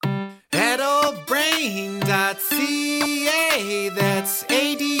adultbrain.ca. That's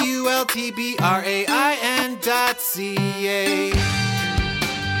adultbrain.ca.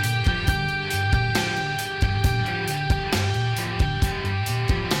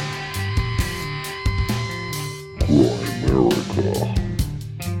 America.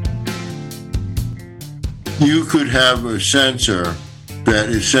 You could have a sensor that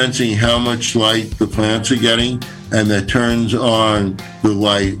is sensing how much light the plants are getting, and that turns on the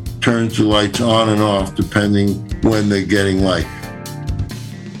light, turns the lights on and off depending when they're getting light.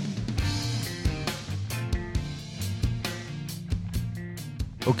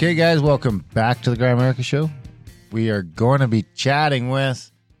 Okay, guys, welcome back to the Grow America Show. We are going to be chatting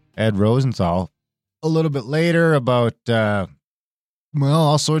with Ed Rosenthal a little bit later about,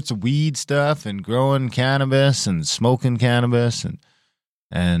 all sorts of weed stuff and growing cannabis and smoking cannabis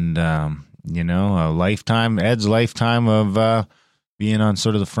and a lifetime, Ed's lifetime of being on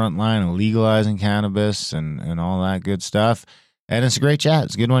sort of the front line of legalizing cannabis and all that good stuff. And it's a great chat.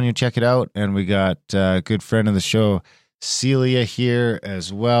 It's a good one. You check it out. And we got a good friend of the show, Celia, here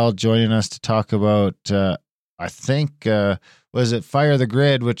as well, joining us to talk about, was it Fire the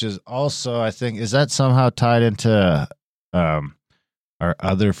Grid, which is also, I think, is that somehow tied into our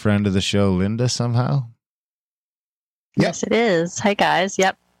other friend of the show, Linda, somehow? Yes, it is. Hi, guys.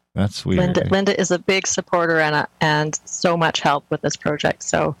 Yep. That's weird. Linda is a big supporter and so much help with this project.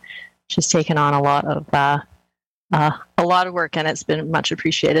 So she's taken on a lot of work, and it's been much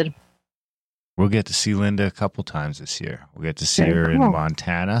appreciated. We'll get to see Linda a couple times this year. We'll get to see her in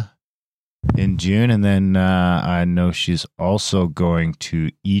Montana in June, and then I know she's also going to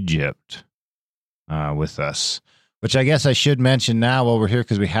Egypt with us, which I guess I should mention now while we're here,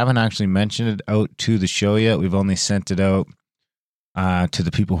 because we haven't actually mentioned it out to the show yet. We've only sent it out to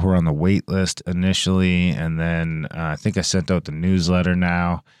the people who are on the wait list initially, and then I think I sent out the newsletter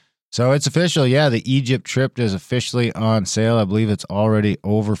now. So it's official. Yeah, the Egypt trip is officially on sale. I believe it's already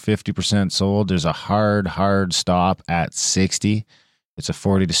over 50% sold. There's a hard stop at 60. It's a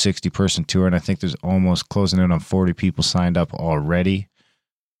 40 to 60 person tour, and I think there's almost closing in on 40 people signed up already.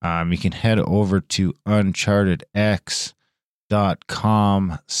 You can head over to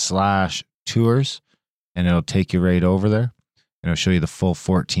unchartedx.com/tours, and it'll take you right over there. And it'll show you the full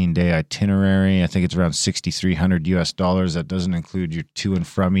 14-day itinerary. I think it's around $6,300 US. That doesn't include your to and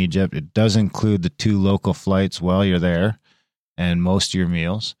from Egypt. It does include the 2 local flights while you're there and most of your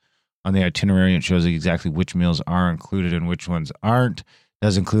meals. On the itinerary, it shows you exactly which meals are included and which ones aren't. It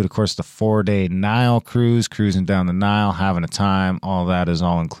does include, of course, the 4-day Nile cruise, cruising down the Nile, having a time. All that is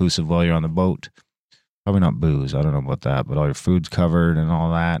all inclusive while you're on the boat. Probably not booze. I don't know about that, but all your food's covered and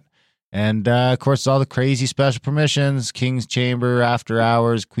all that. And, of course, all the crazy special permissions, King's Chamber, after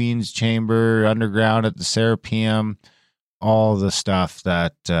hours, Queen's Chamber, underground at the Serapeum, all the stuff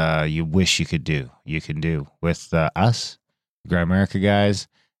that you wish you could do. You can do with us, the Grow America guys,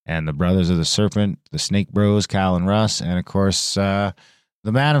 and the Brothers of the Serpent, the Snake Bros, Cal and Russ, and, of course, the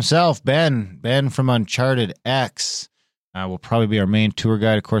man himself, Ben from Uncharted X, will probably be our main tour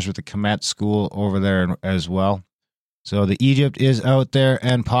guide, of course, with the Komet School over there as well. So the Egypt is out there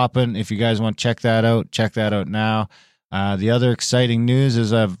and popping. If you guys want to check that out now. The other exciting news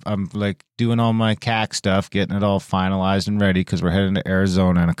is I'm like doing all my CAC stuff, getting it all finalized and ready because we're heading to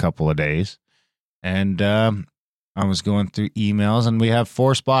Arizona in a couple of days. And I was going through emails, and we have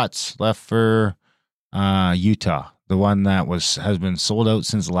 4 spots left for Utah. The one that has been sold out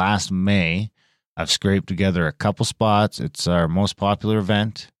since last May. I've scraped together a couple spots. It's our most popular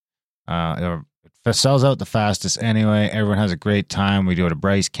event. It sells out the fastest anyway. Everyone has a great time. We go to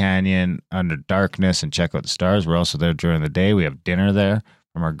Bryce Canyon under darkness and check out the stars. We're also there during the day. We have dinner there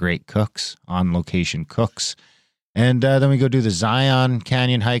from our great cooks, on-location cooks. And then we go do the Zion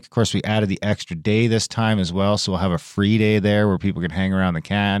Canyon hike. Of course, we added the extra day this time as well. So we'll have a free day there where people can hang around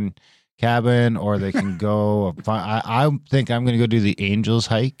the cabin, or they can go. I think I'm going to go do the Angels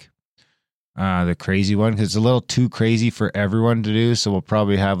hike. The crazy one, because it's a little too crazy for everyone to do. So we'll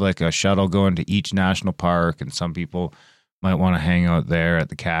probably have like a shuttle going to each national park, and some people might want to hang out there at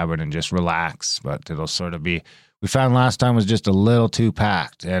the cabin and just relax. But it'll sort of be, we found last time was just a little too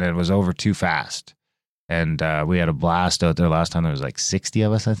packed, and it was over too fast. And we had a blast out there last time. There was like 60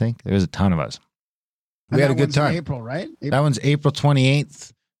 of us, I think. There was a ton of us. We had a good time. April, right? That one's April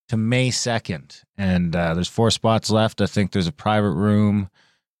 28th to May 2nd. And there's 4 spots left. I think there's a private room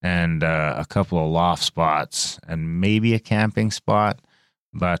and a couple of loft spots and maybe a camping spot.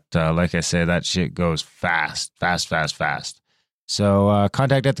 But like I say, that shit goes fast. So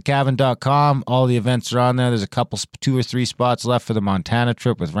contact at thecabin.com. All the events are on there. There's a couple, 2 or 3 spots left for the Montana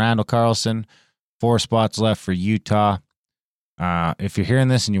trip with Randall Carlson. 4 spots left for Utah. If you're hearing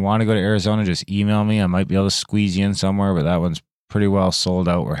this and you want to go to Arizona, just email me. I might be able to squeeze you in somewhere, but that one's pretty well sold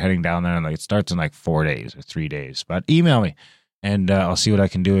out. We're heading down there, and it starts in 4 days or 3 days. But email me, and I'll see what I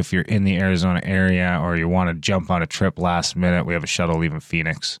can do if you're in the Arizona area or you want to jump on a trip last minute. We have a shuttle leaving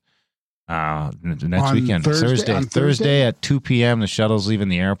Phoenix next weekend, Thursday at 2 p.m. The shuttle's leaving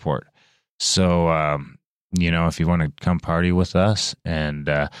the airport. So, if you want to come party with us and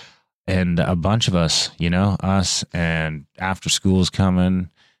a bunch of us, us and after school's coming.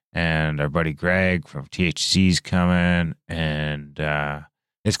 And our buddy Greg from THC's coming, and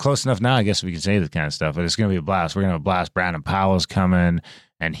it's close enough now, I guess we can say this kind of stuff, but it's going to be a blast. We're going to have a blast. Brandon Powell's coming,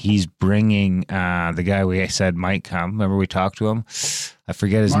 and he's bringing the guy we said might come. Remember we talked to him? I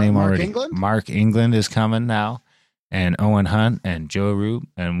forget his name already. England? Mark England is coming now, and Owen Hunt and Joe Rube,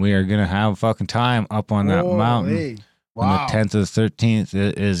 and we are going to have a fucking time up on that mountain. Hey. Wow. On the 10th or the 13th.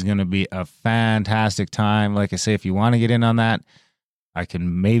 It is going to be a fantastic time. Like I say, if you want to get in on that, I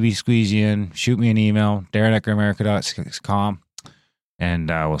can maybe squeeze you in. Shoot me an email, darren@america.com, and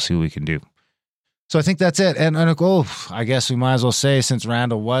we'll see what we can do. So I think that's it. And I guess we might as well say, since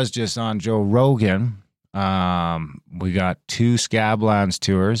Randall was just on Joe Rogan, we got 2 Scablands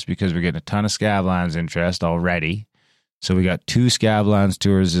tours because we're getting a ton of Scablands interest already. So we got 2 Scablands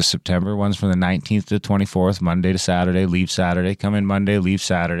tours this September. One's from the 19th to the 24th, Monday to Saturday, leave Saturday, come in Monday, leave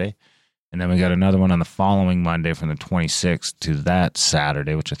Saturday. And then we got another one on the following Monday from the 26th to that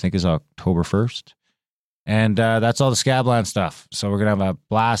Saturday, which I think is October 1st. And that's all the Scabland stuff. So we're going to have a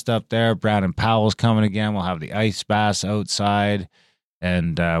blast up there. Brandon Powell's coming again. We'll have the ice bass outside.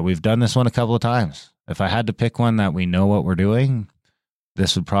 And we've done this one a couple of times. If I had to pick one that we know what we're doing,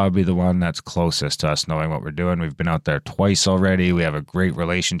 this would probably be the one that's closest to us knowing what we're doing. We've been out there twice already. We have a great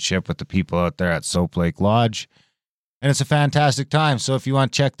relationship with the people out there at Soap Lake Lodge. And it's a fantastic time. So if you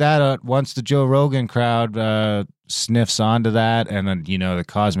want to check that out, once the Joe Rogan crowd sniffs onto that, and then, the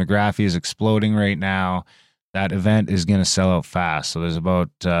Cosmography is exploding right now, that event is going to sell out fast. So there's about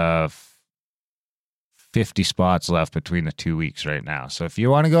 50 spots left between the 2 weeks right now. So if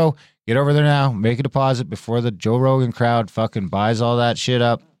you want to go, get over there now, make a deposit before the Joe Rogan crowd fucking buys all that shit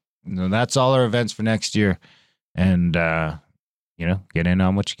up. That's all our events for next year. And, get in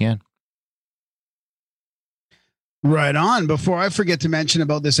on what you can. Right on. Before I forget to mention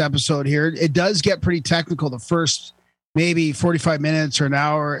about this episode here, it does get pretty technical. The first maybe 45 minutes or an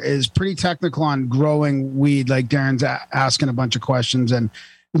hour is pretty technical on growing weed. Like Darren's asking a bunch of questions, and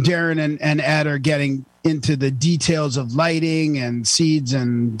Darren and Ed are getting into the details of lighting and seeds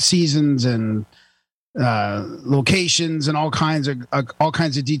and seasons and locations and all kinds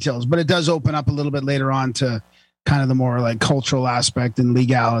of details. But it does open up a little bit later on to kind of the more like cultural aspect and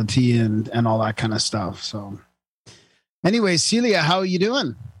legality and all that kind of stuff. So. Anyway, Celia, how are you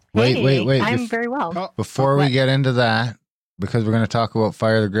doing? Wait. I'm very well. Before we get into that, because we're going to talk about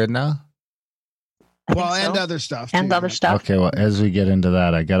Fire the Grid now. And other stuff. And other stuff. Okay, well, as we get into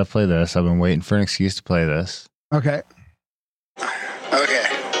that, I got to play this. I've been waiting for an excuse to play this. Okay,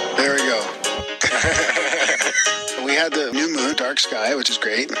 there we go. We had the new moon, dark sky, which is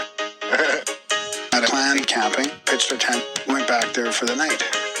great. Had a plan camping, pitched our tent, went back there for the night.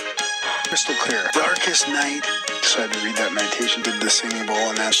 Crystal clear. Darkest night. Decided to read that meditation, did the singing bowl,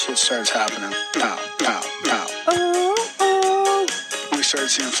 and that shit starts happening. Pow, pow, pow. We started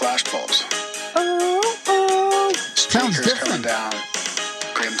seeing flash bulbs. Sounds Speakers different. coming down.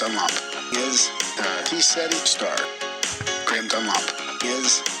 Graham Dunlop is the He Said It star. Graham Dunlop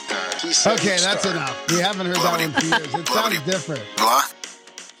is the He Said It Okay, that's star. enough. We haven't heard that one for years. It sounds different. Blah.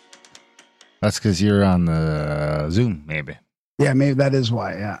 That's because you're on the Zoom, maybe. Yeah, maybe that is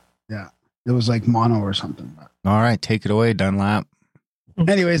why. Yeah. It was like mono or something. All right, take it away, Dunlap.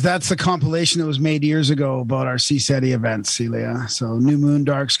 Anyways, that's the compilation that was made years ago about our CSETI events, Celia. So new moon,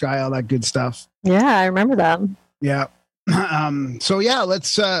 dark sky, all that good stuff. Yeah, I remember that. Yeah. So yeah,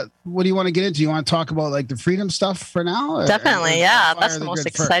 let's what do you want to get into? You want to talk about like the freedom stuff for now? Definitely, yeah. That's the most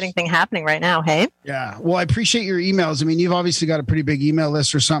exciting thing happening right now, hey? Yeah. Well, I appreciate your emails. I mean, you've obviously got a pretty big email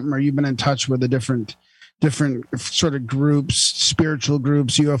list or something, or you've been in touch with the different sort of groups, spiritual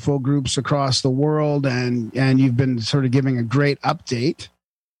groups, UFO groups across the world, and you've been sort of giving a great update.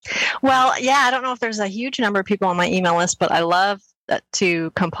 Well, yeah, I don't know if there's a huge number of people on my email list, but I love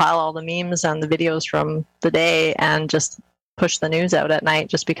to compile all the memes and the videos from the day and just push the news out at night,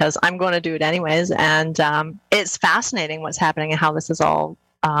 just because I'm going to do it anyways. And it's fascinating what's happening and how this is all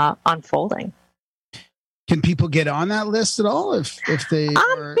unfolding. Can people get on that list at all? If they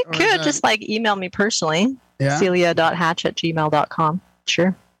you could just like email me personally, yeah? celia.hatch@gmail.com.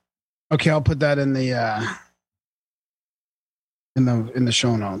 Sure. Okay, I'll put that in the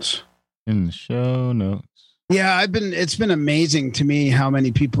show notes. In the show notes. Yeah, it's been amazing to me how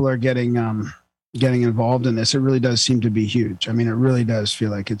many people are getting involved in this. It really does seem to be huge. I mean, it really does feel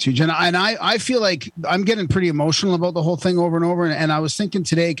like it's huge. And I feel like I'm getting pretty emotional about the whole thing over and over. And I was thinking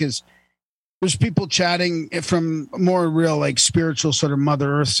today, because there's people chatting from more real, like spiritual sort of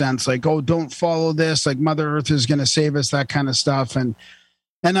Mother Earth sense, like, oh, don't follow this, like Mother Earth is going to save us, that kind of stuff. And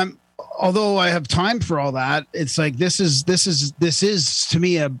although I have time for all that, it's like, this is to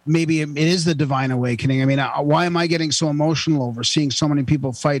me, maybe it is the divine awakening. I mean, why am I getting so emotional over seeing so many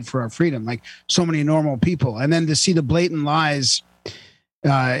people fight for our freedom? Like so many normal people. And then to see the blatant lies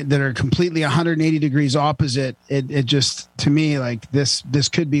that are completely 180 degrees opposite, it just, to me, like this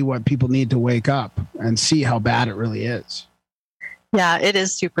could be what people need to wake up and see how bad it really is. Yeah, it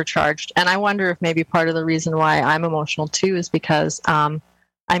is supercharged. And I wonder if maybe part of the reason why I'm emotional too is because,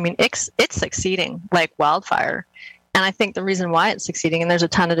 I mean, it's succeeding like wildfire. And I think the reason why it's succeeding, and there's a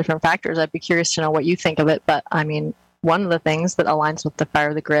ton of different factors, I'd be curious to know what you think of it. But I mean, one of the things that aligns with the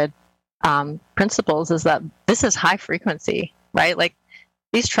Fire the Grid principles is that this is high frequency, right? Like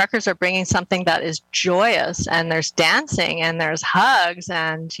these truckers are bringing something that is joyous, and there's dancing and there's hugs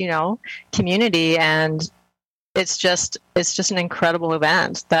and, community. And it's just an incredible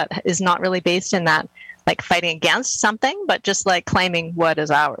event that is not really based in that, like fighting against something, but just like claiming what is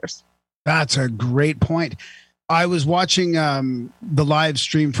ours. That's a great point. I was watching the live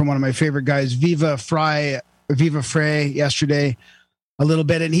stream from one of my favorite guys, Viva Frey, yesterday a little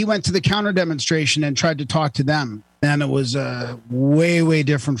bit. And he went to the counter demonstration and tried to talk to them. And it was a way, way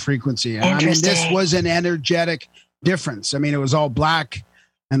different frequency. And I mean, this was an energetic difference. I mean, it was all black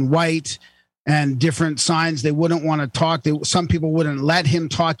and white and different signs. They wouldn't want to talk. Some people wouldn't let him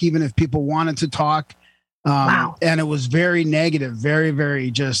talk, even if people wanted to talk. Wow. And it was very negative, very,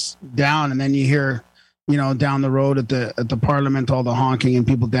 very just down. And then you hear, down the road at the Parliament, all the honking and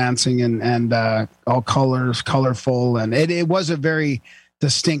people dancing and all colorful. And it was a very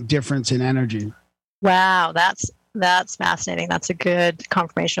distinct difference in energy. Wow. That's fascinating. That's a good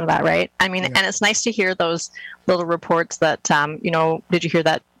confirmation of that, right? I mean, And it's nice to hear those little reports that, did you hear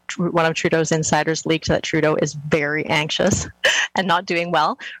that one of Trudeau's insiders leaked that Trudeau is very anxious and not doing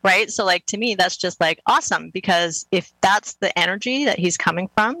well, right? So like, to me, that's just like awesome, because if that's the energy that he's coming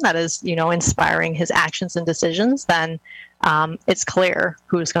from, that is, inspiring his actions and decisions, then it's clear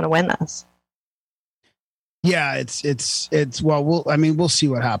who's going to win this. Yeah, it's we'll see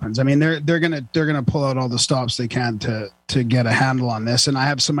what happens. I mean, they're gonna pull out all the stops they can to get a handle on this. And I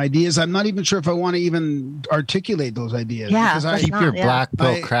have some ideas. I'm not even sure if I want to even articulate those ideas. Yeah, because keep your black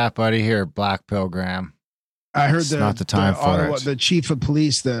pill crap out of here, Black Pill Graham. I heard not the time for it. The chief of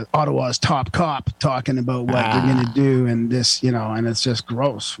police, the Ottawa's top cop, talking about what they're going to do, and this, and it's just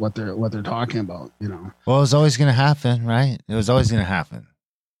gross what they're talking about. Well, it was always going to happen, right? It was always going to happen.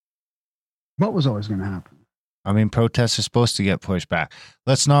 What was always going to happen? I mean, protests are supposed to get pushed back.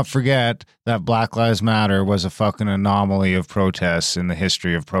 Let's not forget that Black Lives Matter was a fucking anomaly of protests in the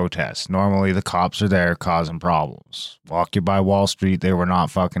history of protests. Normally, the cops are there causing problems. Occupy Wall Street, they were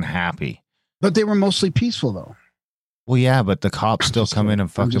not fucking happy. But they were mostly peaceful, though. Well, yeah, but the cops still come in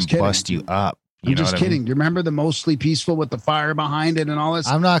and fucking bust you up. I'm just kidding. Do you remember the mostly peaceful with the fire behind it and all this?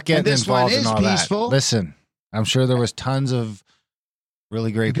 I'm not getting involved in all peaceful. That. Listen, I'm sure there was tons of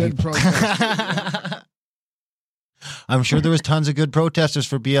really great people. I'm sure there was tons of good protesters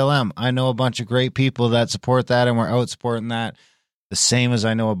for BLM. I know a bunch of great people that support that, and we're out supporting that. The same as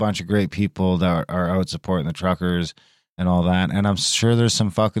I know a bunch of great people that are out supporting the truckers and all that. And I'm sure there's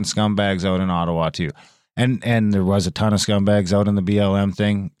some fucking scumbags out in Ottawa too. And there was a ton of scumbags out in the BLM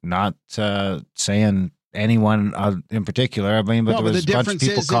thing. Not saying anyone in particular. I mean, but there was a bunch of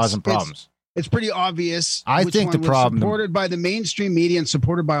people causing problems. It's pretty obvious. I think the problem supported by the mainstream media and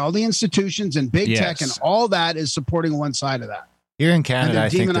supported by all the institutions and big tech and all that is supporting one side of that. Here in Canada, I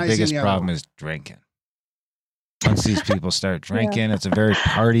think the biggest problem is drinking. Once these people start drinking, it's a very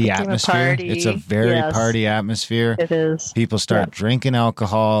party atmosphere. It's a very party atmosphere. It is. People start drinking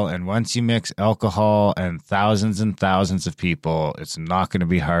alcohol, and once you mix alcohol and thousands of people, it's not going to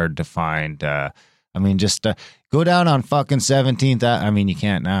be hard to find. Just go down on fucking 17th. I mean, you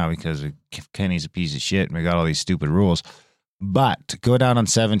can't now because Kenny's a piece of shit and we got all these stupid rules. But go down on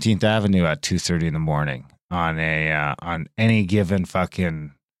 17th Avenue at 2:30 in the morning on any given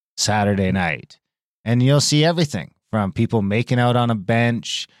fucking Saturday night, and you'll see everything from people making out on a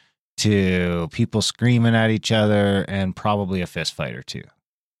bench to people screaming at each other and probably a fist fight or two.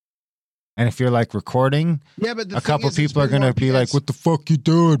 And if you're like recording, but a couple people are going to be like, what the fuck you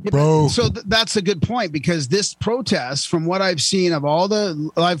doing, bro? So that's a good point, because this protest, from what I've seen of all the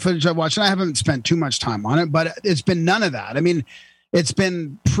live footage I've watched, and I haven't spent too much time on it, but it's been none of that. I mean, it's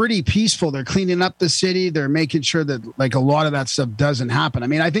been pretty peaceful. They're cleaning up the city. They're making sure that like a lot of that stuff doesn't happen. I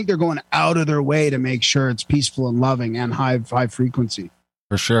mean, I think they're going out of their way to make sure it's peaceful and loving and high frequency.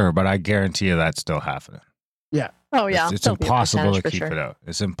 For sure, but I guarantee you that's still happening. Yeah. Oh yeah. It's impossible to keep it out.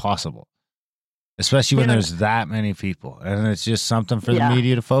 It's impossible. Especially when there's that many people. And it's just something for the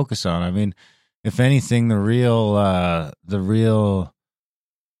media to focus on. I mean, if anything, the real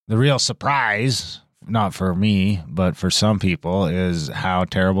surprise, not for me, but for some people, is how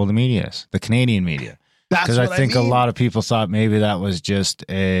terrible the media is, the Canadian media. Because I think a lot of people thought maybe that was just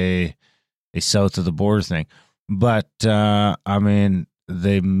a south of the border thing. But, I mean,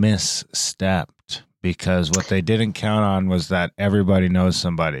 they misstepped, because what they didn't count on was that everybody knows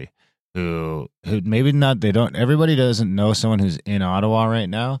somebody who maybe not, everybody doesn't know someone who's in Ottawa right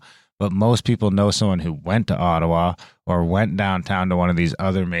now, but most people know someone who went to Ottawa or went downtown to one of these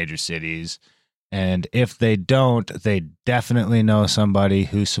other major cities. And if they don't, they definitely know somebody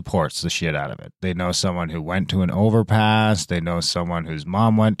who supports the shit out of it. They know someone who went to an overpass. They know someone whose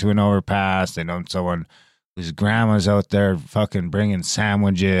mom went to an overpass. They know someone whose grandma's out there fucking bringing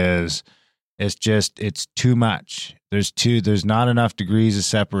sandwiches. It's too much. There's not enough degrees of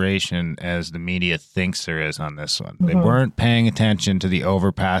separation as the media thinks there is on this one. Mm-hmm. They weren't paying attention to the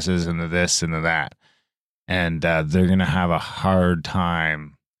overpasses and the this and the that. And they're going to have a hard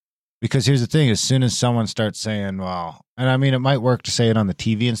time. Because here's the thing, as soon as someone starts saying, well, and I mean, it might work to say it on the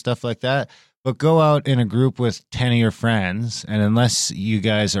TV and stuff like that, but go out in a group with 10 of your friends, and unless you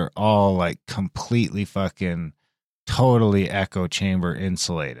guys are all like completely fucking totally echo chamber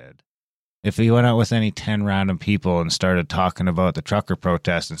insulated, if you went out with any 10 random people and started talking about the trucker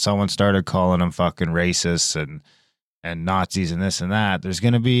protest and someone started calling them fucking racists and Nazis and this and that, there's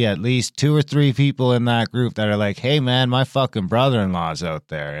going to be at least 2 or 3 people in that group that are like, hey man, my fucking brother-in-law's out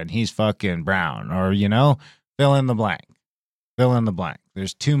there and he's fucking brown, or, you know, fill in the blank.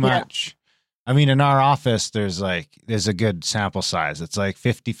 There's too much. Yeah. I mean, in our office, there's a good sample size. It's like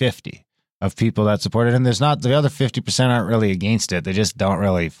 50-50 of people that support it. And there's not, the other 50% aren't really against it. They just don't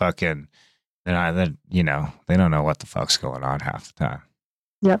really fucking, they don't know what the fuck's going on half the time.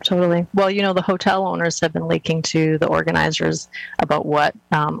 Yep, totally. Well, the hotel owners have been leaking to the organizers about what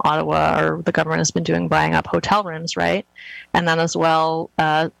Ottawa or the government has been doing, buying up hotel rooms, right? And then as well,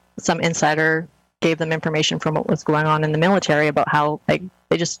 some insider gave them information from what was going on in the military about how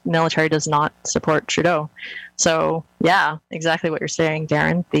military does not support Trudeau. So yeah, exactly what you're saying,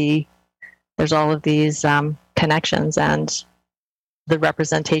 Darren. There's all of these connections and the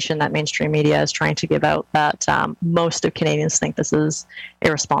representation that mainstream media is trying to give out that most of Canadians think this is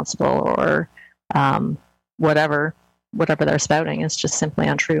irresponsible or whatever they're spouting is just simply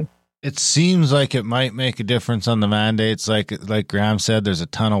untrue. It seems like it might make a difference on the mandates. Like Graham said, there's a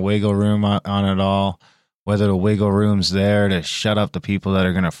ton of wiggle room on it all. Whether the wiggle room's there to shut up the people that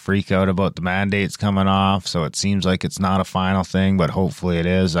are going to freak out about the mandates coming off. So it seems like it's not a final thing, but hopefully it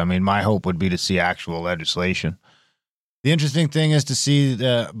is. I mean, my hope would be to see actual legislation. The interesting thing is to see,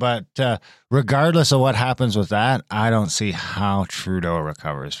 but regardless of what happens with that, I don't see how Trudeau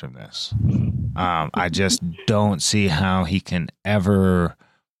recovers from this. I just don't see how he can ever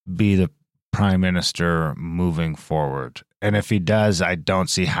be the prime minister moving forward. And if he does, I don't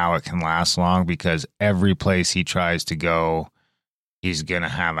see how it can last long, because every place he tries to go, he's going to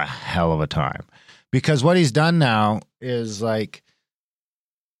have a hell of a time. Because what he's done now is like,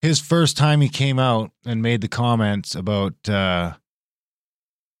 his first time he came out and made the comments about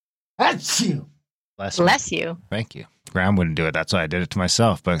bless you. Thank you. Graham wouldn't do it. That's why I did it to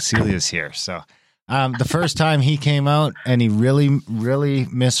myself. But Celia's here. So the first time he came out and he really, really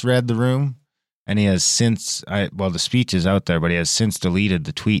misread the room. And he has since, the speech is out there, but he has since deleted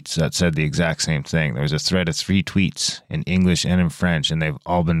the tweets that said the exact same thing. There was a thread of 3 tweets in English and in French, and they've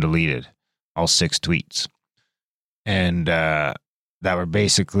all been deleted. All 6 tweets. And that were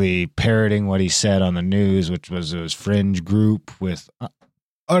basically parroting what he said on the news, which was his fringe group with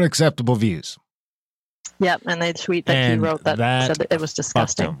unacceptable views. Yep, and the tweet that he wrote that said that it was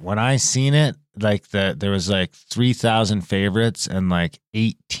disgusting. When I seen it, there was 3,000 favorites and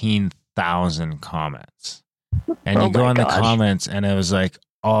 18,000 comments. And you go in the comments, and it was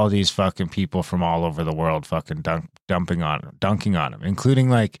all these fucking people from all over the world fucking dunking on him, including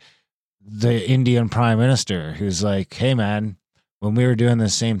the Indian prime minister, who's like, hey man, when we were doing the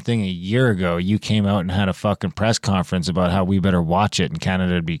same thing a year ago, you came out and had a fucking press conference about how we better watch it and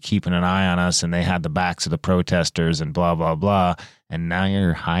Canada would be keeping an eye on us, and they had the backs of the protesters and blah, blah, blah. And now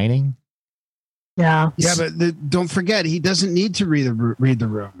you're hiding? Yeah. Yeah, but don't forget, he doesn't need to read the room.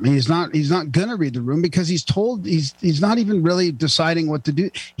 He's not gonna read the room because he's told he's not even really deciding what to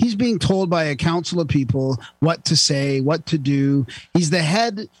do. He's being told by a council of people what to say, what to do. He's the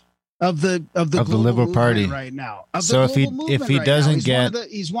head of the Liberal Party right now. So if he doesn't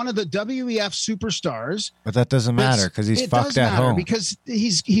he's one of the WEF superstars. But that doesn't matter because he's fucked at home. Because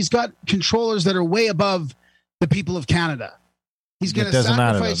he's got controllers that are way above the people of Canada. He's going to sacrifice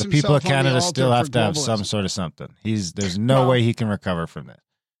matter, though. The people of Canada still have to have globalism. some sort of something. There's no way he can recover from this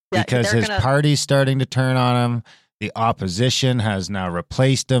because his gonna... party's starting to turn on him. The opposition has now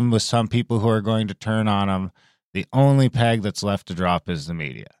replaced him with some people who are going to turn on him. The only peg that's left to drop is the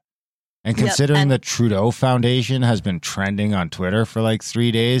media. And considering the Trudeau Foundation has been trending on Twitter for like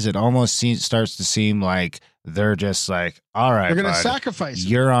 3 days, it almost starts to seem like they're just like, all right, they're going to sacrifice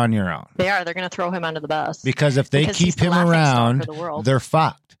him. You're on your own. They are. They're going to throw him under the bus. Because if they keep him around, they're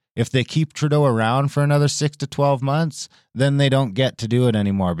fucked. If they keep Trudeau around for another 6 to 12 months, then they don't get to do it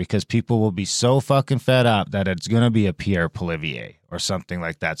anymore because people will be so fucking fed up that it's going to be a Pierre Poilievre or something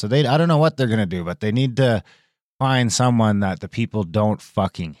like that. So I don't know what they're going to do, but they need to find someone that the people don't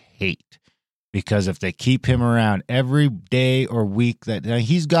fucking hate. Because if they keep him around every day or week,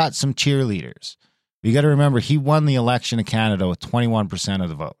 he's got some cheerleaders. You got to remember, he won the election in Canada with 21% of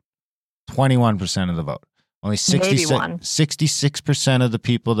the vote. 21% of the vote. Only 66% of the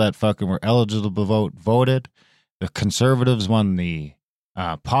people that fucking were eligible to vote voted. The Conservatives won the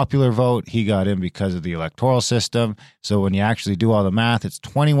popular vote. He got in because of the electoral system. So when you actually do all the math, it's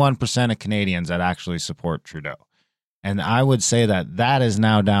 21% of Canadians that actually support Trudeau. And I would say that is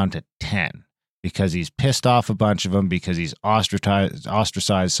now down to 10. Because he's pissed off a bunch of them, because he's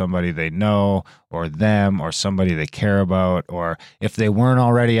ostracized somebody they know or them or somebody they care about, or if they weren't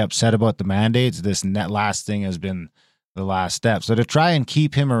already upset about the mandates, this last thing has been the last step. So to try and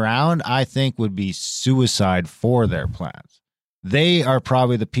keep him around, I think would be suicide for their plans. They are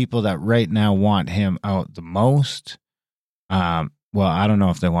probably the people that right now want him out the most. Well, I don't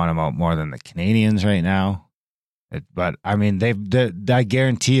know if they want him out more than the Canadians right now. But I mean, I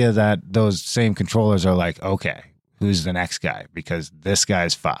guarantee you that those same controllers are like, okay, who's the next guy? Because this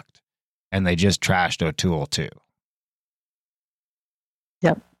guy's fucked. And they just trashed O'Toole too.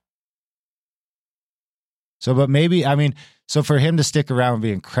 Yep. So, but maybe, I mean, so for him to stick around would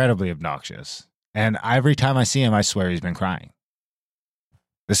be incredibly obnoxious. And every time I see him, I swear he's been crying.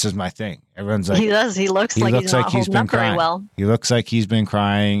 This is my thing. Everyone's like, he does. He looks like he's not holding up very well. He looks like he's been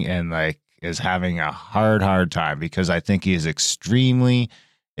crying and like, is having a hard time because I think he is extremely,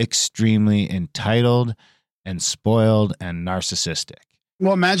 extremely entitled and spoiled and narcissistic.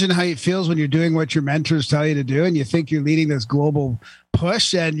 Well, imagine how it feels when you're doing what your mentors tell you to do and you think you're leading this global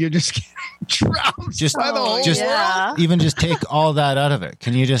push and you're just getting trounced by the whole world. Even just take all that out of it.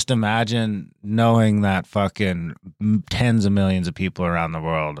 Can you just imagine knowing that fucking tens of millions of people around the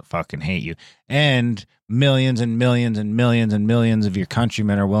world fucking hate you and millions and millions and millions and millions of your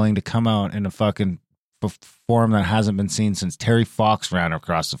countrymen are willing to come out in a fucking form that hasn't been seen since Terry Fox ran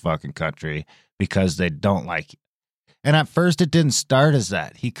across the fucking country because they don't like you. And at first it didn't start as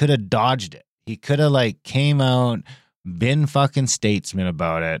that. He could have dodged it. He could have like came out, been fucking statesman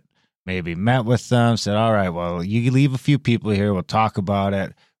about it, maybe met with them, said, all right, well, you leave a few people here, we'll talk about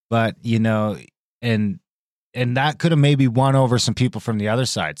it. But, you know, and that could have maybe won over some people from the other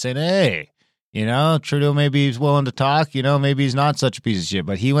side saying, hey, you know, Trudeau maybe he's willing to talk, you know, maybe he's not such a piece of shit,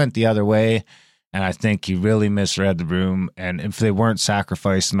 but he went the other way. And I think he really misread the room. And if they weren't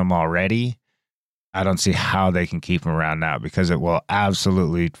sacrificing him already, I don't see how they can keep him around now because it will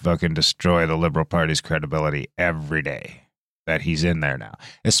absolutely fucking destroy the Liberal Party's credibility every day that he's in there now,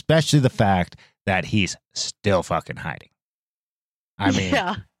 especially the fact that he's still fucking hiding. I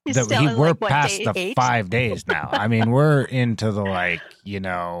mean, we're past the 8? 5 days now. I mean, we're into the like, you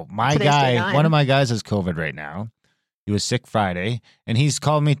know, one of my guys has COVID right now. He was sick Friday and he's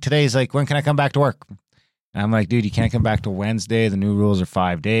called me today. He's like, when can I come back to work? And I'm like, dude, you can't come back to Wednesday. The new rules are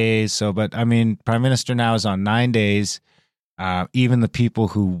 5 days. So, but I mean, Prime Minister now is on 9 days. Even the people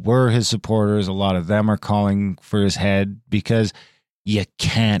who were his supporters, a lot of them are calling for his head because you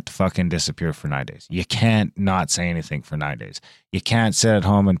can't fucking disappear for 9 days. You can't not say anything for 9 days. You can't sit at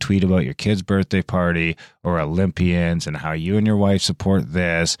home and tweet about your kid's birthday party or Olympians and how you and your wife support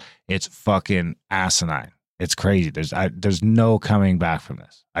this. It's fucking asinine. It's crazy. There's no coming back from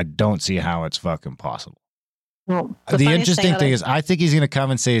this. I don't see how it's fucking possible. Well, the interesting thing is I think he's going to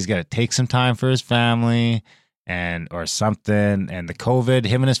come and say he's got to take some time for his family or something. And the COVID,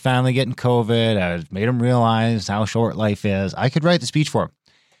 him and his family getting COVID has made him realize how short life is. I could write the speech for him.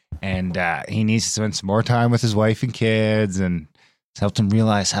 And he needs to spend some more time with his wife and kids and It's helped him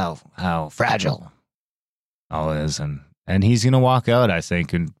realize how fragile all is. And he's going to walk out, I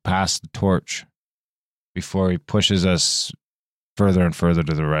think, and pass the torch before he pushes us further and further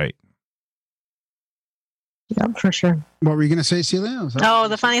to the right. Yeah, for sure. What were you going to say, Celia? Oh,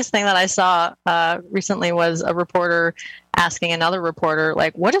 the funniest thing that I saw recently was a reporter asking another reporter,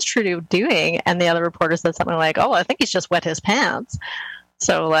 like, what is Trudeau doing? And the other reporter said something like, oh, I think he's just wet his pants.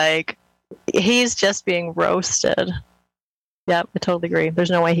 So, like, he's just being roasted. Yep, I totally agree. There's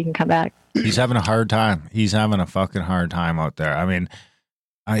no way he can come back. He's having a hard time. He's having a fucking hard time out there. I mean,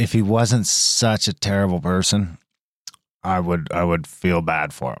 if he wasn't such a terrible person, I would feel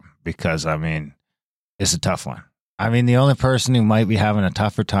bad for him because, I mean, it's a tough one. I mean, the only person who might be having a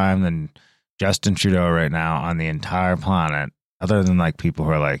tougher time than Justin Trudeau right now on the entire planet, other than like people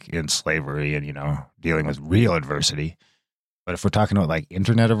who are like in slavery and, you know, dealing with real adversity. But if we're talking about like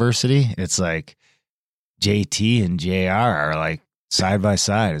internet adversity, it's like JT and JR are like side by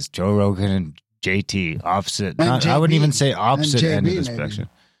side. It's Joe Rogan and JT opposite. Not, I wouldn't even say opposite end of the spectrum.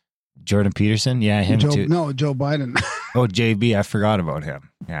 Jordan Peterson, yeah, him too. No, Joe Biden. Oh, JB, I forgot about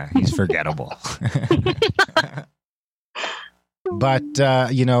him. Yeah, he's forgettable.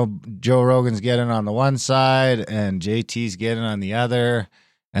 But, you know, Joe Rogan's getting on the one side and JT's getting on the other.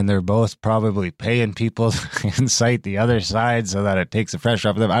 And they're both probably paying people to incite the other side so that it takes the pressure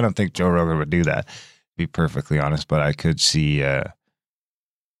off of them. I don't think Joe Rogan would do that, to be perfectly honest. But I could see our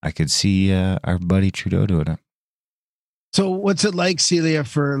buddy Trudeau doing it. So what's it like, Celia,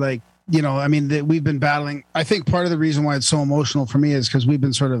 for like, you know, I mean, we've been battling. I think part of the reason why it's so emotional for me is because we've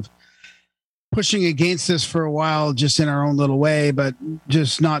been sort of pushing against this for a while, just in our own little way, but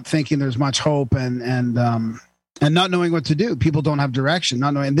just not thinking there's much hope and not knowing what to do. People don't have direction,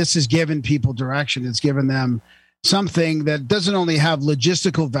 not knowing. And this has given people direction. It's given them something that doesn't only have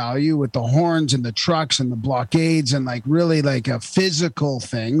logistical value with the horns and the trucks and the blockades and like really like a physical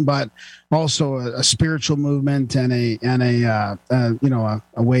thing, but also a spiritual movement and a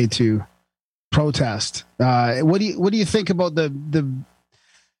way to protest. What do you think about the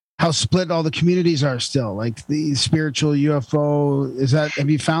how split all the communities are still, like the spiritual UFO? Have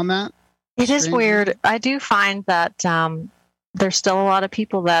you found that? It is weird. I do find that there's still a lot of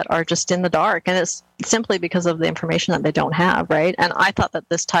people that are just in the dark, and it's simply because of the information that they don't have, right? And I thought that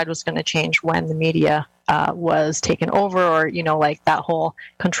this tide was going to change when the media was taken over, or, you know, like that whole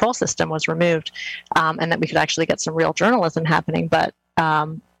control system was removed, and that we could actually get some real journalism happening. But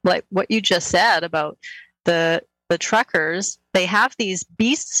like what you just said about the truckers, they have these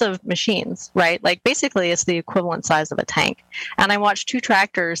beasts of machines, right? Like basically it's the equivalent size of a tank. And I watched two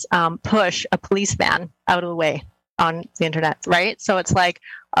tractors push a police van out of the way on the internet, right? So it's like,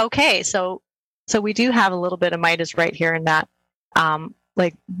 okay, so we do have a little bit of Midas right here in that,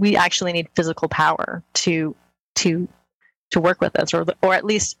 like we actually need physical power to work with this, or at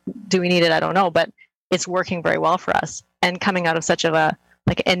least do we need it? I don't know, but it's working very well for us. And coming out of such of a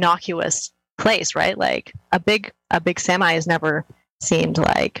like innocuous place, right? Like a big semi has never seemed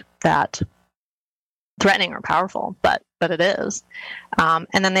like that threatening or powerful, but it is. And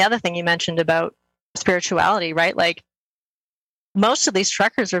then the other thing you mentioned about spirituality, right? Like most of these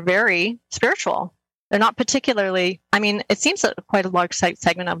truckers are very spiritual. They're not particularly, I mean, it seems that quite a large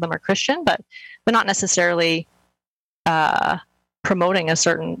segment of them are Christian, but they're not necessarily promoting a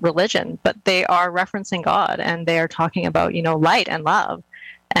certain religion, but they are referencing God and they are talking about, you know, light and love.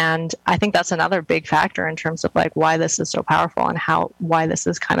 And I think that's another big factor in terms of like why this is so powerful and why this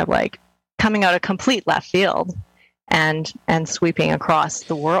is kind of like coming out of complete left field and sweeping across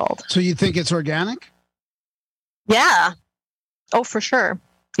the world. So you think it's organic? Yeah. Oh, for sure.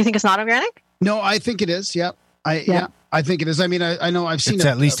 You think it's not organic? No, I think it is. Yep. Yeah, I think it is. I mean, I know I've seen it's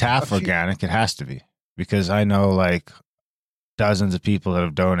at least half organic. It has to be, because I know like dozens of people that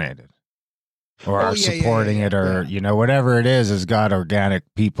have donated or are supporting it, or you know, whatever it is has got organic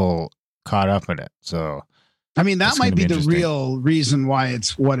people caught up in it. So I mean, that might be the real reason why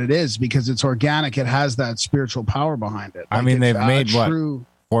it's what it is, because it's organic. It has that spiritual power behind it. I mean, they've made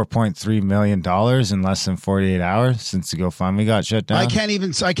 $4.3 million in less than 48 hours since the GoFundMe got shut down. I can't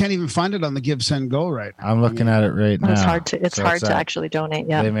even find it on the Give Send Go right now. I'm looking at it right now. It's hard to actually donate.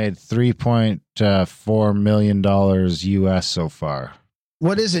 Yeah, they made $3.4 million US so far.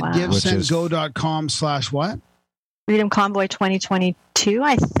 What is it? Wow. GiveSendGo.com/what? Freedom Convoy 2022,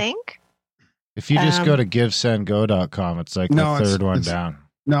 I think. If you just go to GiveSendGo.com, it's like the third one down.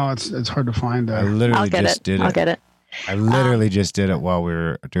 No, it's hard to find. I literally just did it. I'll get it. I literally just did it while we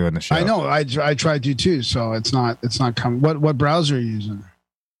were doing the show. I know. I tried to too. So it's not coming. What browser are you using?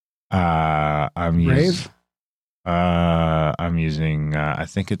 I'm Brave. I'm using. I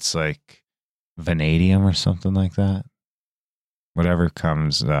think it's like Vanadium or something like that. whatever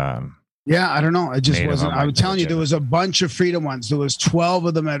comes. Yeah, I don't know. It just Made 'em wasn't. up I was like telling you, there legitimate. was a bunch of freedom ones. There was 12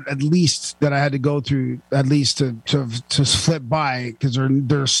 of them at least that I had to go through at least to flip by because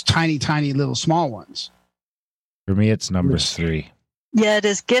there's tiny, tiny little small ones. For me, it's number 3. Yeah, it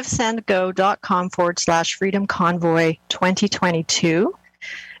is givesendgo.com/Freedom Convoy 2022.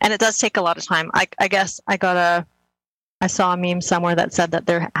 And it does take a lot of time. I guess I saw a meme somewhere that said that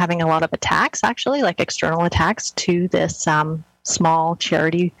they're having a lot of attacks, actually, like external attacks to this small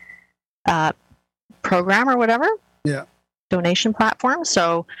charity program or whatever. Yeah. Donation platform.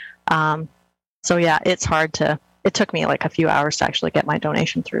 So yeah, it's hard to. It took me like a few hours to actually get my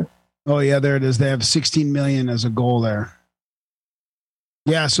donation through. Oh yeah, there it is. They have 16 million as a goal there.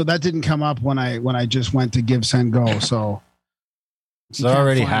 Yeah, so that didn't come up when I just went to Give Send Go. So it's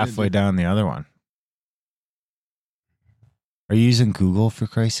already halfway down the other one. Are you using Google for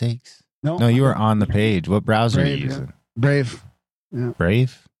Christ's sakes? No, you were on the page. What browser are you using? Yeah. Brave. Yeah.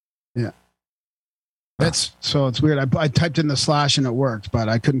 Brave? Yeah. So it's weird. I typed in the / and it worked, but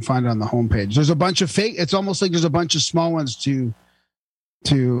I couldn't find it on the homepage. There's a bunch of fake. It's almost like there's a bunch of small ones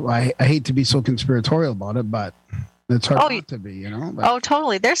I hate to be so conspiratorial about it, but it's hard not to be, But, oh,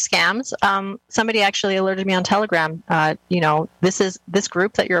 totally. They're scams. Somebody actually alerted me on Telegram. This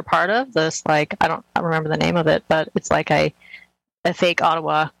group that you're a part of. This I don't remember the name of it, but it's like a fake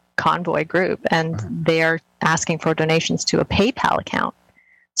Ottawa convoy group, and they are asking for donations to a PayPal account.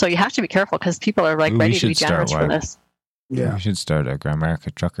 So you have to be careful because people are ready to be generous for this. Yeah, we should start a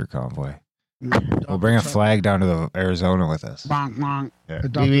Gramerica trucker convoy. We'll bring a flag down to the Arizona with us. Bonk, bonk. Yeah.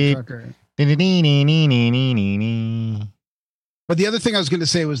 Trucker. But the other thing I was going to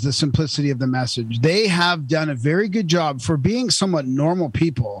say was the simplicity of the message. They have done a very good job for being somewhat normal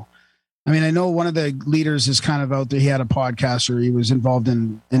people. I mean, I know one of the leaders is kind of out there. He had a podcast, or he was involved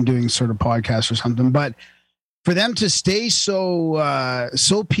in doing sort of podcasts or something. But for them to stay so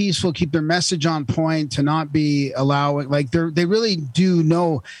peaceful, keep their message on point, to not be allowing, they really do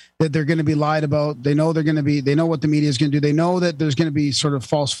know that they're going to be lied about. They know they know what the media is going to do. They know that there's going to be sort of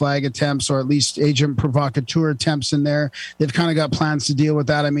false flag attempts, or at least agent provocateur attempts in there. They've kind of got plans to deal with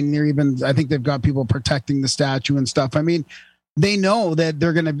that. I mean, I think they've got people protecting the statue and stuff. I mean, they know that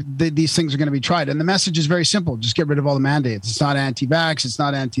these things are going to be tried. And the message is very simple. Just get rid of all the mandates. It's not anti-vax. It's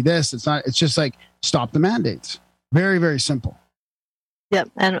not anti-this. It's just like, stop the mandates. Very, very simple. Yeah.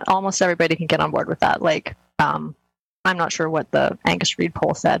 And almost everybody can get on board with that. I'm not sure what the Angus Reid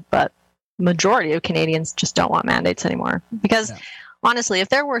poll said, but majority of Canadians just don't want mandates anymore. Because honestly, if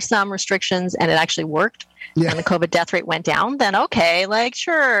there were some restrictions and it actually worked and the COVID death rate went down, then okay,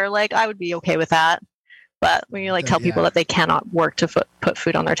 sure, I would be okay with that. But when you tell people that they cannot work to put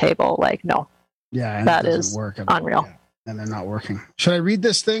food on their table, no. Yeah, that is unreal. Yeah. And they're not working. Should I read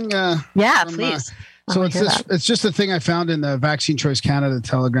this thing? Please. So it's just a thing I found in the Vaccine Choice Canada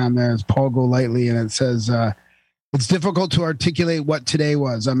Telegram. There it's Paul Golightly, and it says, it's difficult to articulate what today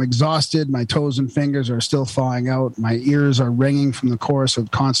was. I'm exhausted. My toes and fingers are still thawing out. My ears are ringing from the chorus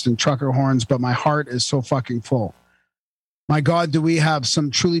of constant trucker horns, but my heart is so fucking full. My God, do we have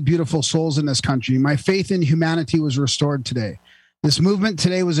some truly beautiful souls in this country. My faith in humanity was restored today. This movement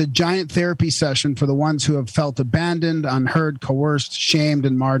today was a giant therapy session for the ones who have felt abandoned, unheard, coerced, shamed,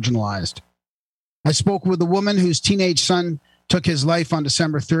 and marginalized. I spoke with a woman whose teenage son took his life on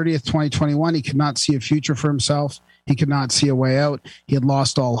December 30th, 2021. He could not see a future for himself. He could not see a way out. He had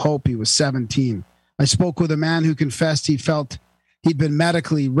lost all hope. He was 17. I spoke with a man who confessed he felt he'd been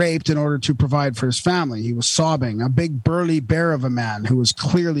medically raped in order to provide for his family. He was sobbing, a big burly bear of a man who was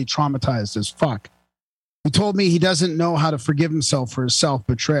clearly traumatized as fuck. He told me he doesn't know how to forgive himself for his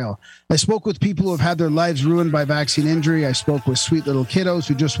self-betrayal. I spoke with people who have had their lives ruined by vaccine injury. I spoke with sweet little kiddos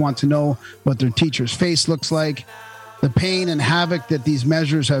who just want to know what their teacher's face looks like. The pain and havoc that these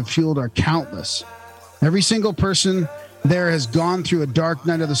measures have fueled are countless. Every single person there has gone through a dark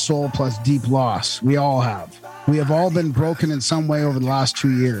night of the soul plus deep loss. We all have. We have all been broken in some way over the last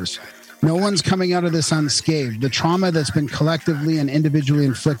 2 years. No one's coming out of this unscathed. The trauma that's been collectively and individually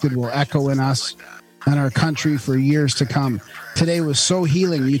inflicted will echo in us and our country for years to come. Today was so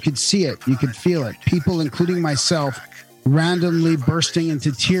healing. You could see it. You could feel it. People, including myself, randomly bursting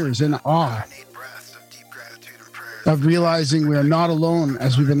into tears in awe of realizing we are not alone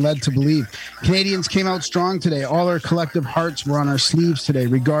as we've been led to believe. Canadians came out strong today. All our collective hearts were on our sleeves today,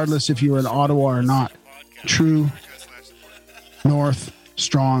 regardless if you were in Ottawa or not. True, North,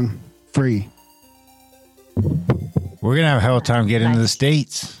 strong, free. We're going to have a hell of a time getting into the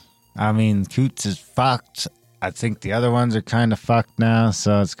States. I mean, Coots is fucked. I think the other ones are kind of fucked now,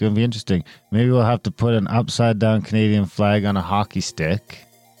 so it's going to be interesting. Maybe we'll have to put an upside-down Canadian flag on a hockey stick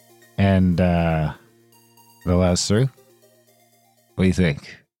and they'll let us through. What do you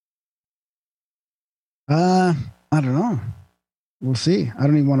think? I don't know. We'll see. I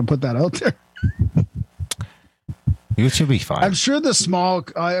don't even want to put that out there. It should be fine. I'm sure the small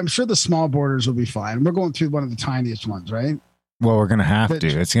borders will be fine. We're going through one of the tiniest ones, right? Well, we're gonna have to.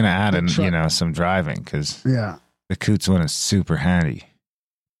 It's gonna add in, some driving because the Coots one is super handy.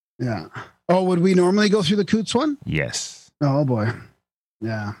 Yeah. Oh, would we normally go through the Coots one? Yes. Oh boy.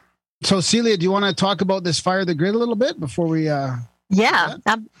 Yeah. So Celia, do you want to talk about this Fire the Grid a little bit before we? Yeah,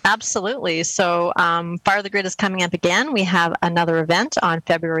 absolutely. So Fire the Grid is coming up again. We have another event on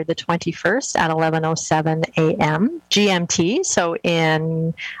February the 21st at 11:07 a.m. GMT. So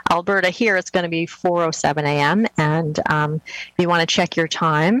in Alberta here, it's going to be 4:07 a.m. And if you want to check your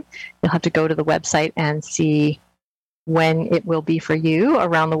time, you'll have to go to the website and see when it will be for you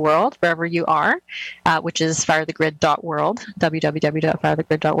around the world, wherever you are, which is firethegrid.world,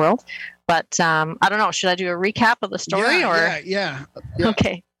 www.firethegrid.world. But I don't know. Should I do a recap of the story? Yeah.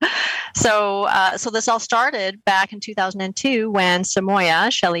 Okay. So this all started back in 2002 when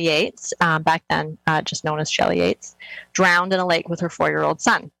Samoya Shelley Yates, back then just known as Shelley Yates, drowned in a lake with her 4-year-old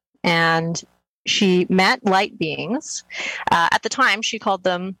son. And she met light beings. At the time, she called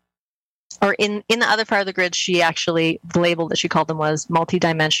them, or in the other part of the grid, she actually, the label that she called them was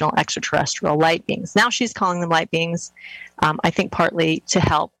multidimensional extraterrestrial light beings. Now she's calling them light beings, I think partly to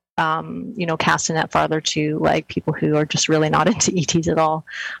help, cast a net farther to like people who are just really not into ETs at all.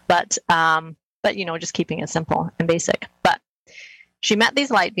 But just keeping it simple and basic. But she met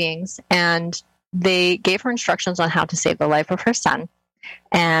these light beings and they gave her instructions on how to save the life of her son.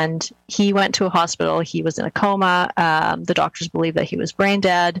 And he went to a hospital. He was in a coma. The doctors believed that he was brain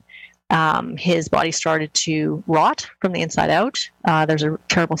dead. His body started to rot from the inside out. There's a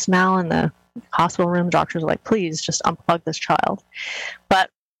terrible smell in the hospital room. Doctors are like, please just unplug this child.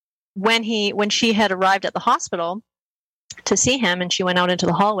 But when she had arrived at the hospital to see him and she went out into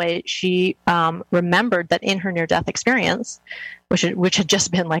the hallway, she remembered that in her near-death experience, which had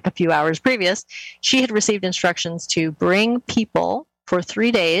just been like a few hours previous, she had received instructions to bring people for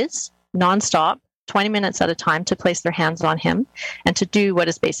 3 days nonstop, 20 minutes at a time, to place their hands on him and to do what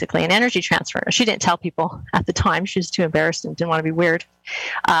is basically an energy transfer. She didn't tell people at the time. She was too embarrassed and didn't want to be weird.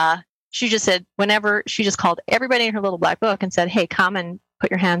 She just said, she just called everybody in her little black book and said, hey, come and put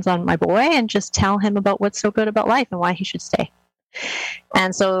your hands on my boy and just tell him about what's so good about life and why he should stay.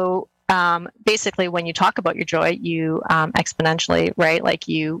 And so basically when you talk about your joy, you exponentially, right? Like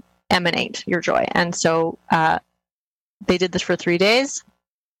you emanate your joy. And so they did this for 3 days.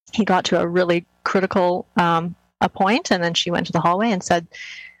 He got to a really critical a point, and then she went to the hallway and said,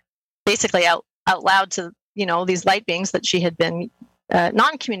 basically out loud to these light beings that she had been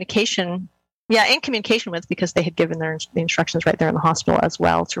in communication with, because they had given the instructions right there in the hospital as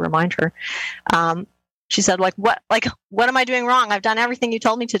well to remind her. She said, what am I doing wrong? I've done everything you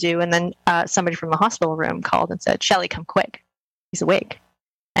told me to do. And then somebody from the hospital room called and said, Shelley, come quick. He's awake.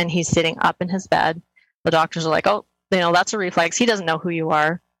 And he's sitting up in his bed. The doctors are like, oh, that's a reflex. He doesn't know who you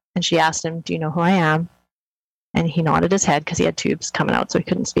are. And she asked him, do you know who I am? And he nodded his head because he had tubes coming out, so he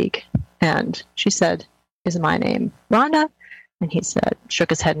couldn't speak. And she said, is my name Rhonda? And he shook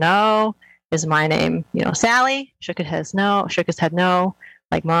his head, no. Is my name, Sally? Shook his head, no.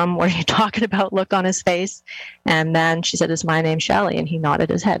 Like, Mom, what are you talking about? Look on his face. And then she said, is my name Shelley? And he nodded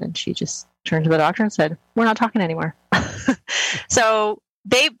his head. And she just turned to the doctor and said, we're not talking anymore. So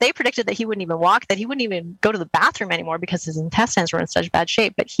they predicted that he wouldn't even walk, that he wouldn't even go to the bathroom anymore because his intestines were in such bad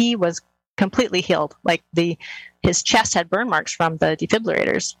shape. But he was completely healed. Like his chest had burn marks from the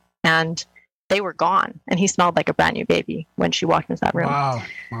defibrillators, and they were gone. And he smelled like a brand new baby when she walked into that room. Wow.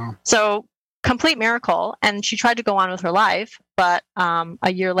 So complete miracle. And she tried to go on with her life. But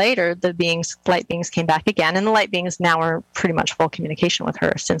a year later, the light beings came back again. And the light beings now are pretty much full communication with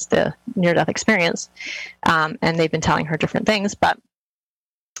her since the near-death experience. And they've been telling her different things. But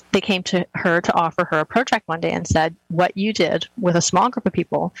they came to her to offer her a project one day and said, what you did with a small group of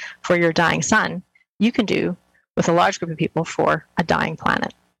people for your dying son, you can do with a large group of people for a dying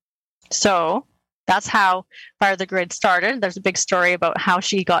planet. So that's how Fire the Grid started. There's a big story about how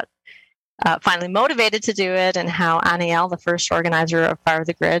she got finally motivated to do it, and how Aniel, the first organizer of Fire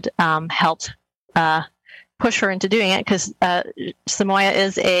the Grid, helped push her into doing it, because Samoya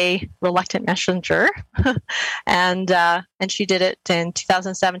is a reluctant messenger. and she did it in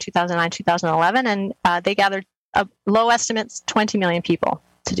 2007, 2009, 2011, and they gathered low estimates 20 million people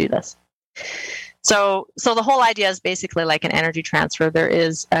to do this. So the whole idea is basically like an energy transfer. There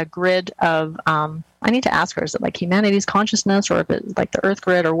is a grid of, I need to ask her, is it like humanity's consciousness, or if it's like the Earth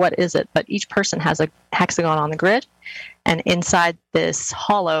grid, or what is it? But each person has a hexagon on the grid, and inside this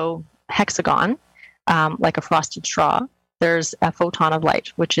hollow hexagon, like a frosted straw, there's a photon of light,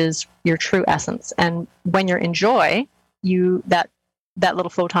 which is your true essence. And when you're in joy, that little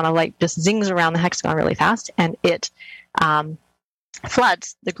photon of light just zings around the hexagon really fast, and it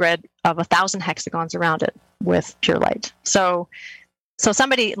floods the grid of 1,000 hexagons around it with pure light. So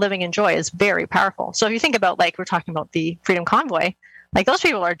somebody living in joy is very powerful. So if you think about, like, we're talking about the Freedom Convoy, like, those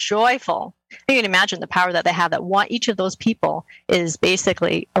people are joyful. You can imagine the power that they have, each of those people is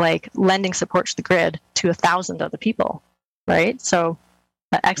basically like lending support to the grid to 1,000 other people, right? So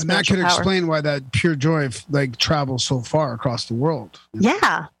that exponential and that could power. explain why that pure joy like travels so far across the world.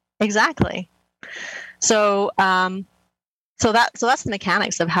 Yeah, exactly. So that's the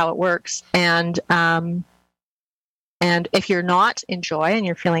mechanics of how it works. And if you're not in joy and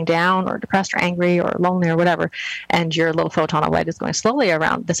you're feeling down or depressed or angry or lonely or whatever, and your little photon of light is going slowly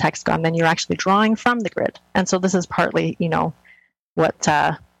around this hexagon, then you're actually drawing from the grid. And so this is partly, what,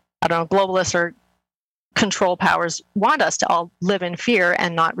 globalists or control powers want us to all live in fear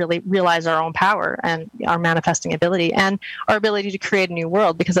and not really realize our own power and our manifesting ability and our ability to create a new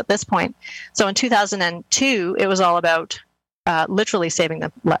world. Because at this point, so in 2002, it was all about literally saving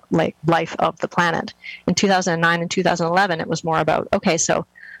the life of the planet. In 2009 and 2011, it was more about, okay, so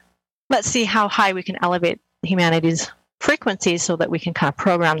let's see how high we can elevate humanity's frequencies so that we can kind of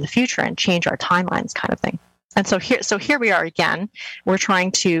program the future and change our timelines, kind of thing. And so here we are again. We're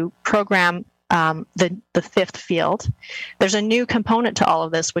trying to program the fifth field. There's a new component to all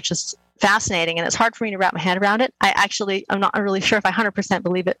of this, which is fascinating, and it's hard for me to wrap my head around it. I'm not really sure if I 100%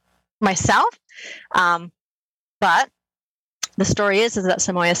 believe it myself, but the story is that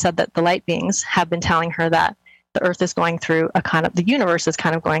Samoya said that the light beings have been telling her that the Earth is going through the universe is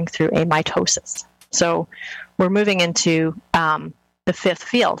kind of going through a mitosis. So we're moving into the fifth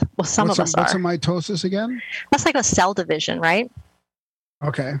field. Well, some of us are. What's a mitosis again? That's like a cell division, right?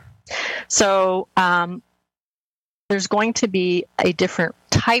 Okay. So there's going to be a different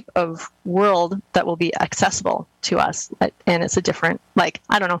type of world that will be accessible to us. And it's a different,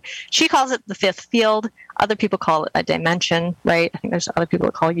 I don't know. She calls it the fifth field. Other people call it a dimension, right? I think there's other people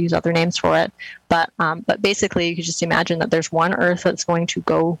that use other names for it. But basically, you could just imagine that there's one Earth that's going to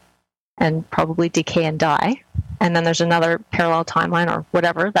go and probably decay and die. And then there's another parallel timeline or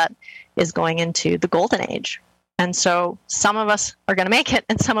whatever that is going into the golden age. And so some of us are going to make it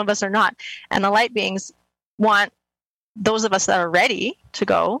and some of us are not. And the light beings want those of us that are ready to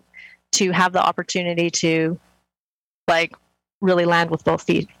go to have the opportunity to really land with both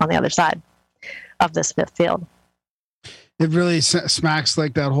feet on the other side of this fifth field. It really smacks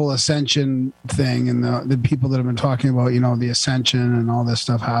like that whole ascension thing and the people that have been talking about, the ascension and all this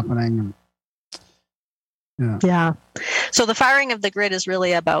stuff happening. Yeah. So the firing of the grid is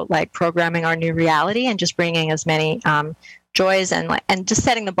really about programming our new reality and just bringing as many joys and just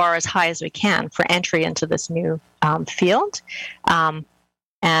setting the bar as high as we can for entry into this new field.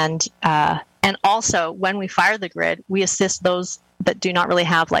 And also when we fire the grid, we assist those that do not really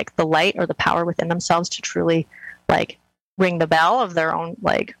have the light or the power within themselves to truly ring the bell of their own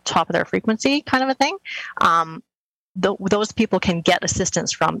top of their frequency kind of a thing. Those people can get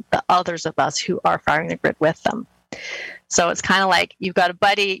assistance from the others of us who are firing the grid with them. So it's kind of like you've got a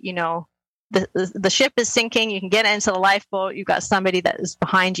buddy, the ship is sinking, you can get into the lifeboat, you've got somebody that is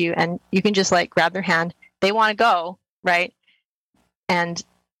behind you and you can just grab their hand. They want to go, right? And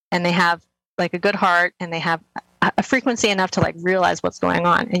they have a good heart and they have a frequency enough to realize what's going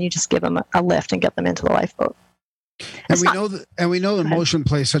on, and you just give them a lift and get them into the lifeboat. And we know emotion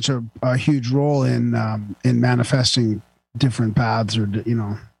plays such a huge role in manifesting different paths or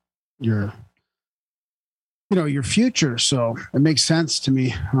your future. So it makes sense to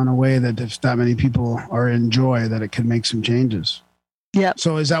me on a way that if that many people are in joy, that it could make some changes. Yeah.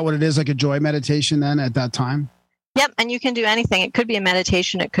 So is that what it is? Like a joy meditation then at that time? Yep. And you can do anything. It could be a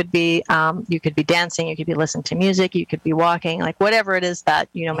meditation. It could be, you could be dancing. You could be listening to music. You could be walking, whatever it is that,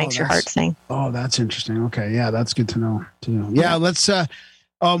 makes your heart sing. Oh, that's interesting. Okay. Yeah. That's good to know too. Yeah. Let's,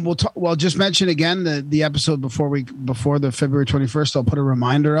 we'll just mention again the episode before the February 21st, I'll put a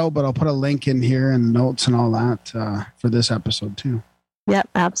reminder out, but I'll put a link in here and notes and all that, for this episode too. Yep,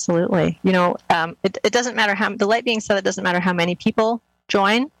 absolutely. It doesn't matter the light being said, it doesn't matter how many people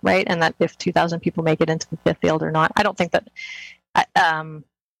join, right? And that if 2,000 people make it into the fifth field or not, I don't think that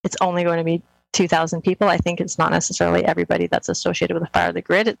it's only going to be 2,000 people. I think it's not necessarily everybody that's associated with the fire of the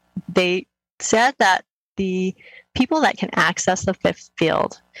grid. They said that the people that can access the fifth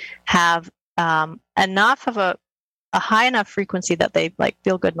field have enough of a high enough frequency that they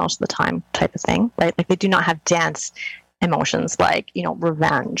feel good most of the time type of thing, right? They do not have dense emotions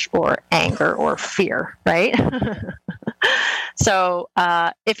revenge or anger or fear, right? So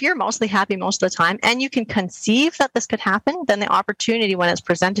if you're mostly happy most of the time and you can conceive that this could happen, then the opportunity when it's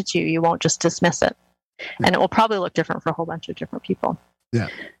presented to you, you won't just dismiss it. And it will probably look different for a whole bunch of different people. Yeah.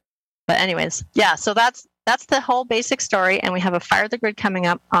 But anyways, yeah, so that's the whole basic story. And we have a Fire the Grid coming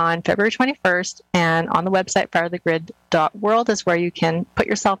up on February 21st. And on the website, firethegrid.world is where you can put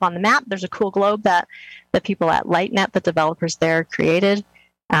yourself on the map. There's a cool globe that the people at LightNet, the developers there, created.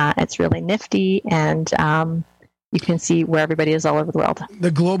 It's really nifty. And you can see where everybody is all over the world.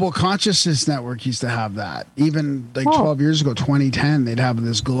 The Global Consciousness Network used to have that. Even like 12 years ago, 2010, they'd have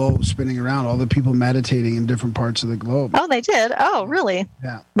this globe spinning around, all the people meditating in different parts of the globe. Oh, they did? Oh, really?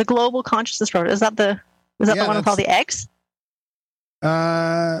 Yeah. The Global Consciousness Program. Is that the one called the eggs?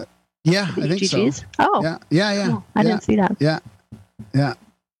 Yeah, I think so. Oh. Yeah. Oh, I didn't see that. Yeah.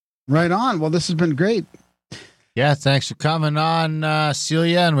 Right on. Well, this has been great. Yeah, thanks for coming on,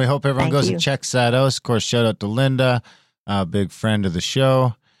 Celia, and we hope everyone goes and checks that out. Of course, shout out to Linda, a big friend of the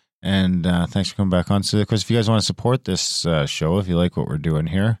show, and thanks for coming back on. So, of course, if you guys want to support this show, if you like what we're doing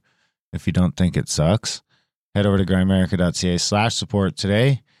here, if you don't think it sucks, head over to grindamerica.ca/support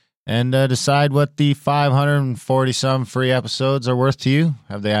today and decide what the 540-some free episodes are worth to you.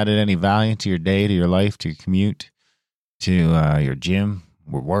 Have they added any value to your day, to your life, to your commute, to your gym,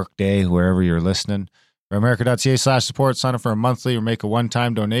 work day, wherever you're listening? grindamerica.ca/support. Sign up for a monthly or make a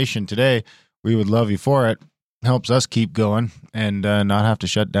one-time donation today. We would love you for it. Helps us keep going and not have to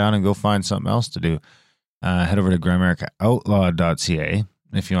shut down and go find something else to do. Head over to grindamericaoutlaw.ca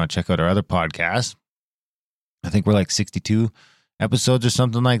if you want to check out our other podcasts. I think we're like 62 episodes or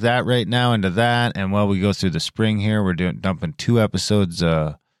something like that right now into that. And while we go through the spring here, we're dumping 2 episodes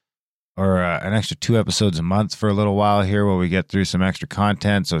or an extra 2 episodes a month for a little while here while we get through some extra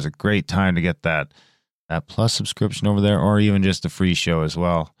content. So it's a great time to get that plus subscription over there, or even just the free show as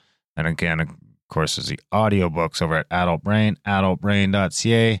well. And again, of course, there's the audiobooks over at Adult Brain,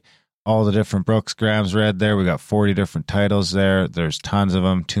 adultbrain.ca. All the different books Graham's read there. We got 40 different titles there. There's tons of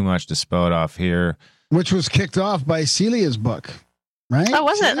them. Too much to spell it off here. Which was kicked off by Celia's book, right? Oh,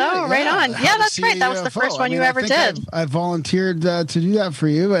 was it? Oh, right on. Yeah, that's right. That was the first one you ever did. I volunteered to do that for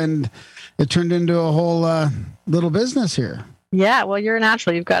you, and it turned into a whole little business here. Yeah, well, you're a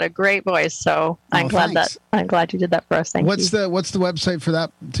natural. You've got a great voice, so I'm glad you did that for us. Thank you. What's the website for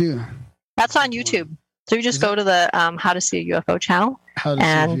that too? That's on YouTube. So you just go to the How to See a UFO channel. How to See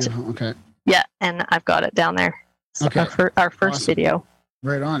a UFO. Okay. Yeah, and I've got it down there. So okay. Our first video.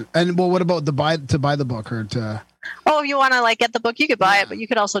 Right on. And well, what about to buy the book or to? Oh, if you want to get the book, you could buy it, but you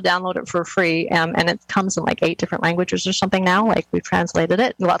could also download it for free. And it comes in 8 different languages or something now. We've translated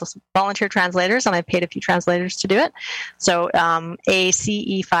it. A lot of volunteer translators, and I paid a few translators to do it. So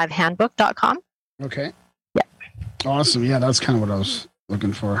ACE5handbook.com. Okay. Yeah. Awesome. Yeah, that's kind of what I was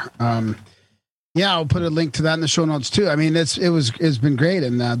looking for. Yeah, I'll put a link to that in the show notes too. I mean, it's been great,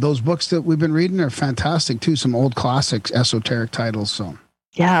 and those books that we've been reading are fantastic too. Some old classics, esoteric titles. So.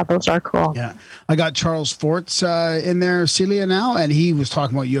 Yeah, those are cool. Yeah. I got Charles Fort's in there, Celia, now, and he was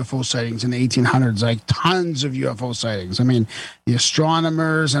talking about UFO sightings in the 1800s, tons of UFO sightings. I mean, the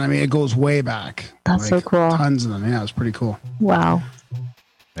astronomers, and it goes way back. That's so cool. Tons of them. Yeah, it's pretty cool. Wow.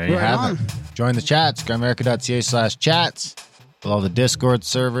 There you have it. Join the chats, grindamerica.ca/chats. While all the Discord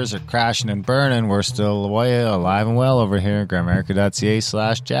servers are crashing and burning, we're still alive and well over here,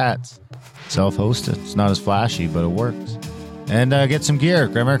 grindamerica.ca/chats. Self-hosted. It's not as flashy, but it works. And get some gear,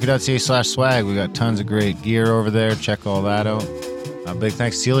 grindamerica.ca/swag. We got tons of great gear over there. Check all that out. Big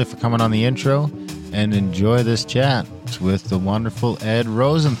thanks to Celia for coming on the intro. And enjoy this chat with the wonderful Ed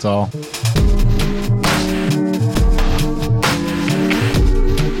Rosenthal.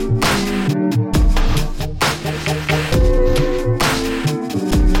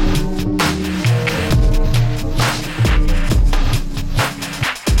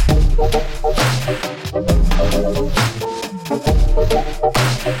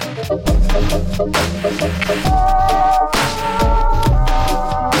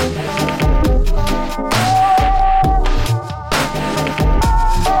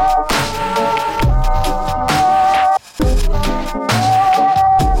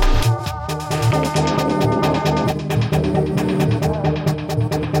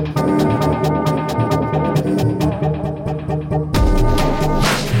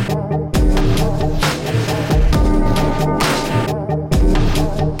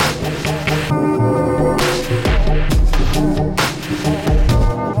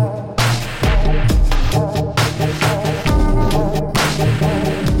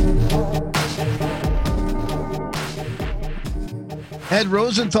 Ed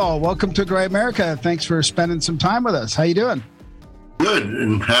Rosenthal, welcome to Grindamerica. Thanks for spending some time with us. How you doing? Good,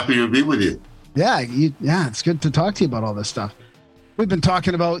 and happy to be with you. Yeah, it's good to talk to you about all this stuff. We've been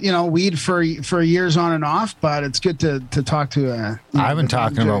talking about, weed for years on and off, but it's good to talk to. I've been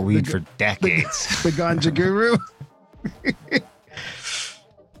talking about weed for decades. The Ganja Guru.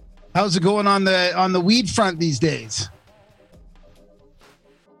 How's it going on the weed front these days?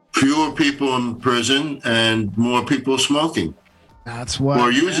 Fewer people in prison and more people smoking. That's what.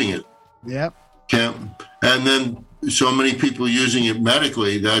 Or using it. Yep. And then so many people using it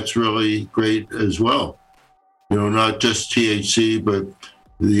medically, that's really great as well. Not just THC, but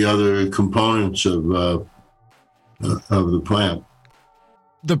the other components of the plant.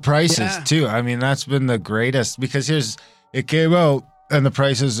 The prices too. I mean, that's been the greatest, because it came out and the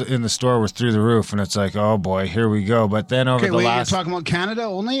prices in the store were through the roof, and it's like, oh boy, here we go. But then you're talking about Canada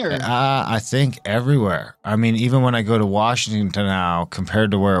only, or I think everywhere. I mean, even when I go to Washington now,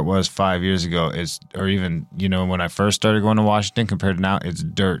 compared to where it was 5 years ago, or even when I first started going to Washington compared to now, it's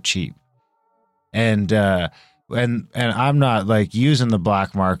dirt cheap. And I'm not like using the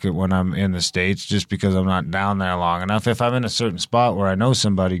black market when I'm in the States, just because I'm not down there long enough. If I'm in a certain spot where I know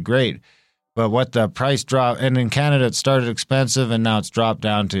somebody, great. But what the price drop, and in Canada it started expensive, and now it's dropped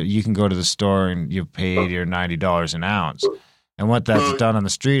down to, you can go to the store and you pay $80 or $90 an ounce. And what that's done on the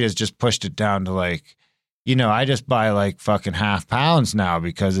street is just pushed it down to like, I just buy like fucking half pounds now,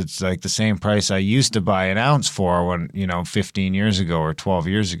 because it's like the same price I used to buy an ounce for when, 15 years ago or 12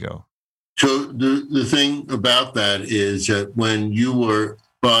 years ago. So the thing about that is that when you were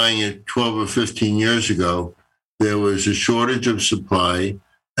buying it 12 or 15 years ago, there was a shortage of supply,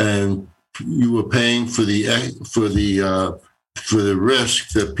 and you were paying for the risk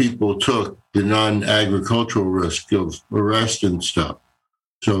that people took, the non-agricultural risk of arrest and stuff.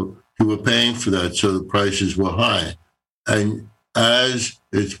 So you were paying for that, so the prices were high. And as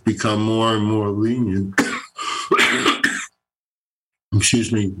it's become more and more lenient,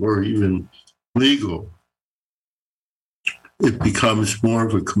 or even legal, it becomes more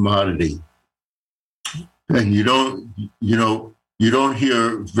of a commodity. And you don't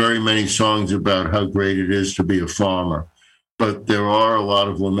hear very many songs about how great it is to be a farmer, but there are a lot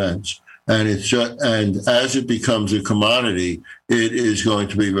of laments. And and as it becomes a commodity, it is going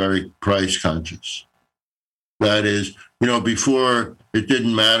to be very price conscious. That is, before it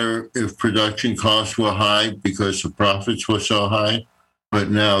didn't matter if production costs were high because the profits were so high, but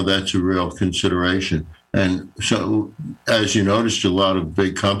now that's a real consideration. And so, as you noticed, a lot of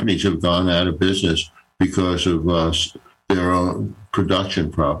big companies have gone out of business because of their own production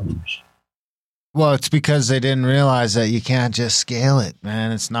problems. Well, it's because they didn't realize that you can't just scale it,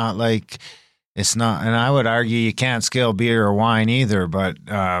 man. It's not, and I would argue you can't scale beer or wine either, but,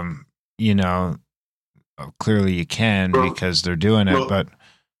 clearly you can, because they're doing it.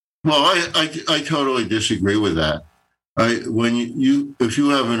 I totally disagree with that. If you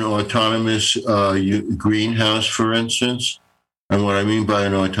have an autonomous greenhouse, for instance, and what I mean by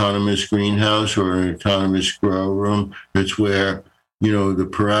an autonomous greenhouse or an autonomous grow room, it's where, the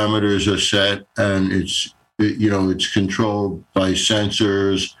parameters are set, and it's controlled by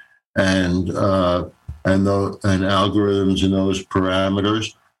sensors and algorithms in those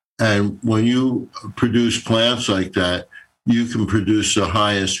parameters. And when you produce plants like that, you can produce the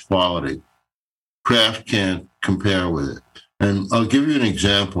highest quality. Craft can't compare with it. And I'll give you an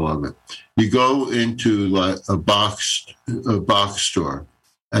example of it. You go into like a box store,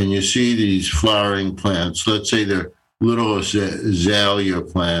 and you see these flowering plants. Let's say they're little azalea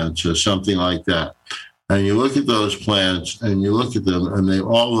plants or something like that. And you look at those plants, and you look at them, and they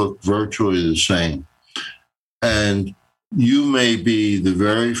all look virtually the same. And you may be the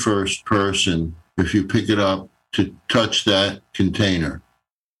very first person, if you pick it up, to touch that container.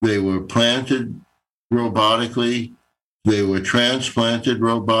 They were planted robotically. They were transplanted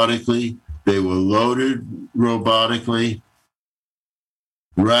robotically. They were loaded robotically.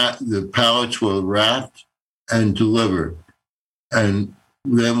 The pallets were wrapped and delivered. And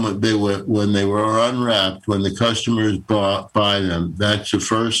then when they were unwrapped, when the customers buy them, that's the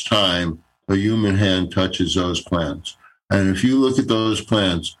first time a human hand touches those plants. And if you look at those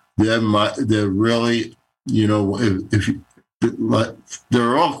plants, they're really, they're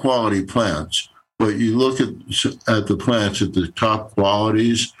all quality plants. But you look at the plants at the top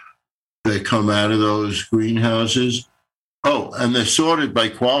qualities that come out of those greenhouses. Oh, and they're sorted by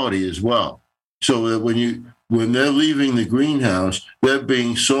quality as well. So that when they're leaving the greenhouse, they're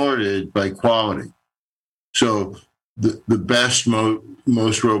being sorted by quality. So the best,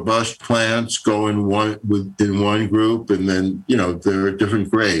 most robust plants go in one group, and then there are different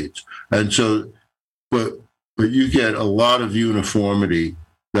grades. And so, but you get a lot of uniformity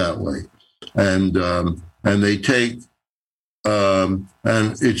that way. And they take and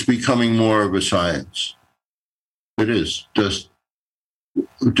it's becoming more of a science. It is just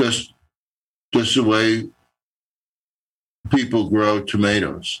the way people grow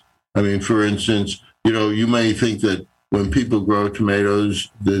tomatoes. I mean, for instance, you may think that when people grow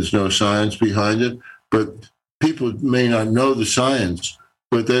tomatoes, there's no science behind it, but people may not know the science,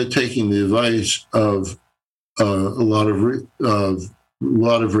 but they're taking the advice of a lot of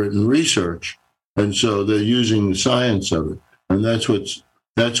written research, and so they're using the science of it, and that's what's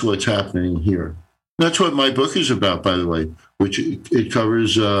happening here. That's what my book is about, by the way, which it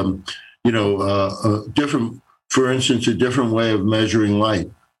covers, different, for instance, a different way of measuring light.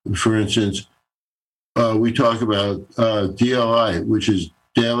 For instance, we talk about DLI, which is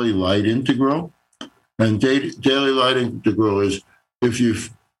daily light integral, and daily light integral is if you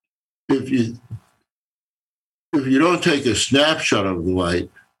don't take a snapshot of the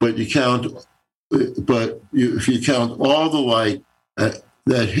light, but if you count all the light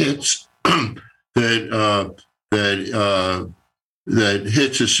that hits that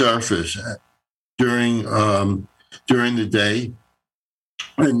hits a surface during the day,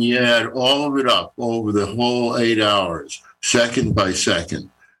 and you add all of it up over the whole 8 hours, second by second,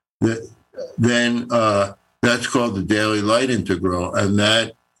 then that's called the daily light integral, and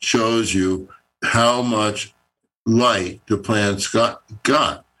that shows you how much light the plants got.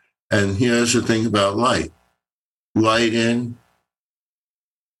 And here's the thing about light in,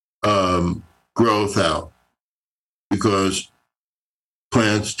 growth out, because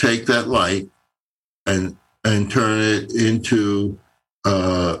plants take that light and turn it into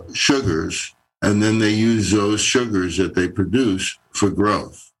sugars, and then they use those sugars that they produce for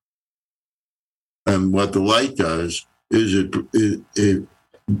growth. And what the light does is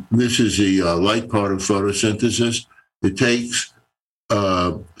this is the light part of photosynthesis. It takes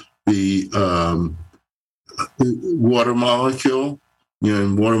the water molecule,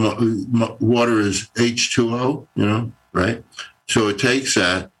 and water is H2O, right? So it takes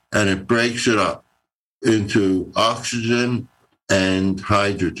that and it breaks it up into oxygen and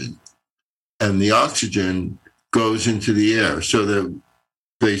hydrogen. And the oxygen goes into the air. So that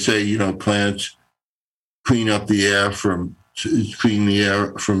they say, plants clean the air from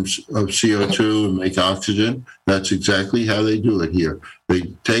of CO2 and make oxygen. That's exactly how they do it here.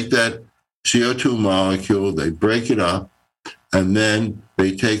 They take that CO2 molecule, they break it up, and then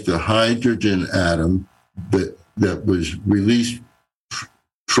they take the hydrogen atom that was released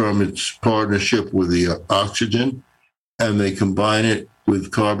from its partnership with the oxygen, and they combine it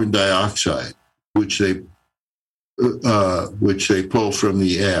with carbon dioxide, which they pull from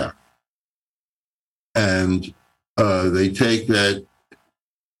the air. And they take that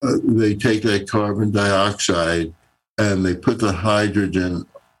carbon dioxide and they put the hydrogen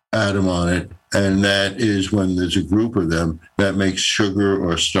atom on it, and that is when there's a group of them that makes sugar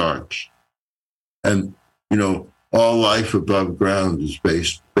or starch. And all life above ground is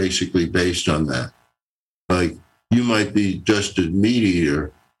basically based on that. Like, you might be just a meat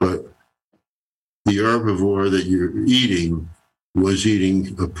eater, but the herbivore that you're eating was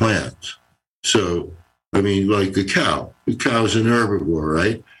eating a plant. So, I mean, like a cow. The cow's an herbivore,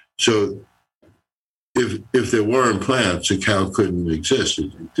 right? So if there weren't plants, a cow couldn't exist.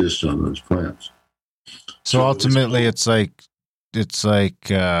 It exists on those plants. So ultimately, it's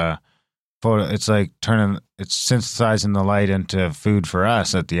synthesizing the light into food for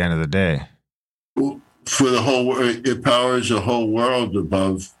us at the end of the day. For the whole, it powers the whole world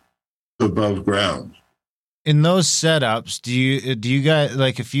above ground. In those setups, do you guys,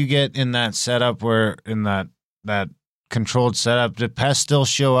 like, if you get in that setup where in that controlled setup, do pests still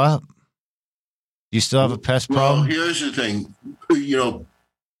show up? Do you still have a pest problem? Well, here's the thing,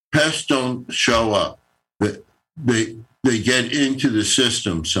 pests don't show up. They get into the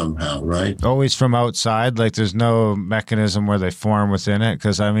system somehow, right? Always from outside? Like, there's no mechanism where they form within it?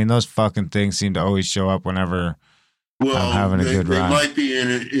 Because, I mean, those fucking things seem to always show up whenever I'm having a good run. They might be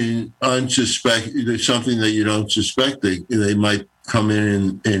in unsuspected. There's something that you don't suspect. They might come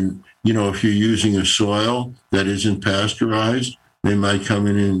in and if you're using a soil that isn't pasteurized, they might come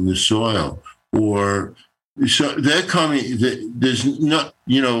in the soil. Or so they're coming. There's not,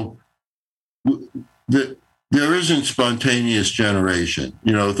 there isn't spontaneous generation.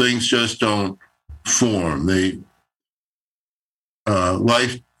 Things just don't form.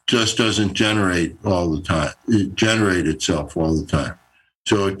 Life just doesn't generate all the time. It generates itself all the time.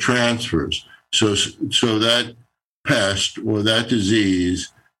 So it transfers. So that pest or that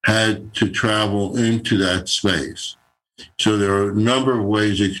disease had to travel into that space. So there are a number of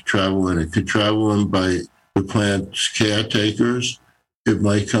ways it could travel in. It could travel in by the plant's caretakers. It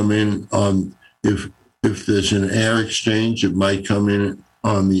might come in on, if if there's an air exchange, it might come in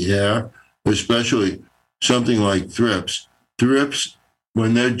on the air, especially something like thrips. Thrips,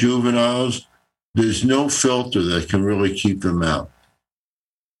 when they're juveniles, there's no filter that can really keep them out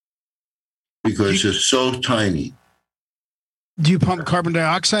because they're so tiny. Do you pump carbon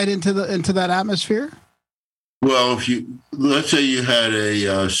dioxide into that atmosphere? Well, let's say you had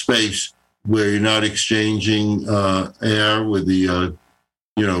a space where you're not exchanging air with the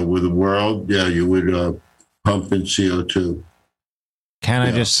with the world, yeah, you would pump in CO2. Can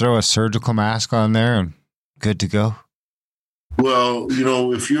I just throw a surgical mask on there and good to go? Well,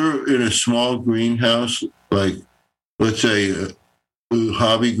 if you're in a small greenhouse, like let's say a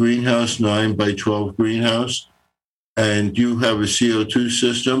hobby greenhouse, 9 by 12 greenhouse, and you have a CO2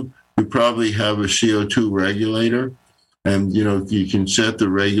 system, you probably have a CO2 regulator. And, you can set the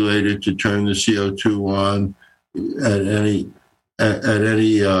regulator to turn the CO2 on at any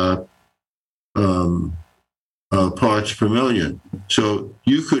parts per million. So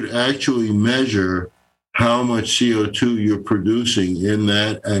you could actually measure how much CO2 you're producing in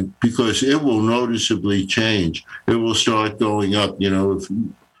that, and because it will noticeably change. It will start going up,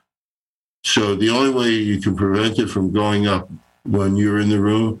 so the only way you can prevent it from going up when you're in the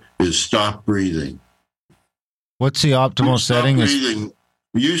room is stop breathing. What's the optimal setting?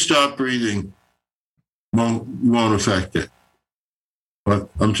 You stop breathing, won't affect it. What?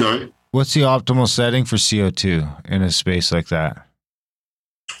 I'm sorry? What's the optimal setting for CO2 in a space like that?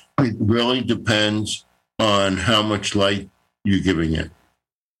 It really depends on how much light you're giving it.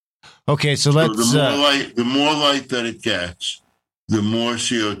 Okay, so let's... the more light that it gets, the more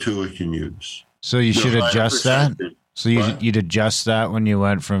CO2 it can use. So you should adjust that? So you'd adjust that when you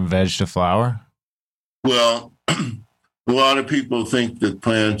went from veg to flower? Well, a lot of people think that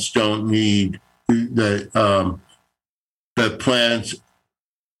plants don't need that plants.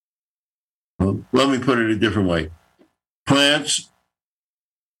 Well, let me put it a different way. Plants.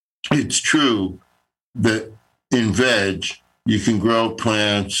 It's true that in veg you can grow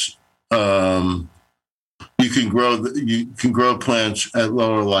plants. You can grow plants at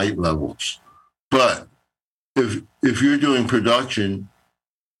lower light levels, but if you're doing production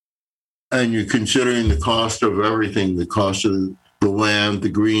and you're considering the cost of everything, the cost of the land, the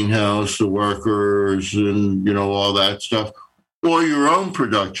greenhouse, the workers, and all that stuff, or your own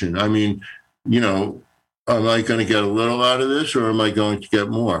production. I mean, am I going to get a little out of this, or am I going to get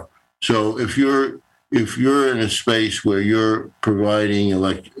more? So if you're in a space where you're providing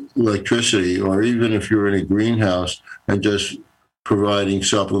electricity, or even if you're in a greenhouse and just providing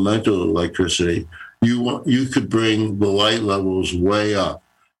supplemental electricity, you could bring the light levels way up.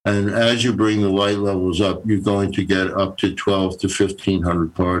 And as you bring the light levels up, you're going to get up to 12 to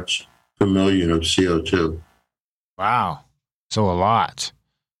 1,500 parts per million of CO2. Wow. So a lot.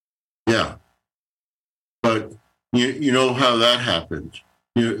 Yeah. But you know how that happens.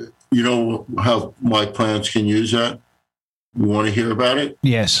 You know why plants can use that? You want to hear about it?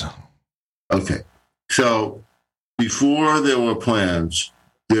 Yes. Okay. So before there were plants,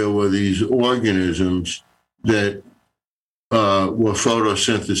 there were these organisms that were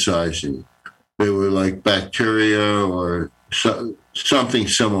photosynthesizing. They were like bacteria or something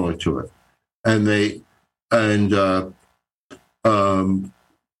similar to it. And there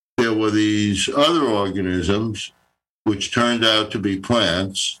were these other organisms, which turned out to be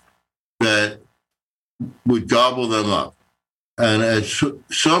plants, that would gobble them up. And at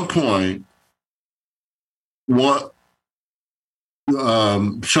some point, some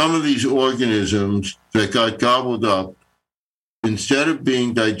of these organisms that got gobbled up, instead of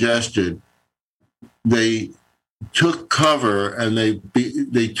being digested, they took cover and they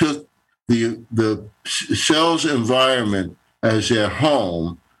took the cell's environment as their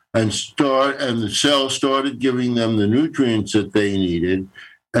home, and the cell started giving them the nutrients that they needed,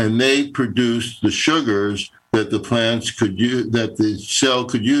 and they produced the sugars that the plants could use, that the cell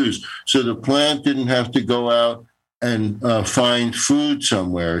could use. So the plant didn't have to go out and find food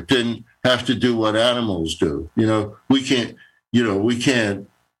somewhere. It didn't have to do what animals do. We can't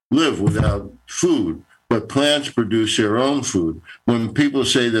live without food, but plants produce their own food. When people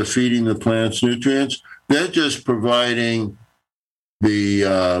say they're feeding the plants nutrients, they're just providing the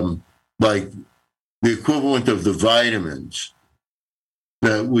equivalent of the vitamins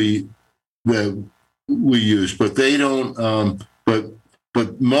that we use, but they don't.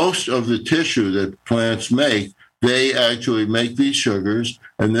 But most of the tissue that plants make, they actually make these sugars,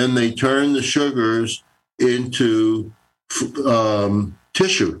 and then they turn the sugars into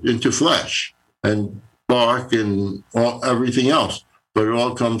tissue, into flesh and bark and everything else. But it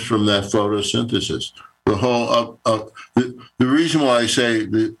all comes from that photosynthesis. The whole the reason why I say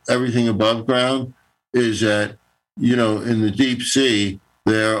that everything above ground is that, in the deep sea,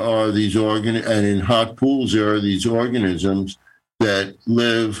 there are these and in hot pools, there are these organisms that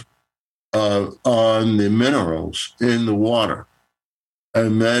live on the minerals in the water.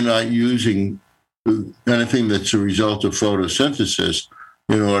 And they're not using anything that's a result of photosynthesis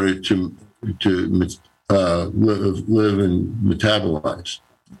in order to live and metabolize.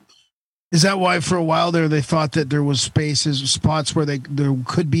 Is that why for a while there they thought that there was spots where there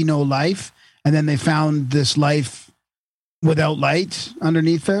could be no life, and then they found this life without light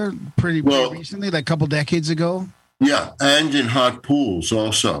underneath there pretty recently, like a couple decades ago? Yeah, and in hot pools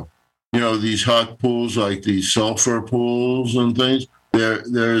also. These hot pools, like these sulfur pools and things,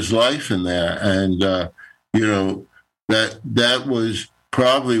 there's life in there. And, that was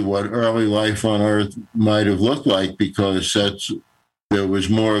probably what early life on Earth might have looked like, because there was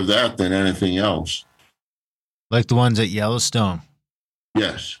more of that than anything else. Like the ones at Yellowstone.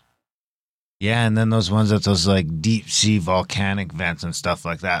 Yes. Yeah, and then those ones at those like deep sea volcanic vents and stuff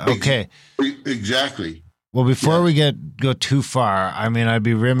like that. Okay. Exactly. Well, before we go too far, I mean, I'd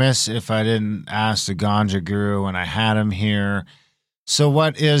be remiss if I didn't ask the Ganja Guru when I had him here. So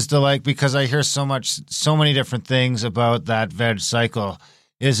what is because I hear so many different things about that veg cycle.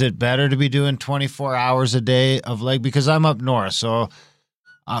 Is it better to be doing 24 hours a day of because I'm up north, so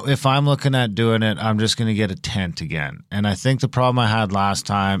if I'm looking at doing it, I'm just going to get a tent again. And I think the problem I had last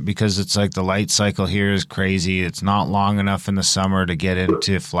time, because it's like the light cycle here is crazy. It's not long enough in the summer to get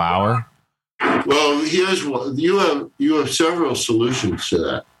into flower. Well, here's what you have several solutions to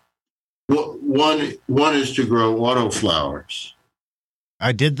that. One is to grow autoflowers.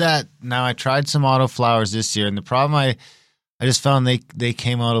 I did that. Now I tried some autoflowers this year, and the problem I just found they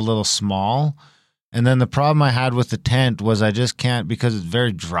came out a little small. And then the problem I had with the tent was I just can't, because it's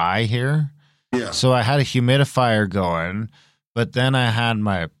very dry here. Yeah. So I had a humidifier going, but then I had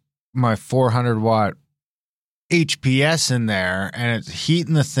my 400-watt HPS in there, and it's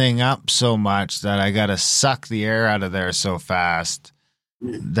heating the thing up so much that I got to suck the air out of there so fast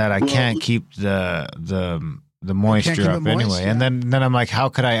that I can't keep the moisture up anyway. Yeah. And then I'm like, how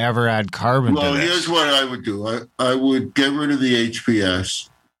could I ever add carbon to this? Well, here's what I would do. I would get rid of the HPS.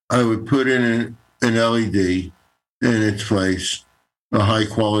 I would put in an LED in its place, a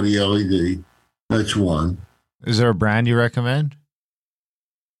high-quality LED. That's one. Is there a brand you recommend?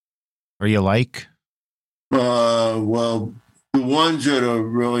 Or you like? Well, the ones that are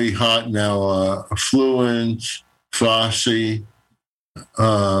really hot now are Fluence, Fosse,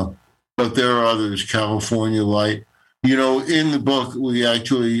 but there are others, California Light. In the book, we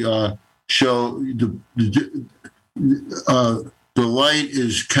actually show the light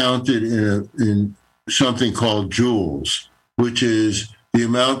is counted in something called joules, which is the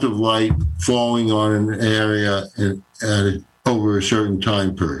amount of light falling on an area over a certain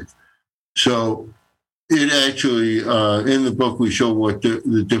time period. So it actually, in the book, we show what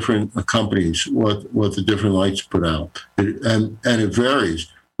the different companies, what the different lights put out. And it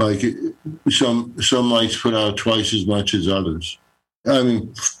varies. Like some lights put out twice as much as others. I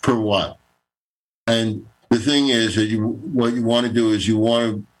mean, per watt. And the thing is that what you want to do is you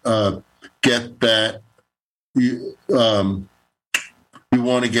want to get that. You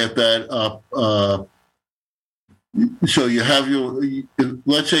want to get that up. So you have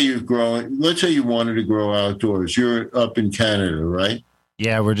let's say you're growing. Let's say you wanted to grow outdoors. You're up in Canada, right?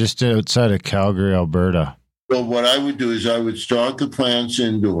 Yeah, we're just outside of Calgary, Alberta. Well, what I would do is I would start the plants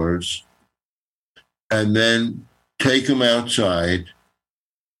indoors, and then take them outside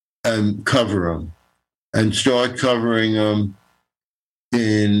and cover them. And start covering them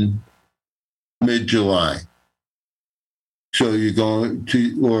in mid-July. So you're going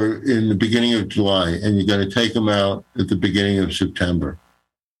to, or in the beginning of July, and you're going to take them out at the beginning of September.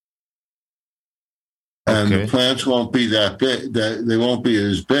 And the plants won't be that big, they won't be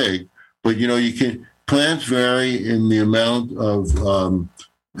as big, but plants vary in the amount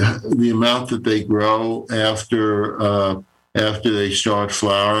that they grow after they start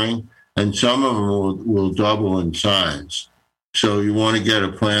flowering. And some of them will double in size. So you want to get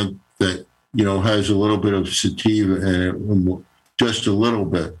a plant that, has a little bit of sativa in it, just a little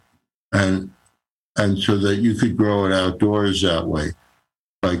bit. And so that you could grow it outdoors that way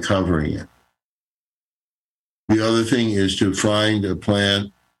by covering it. The other thing is to find a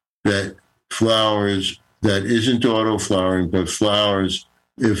plant that flowers, that isn't auto-flowering, but flowers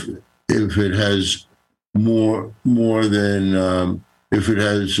if it has more than... if it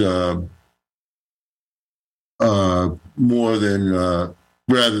has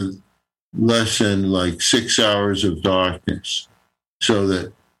rather less than like 6 hours of darkness, so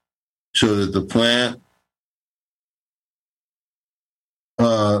that the plant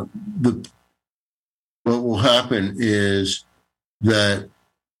what will happen is that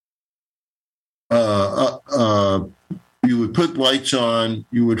you would put lights on,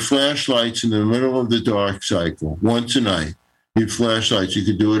 you would flash lights in the middle of the dark cycle once a night. You'd flash lights. You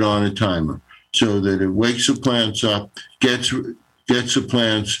could do it on a timer so that it wakes the plants up, gets the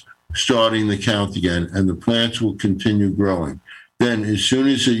plants starting the count again, and the plants will continue growing. Then as soon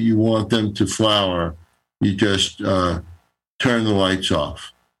as you want them to flower, you just turn the lights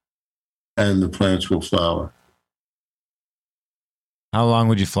off and the plants will flower. How long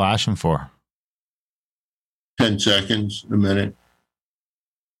would you flash them for? 10 seconds, a minute.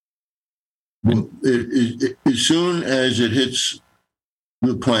 As soon as it hits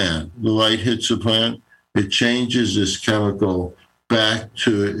the plant, the light hits the plant, it changes this chemical back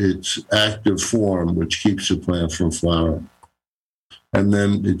to its active form, which keeps the plant from flowering. And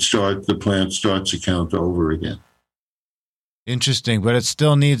then the plant starts to count over again. Interesting, but it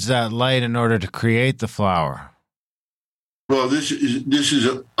still needs that light in order to create the flower. Well,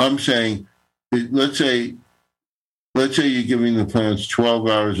 I'm saying, let's say you're giving the plants 12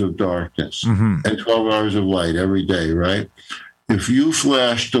 hours of darkness and 12 hours of light every day, right? If you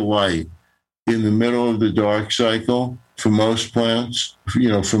flash the light in the middle of the dark cycle, for most plants,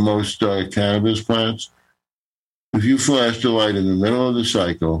 for most cannabis plants, if you flash the light in the middle of the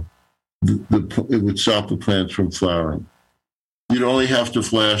cycle, it would stop the plants from flowering. You'd only have to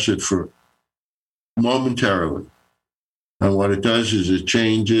flash it for momentarily. And what it does is it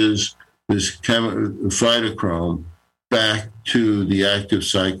changes this phytochrome back to the active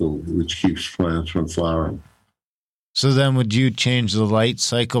cycle, which keeps plants from flowering. So then would you change the light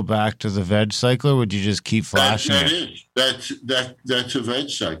cycle back to the veg cycle, or would you just keep flashing it? That's a veg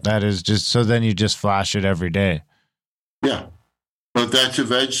cycle. That is just, so then you just flash it every day. Yeah. But that's a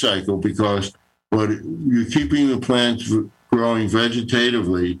veg cycle because you're keeping the plants growing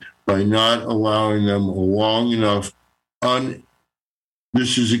vegetatively by not allowing them a long enough,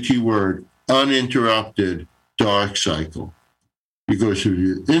 this is a key word, uninterrupted dark cycle. Because if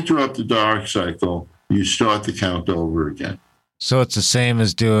you interrupt the dark cycle, you start the count over again. So it's the same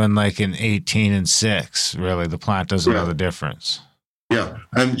as doing like an 18 and 6, really. The plant doesn't know the difference. Yeah.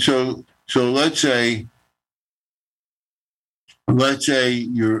 And so let's say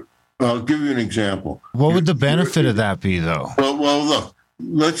I'll give you an example. What would the benefit of that be, though? Well, look,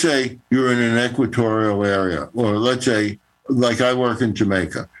 let's say you're in an equatorial area, or let's say, like I work in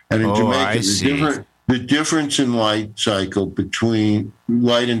Jamaica. And in Jamaica, the difference in light cycle between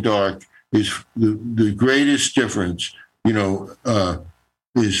light and dark is the greatest difference,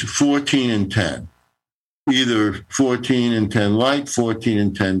 is 14 and 10. Either 14 and 10 light, 14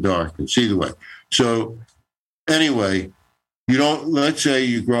 and 10 dark. It's either way. So anyway, let's say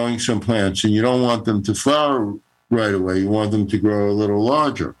you're growing some plants and you don't want them to flower right away. You want them to grow a little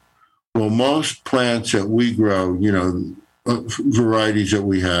larger. Well, most plants that we grow, varieties that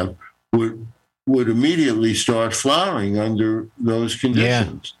we have, would immediately start flowering under those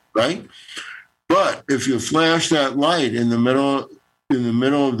conditions, right? But if you flash that light in the middle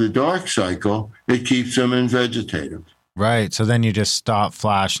of the dark cycle, it keeps them in vegetative. Right. So then you just stop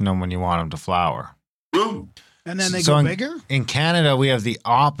flashing them when you want them to flower. Boom. And then they go bigger? In Canada, we have the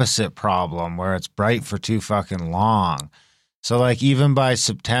opposite problem where it's bright for too fucking long. So like even by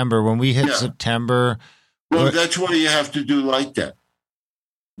September, when we hit September. Well, that's why you have to do light depth.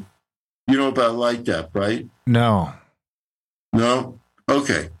 You know about light depth, right? No. No?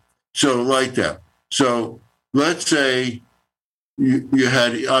 Okay. So light depth. So let's say you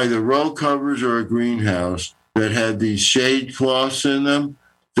had either row covers or a greenhouse that had these shade cloths in them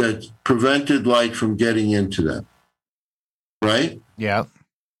that prevented light from getting into them. Right? Yeah.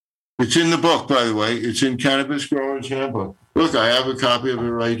 It's in the book, by the way. It's in Cannabis Growers Handbook. Look, I have a copy of it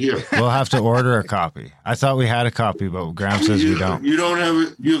right here. We'll have to order a copy. I thought we had a copy, but Graham says we don't. You don't have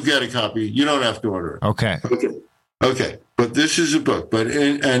it. You'll get a copy. You don't have to order it. Okay. But this is a book.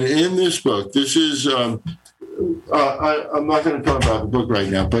 In this book, this is. I'm not going to talk about the book right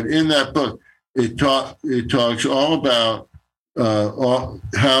now, but in that book, it talks all about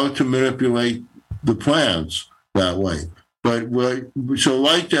how to manipulate the plants that way. But so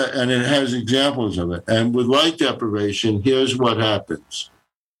light that, and it has examples of it. And with light deprivation, here's what happens: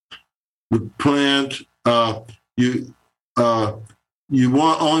 the plant, you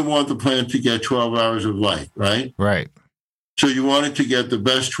only want the plant to get 12 hours of light, right? Right. So you want it to get the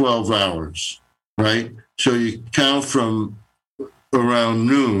best 12 hours, right? So you count from around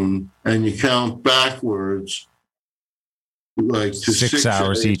noon, and you count backwards, like to 6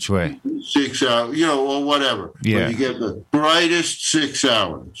 hours each way. 6 hours, or whatever. Yeah. But you get the brightest 6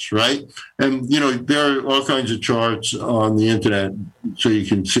 hours, right? And, there are all kinds of charts on the internet so you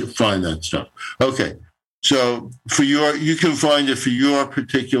can find that stuff. Okay. So you can find it for your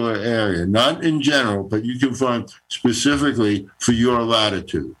particular area, not in general, but you can find specifically for your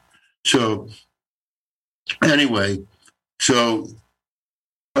latitude. So anyway, so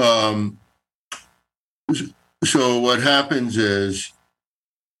what happens is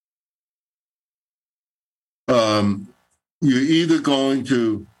you're either going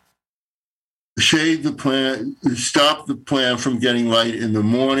to shade the plant, stop the plant from getting light in the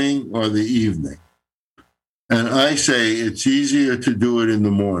morning or the evening. And I say it's easier to do it in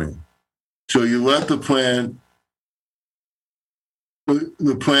the morning. So you let the plant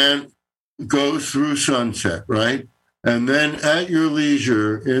goes through sunset, right? And then at your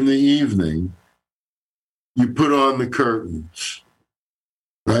leisure in the evening, you put on the curtains,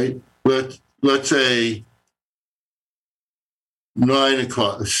 right? Let's say 9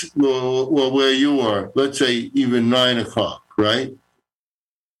 o'clock. Well, where you are, let's say even 9 o'clock, right?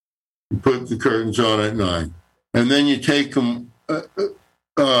 You put the curtains on at 9. And then you take them,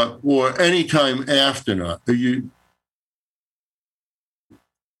 or any time after 9.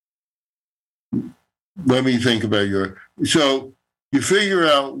 Let me think about so you figure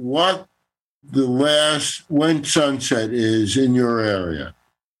out what when sunset is in your area.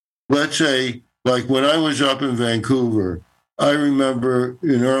 Let's say, like when I was up in Vancouver, I remember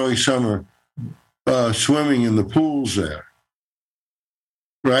in early summer swimming in the pools there,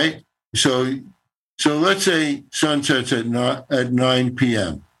 right? So let's say sunsets at 9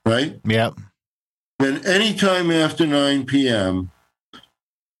 p.m., right? Yep. Then anytime after 9 p.m.,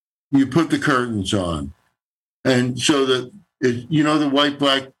 you put the curtains on. And so that, the white,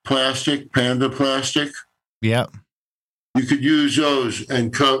 black plastic, panda plastic? Yep. You could use those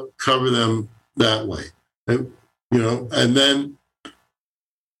and cover them that way. And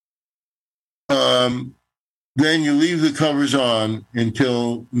then you leave the covers on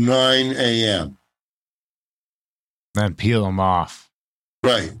until 9 a.m. Then peel them off.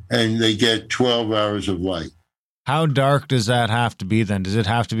 Right. And they get 12 hours of light. How dark does that have to be then? Does it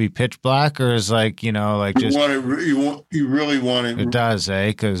have to be pitch black, or is just you really want it. It does,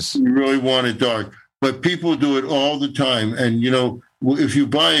 because you really want it dark. But people do it all the time. And if you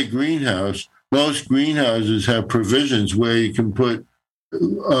buy a greenhouse, most greenhouses have provisions where you can put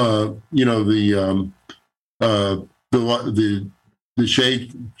the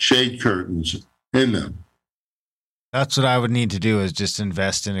shade curtains in them. That's what I would need to do, is just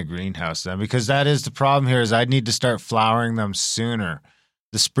invest in a greenhouse then, because that is the problem here, is I'd need to start flowering them sooner.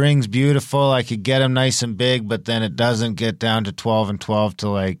 The spring's beautiful. I could get them nice and big, but then it doesn't get down to 12 and 12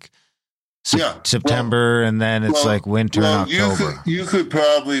 to September, and then it's winter in October. You could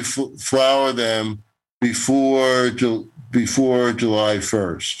probably flower them before July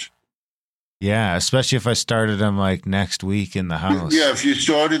 1st. Yeah, especially if I started them next week in the house. Yeah, if you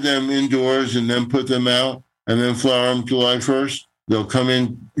started them indoors and then put them out, and then flower them July 1st, they'll come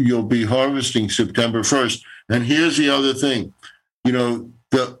in, you'll be harvesting September 1st. And here's the other thing, the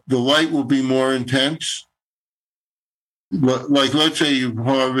light will be more intense. Like, let's say you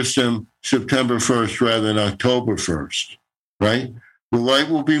harvest them September 1st rather than October 1st, right? The light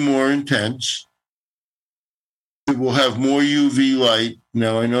will be more intense. It will have more UV light.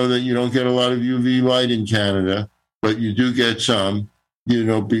 Now, I know that you don't get a lot of UV light in Canada, but you do get some,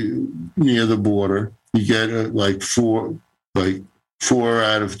 near the border. You get 4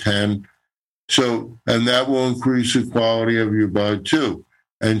 out of 10. So, and that will increase the quality of your bud too.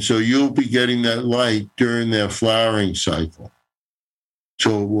 And so you'll be getting that light during their flowering cycle.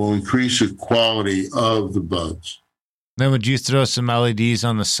 So it will increase the quality of the buds. Then would you throw some LEDs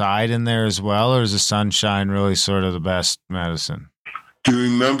on the side in there as well, or is the sunshine really sort of the best medicine? Do you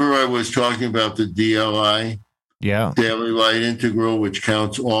remember I was talking about the DLI? Yeah. Daily Light Integral, which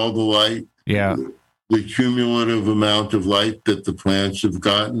counts all the light? Yeah. The cumulative amount of light that the plants have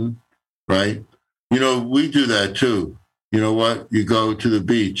gotten, right? We do that too. You know what? You go to the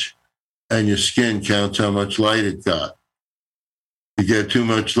beach and your skin counts how much light it got. You get too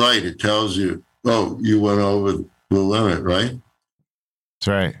much light, it tells you, oh, you went over the limit, right? That's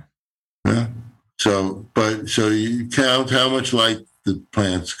right. Yeah. So you count how much light the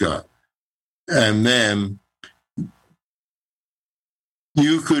plants got. And then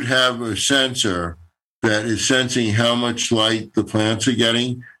you could have a sensor that is sensing how much light the plants are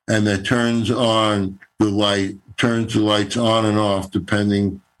getting, and that turns the lights on and off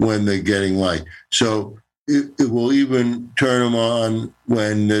depending when they're getting light. So it will even turn them on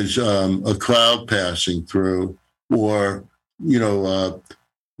when there's a cloud passing through, or you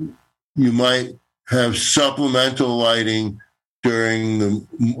might have supplemental lighting during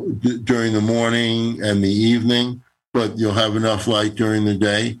the morning and the evening, but you'll have enough light during the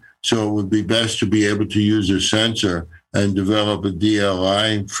day. So it would be best to be able to use a sensor and develop a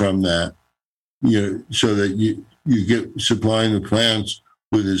DLI from that, so that you get supplying the plants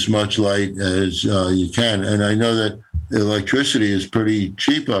with as much light as you can. And I know that electricity is pretty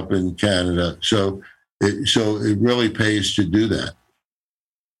cheap up in Canada, so it really pays to do that.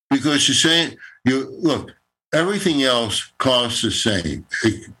 Because you're saying, look, everything else costs the same.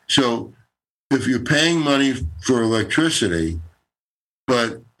 So if you're paying money for electricity,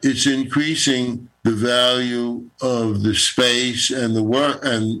 but it's increasing the value of the space and the work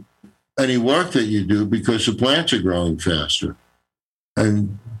and any work that you do because the plants are growing faster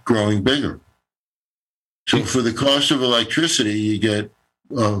and growing bigger. So for the cost of electricity, you get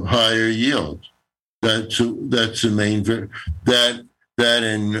a higher yield. That's the main that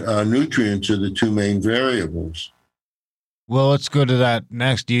and nutrients are the two main variables. Well, let's go to that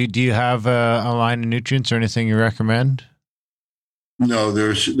next. Do you have a line of nutrients or anything you recommend? No, there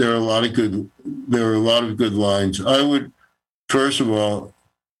are a lot of good lines. I would, first of all,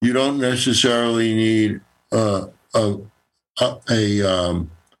 you don't necessarily need a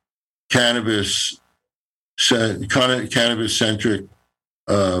cannabis centric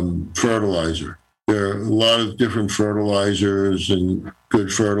fertilizer. There are a lot of different fertilizers and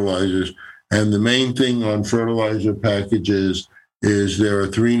good fertilizers. And the main thing on fertilizer packages is there are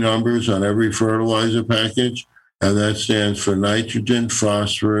 3 numbers on every fertilizer package, and that stands for nitrogen,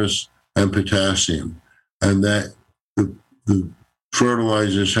 phosphorus, and potassium. And that the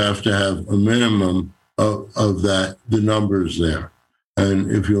fertilizers have to have a minimum of that, the numbers there.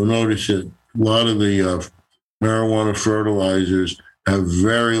 And if you'll notice it, a lot of the marijuana fertilizers have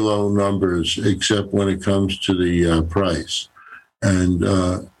very low numbers, except when it comes to the price. And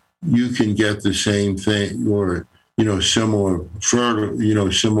you can get the same thing, or similar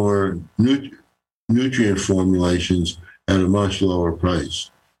similar nutrient formulations at a much lower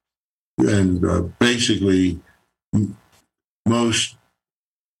price. And basically, most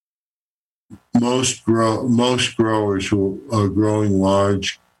growers who are growing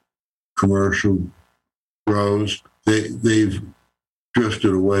large commercial grows, they've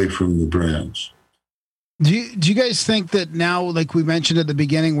drifted away from the brands. Do you guys think that now, like we mentioned at the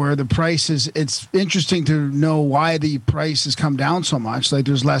beginning, where the price is, it's interesting to know why the price has come down so much? Like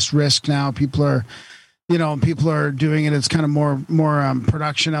there's less risk now. People are doing it. It's kind of more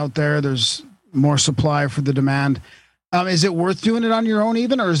production out there. There's more supply for the demand. Is it worth doing it on your own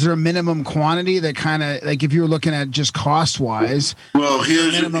even, or is there a minimum quantity that kind of, like if you were looking at just cost wise, well,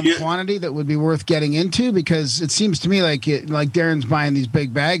 here's a minimum quantity that would be worth getting into? Because it seems to me like Darren's buying these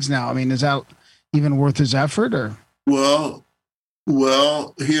big bags now. I mean, is that even worth his effort, or? Well,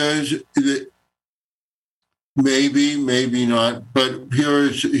 here's the, maybe not, but there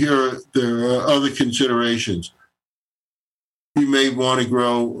are other considerations. You may want to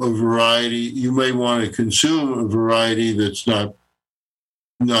grow a variety. You may want to consume a variety that's not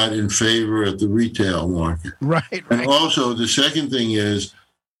in favor at the retail market. Right. And also, the second thing is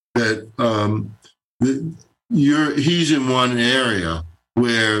that he's in one area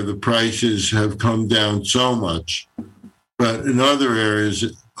where the prices have come down so much, but in other areas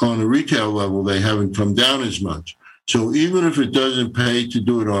on a retail level, they haven't come down as much. So even if it doesn't pay to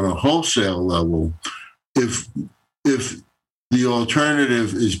do it on a wholesale level, if the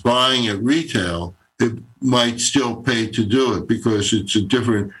alternative is buying at retail, it might still pay to do it because it's a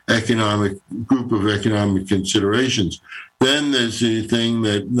different group of economic considerations. Then there's the thing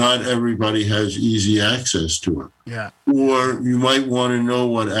that not everybody has easy access to it. Yeah. Or you might want to know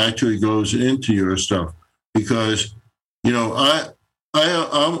what actually goes into your stuff, because,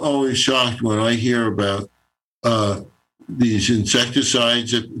 I'm always shocked when I hear about these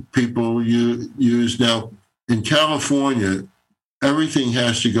insecticides that people use now in California. Everything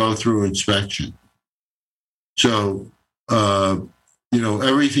has to go through inspection. So,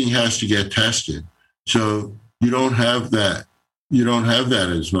 everything has to get tested. So you don't have that. You don't have that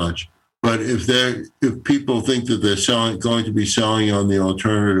as much. But if people think that they're going to be selling on the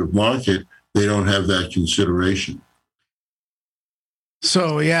alternative market, they don't have that consideration.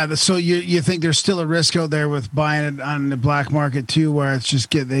 So yeah, so you think there's still a risk out there with buying it on the black market too, where it's just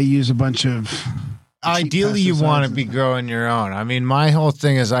they use a bunch of. Ideally, you want to be growing your own. I mean, my whole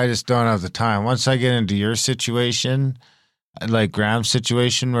thing is I just don't have the time. Once I get into your situation, like Graham's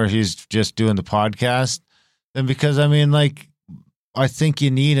situation where he's just doing the podcast, then because I think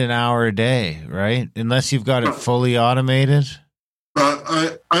you need an hour a day, right? Unless you've got it fully automated.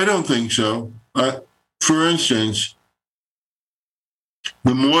 I don't think so. For instance,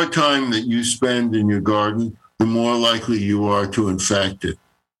 the more time that you spend in your garden, the more likely you are to infect it.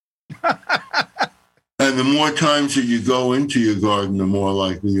 And the more times that you go into your garden, the more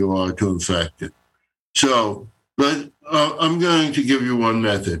likely you are to infect it. So, but I'm going to give you one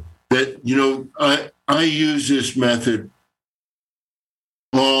method that, I use this method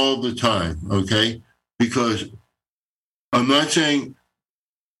all the time, okay? Because I'm not saying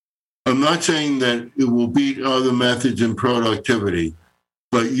that it will beat other methods in productivity,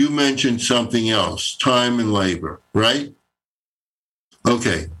 but you mentioned something else, time and labor, right?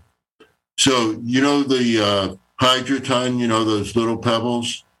 Okay. So, the hydroton, those little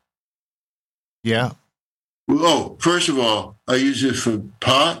pebbles? Yeah. Oh, first of all, I use this for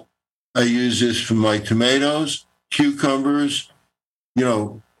pot. I use this for my tomatoes, cucumbers,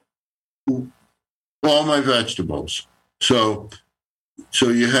 all my vegetables. So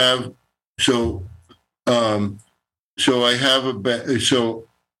I have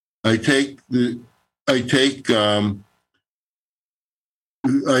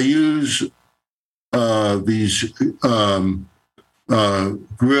I use these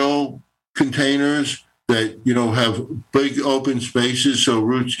grill containers that have big open spaces so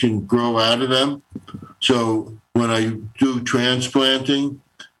roots can grow out of them. So when I do transplanting,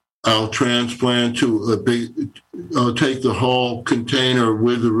 I'll transplant to I'll take the whole container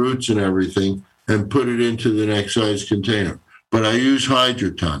with the roots and everything and put it into the next size container. But I use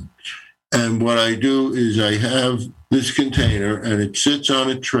hydroton. And what I do is I have this container and it sits on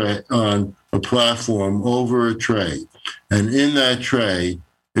a tray, on a platform over a tray. And in that tray,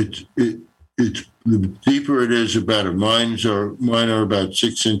 it's the deeper it is, the better. Mine are about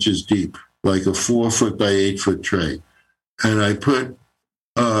 6 inches deep, like a 4 foot by 8 foot tray. And I fill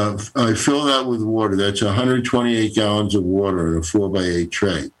that with water. That's 128 gallons of water in a 4 by 8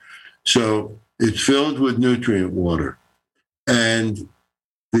 tray. So it's filled with nutrient water. And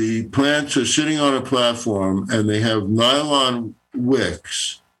the plants are sitting on a platform and they have nylon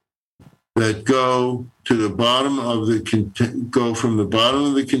wicks that go to the bottom of go from the bottom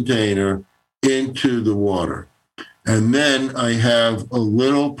of the container into the water. And then I have a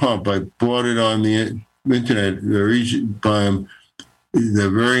little pump. I bought it on the internet. They're easy to buy them.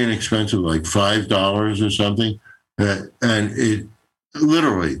 They're very inexpensive, like $5 or something. And it's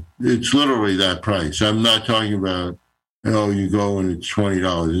literally that price. I'm not talking about, you go and it's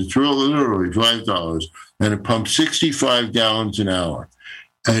 $20. It's literally $5. And it pumps 65 gallons an hour.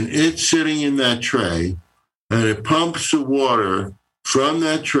 And it's sitting in that tray, and it pumps the water from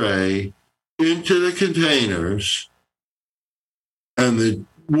that tray into the containers, and the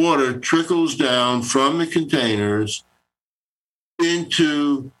water trickles down from the containers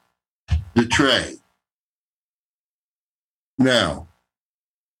into the tray. Now,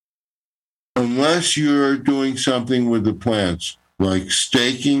 unless you're doing something with the plants, like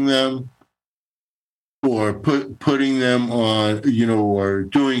staking them or putting them on, or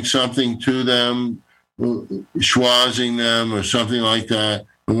doing something to them, schwazzing them or something like that,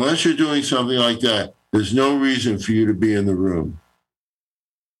 unless you're doing something like that, there's no reason for you to be in the room.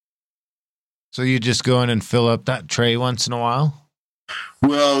 So you just go in and fill up that tray once in a while?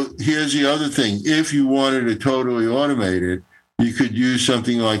 Well, here's the other thing. If you wanted to totally automate it, you could use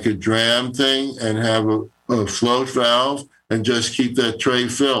something like a dram thing and have a float valve and just keep that tray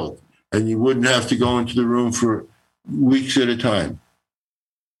filled. And you wouldn't have to go into the room for weeks at a time.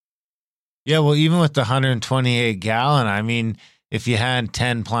 Yeah, well, even with the 128 gallon, I mean, if you had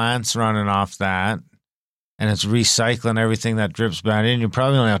 10 plants running off that and it's recycling everything that drips back in, you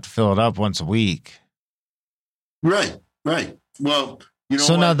probably only have to fill it up once a week. Right. Well,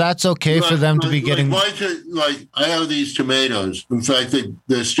 so now that's okay for them to be getting. Like I have these tomatoes. In fact,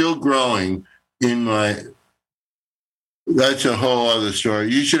 they're still growing in my. That's a whole other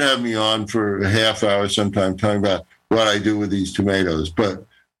story. You should have me on for a half hour sometime talking about what I do with these tomatoes. But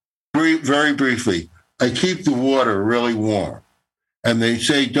very briefly, I keep the water really warm. And they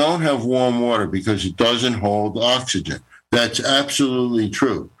say don't have warm water because it doesn't hold oxygen. That's absolutely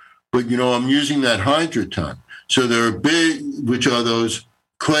true. But, I'm using that hydroton. So there are which are those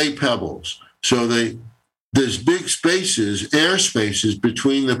clay pebbles. So there's big spaces, air spaces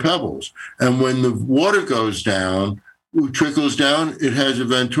between the pebbles. And when the water goes down, trickles down, it has a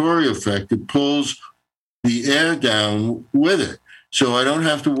Venturi effect. It pulls the air down with it. So I don't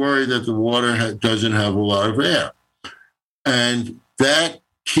have to worry that the water doesn't have a lot of air. And that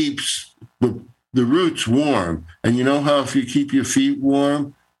keeps the roots warm. And you know how if you keep your feet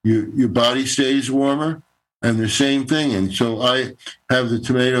warm, your body stays warmer? And the same thing. And so I have the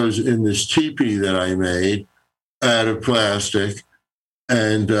tomatoes in this teepee that I made out of plastic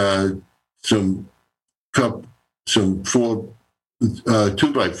and some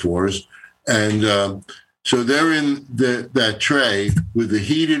 2x4s. And so they're in that tray with the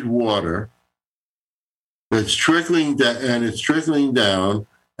heated water. It's trickling down, and it's trickling down,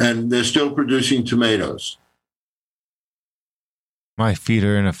 and they're still producing tomatoes. My feet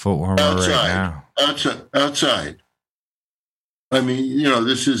are in a foot warmer right now. Outside. I mean,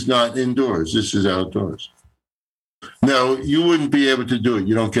 this is not indoors. This is outdoors. No, you wouldn't be able to do it.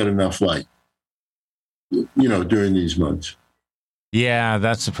 You don't get enough light, during these months. Yeah,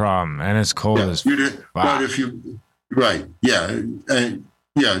 that's the problem. And it's cold as fuck. But right. Yeah. And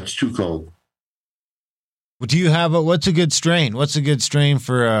it's too cold. Do you have what's a good strain? What's a good strain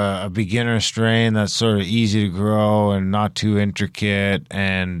for a beginner strain that's sort of easy to grow and not too intricate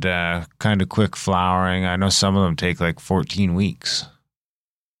and kind of quick flowering? I know some of them take like 14 weeks.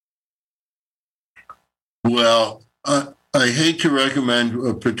 Well, I hate to recommend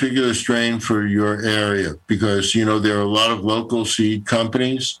a particular strain for your area because, there are a lot of local seed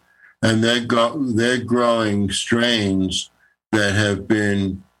companies and they're growing strains that have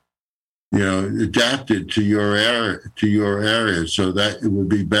been adapted to your area, so that it would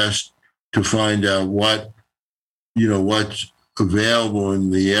be best to find out what's available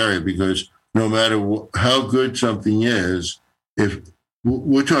in the area, because no matter how good something is, if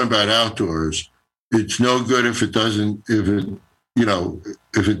we're talking about outdoors, it's no good if you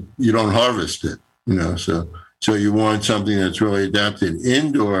don't harvest it, so you want something that's really adapted.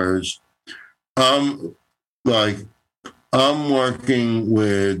 Indoors, I'm working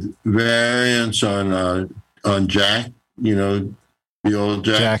with variants on Jack, the old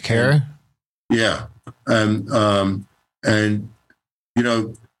Jack Hare. Yeah, and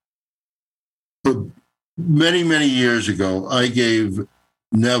many years ago, I gave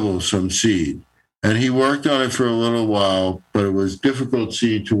Neville some seed, and he worked on it for a little while, but it was difficult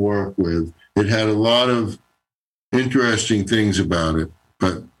seed to work with. It had a lot of interesting things about it,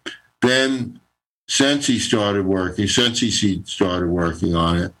 but then Sensi Seed started working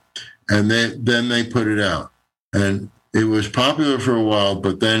on it, and then they put it out, and it was popular for a while,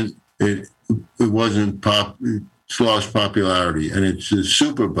 but then it wasn't it's lost popularity, and it's a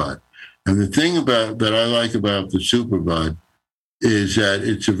superbud. And the thing that I like about the superbud is that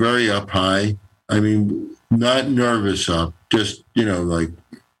it's a very up high. I mean, not nervous up, just like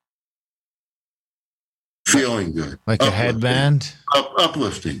feeling good, like a headband,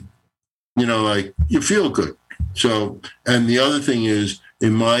 uplifting. Like you feel good. So, and the other thing is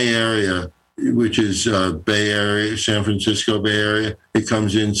in my area, which is Bay Area, San Francisco Bay Area, it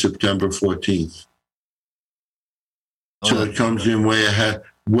comes in September 14th. So it comes in way ahead.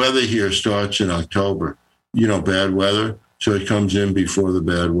 Weather here starts in October, bad weather. So it comes in before the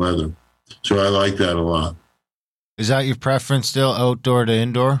bad weather. So I like that a lot. Is that your preference still, outdoor to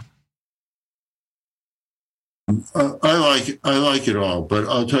indoor? I like it all, but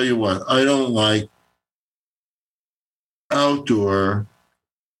I'll tell you what, I don't like outdoor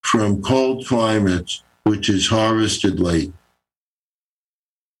from cold climates, which is harvested late.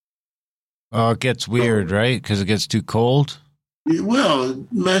 Oh, it gets weird, right? Because it gets too cold? Well,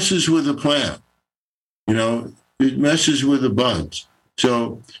 it messes with the plant. It messes with the buds.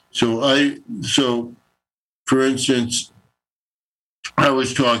 So for instance, I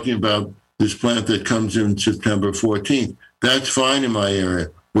was talking about this plant that comes in September 14th. That's fine in my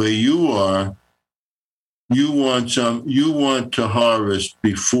area. Where you are, you want to harvest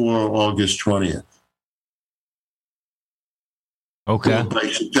before August 20th. Okay. By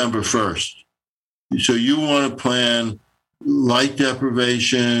September 1st. So you want to plan light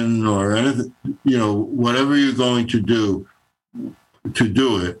deprivation or anything, whatever you're going to do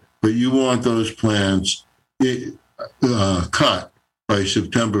it, but you want those plants cut by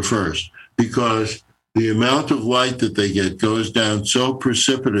September 1st. Because the amount of light that they get goes down so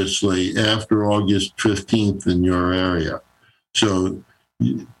precipitously after August 15th in your area. So,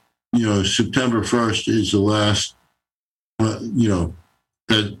 September 1st is the last,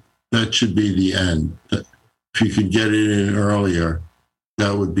 that should be the end. If you could get it in earlier,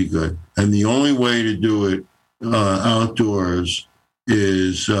 that would be good. And the only way to do it outdoors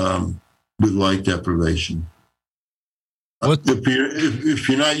is with light deprivation. If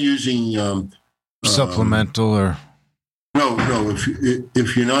you're not using supplemental or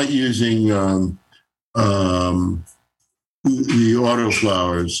if you're not using the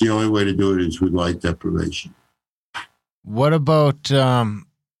autoflowers, the only way to do it is with light deprivation. What about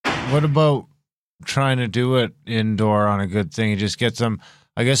trying to do it indoor on a good thing? You just get some.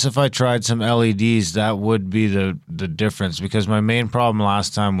 I guess if I tried some LEDs, that would be the difference, because my main problem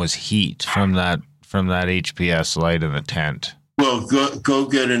last time was heat from that HPS light in the tent. Well, go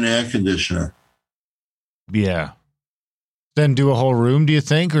get an air conditioner. Yeah. Then do a whole room, do you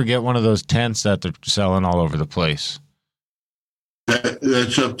think, or get one of those tents that they're selling all over the place?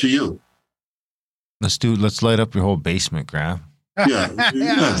 That's up to you. Let's light up your whole basement, Graham. Yeah.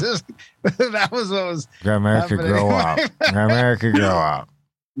 That was what was. Gramerica, grow up. Gramerica, grow up.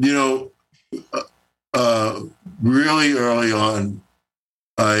 Really early on,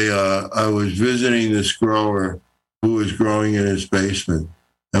 I was visiting this grower who was growing in his basement,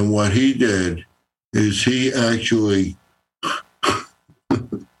 and what he did is he actually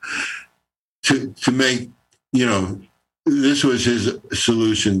to make this was his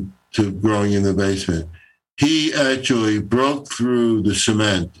solution to growing in the basement. He actually broke through the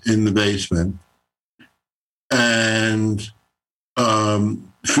cement in the basement and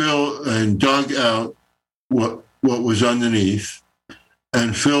filled and dug out what was underneath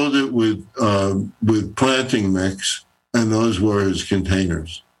and filled it with planting mix, and those were his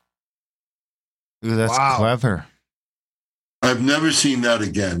containers. Ooh, that's clever. I've never seen that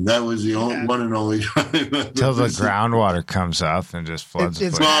again. That was the only one and only time. Until the groundwater comes up and just floods the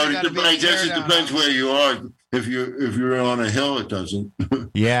place. Well, I guess it depends where you are. If you're on a hill, it doesn't.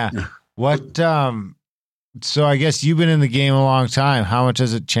 Yeah. What? So I guess you've been in the game a long time. How much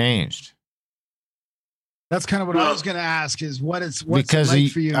has it changed? That's kind of what I was going to ask. Is what's because it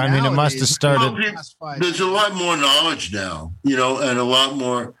like for you? I mean, it must have started. Well, there's a lot more knowledge now, and a lot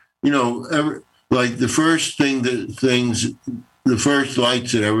more, like the first the first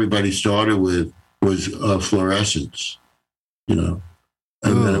lights that everybody started with was fluorescence, and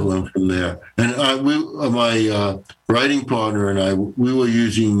then it went from there. And my writing partner and I, we were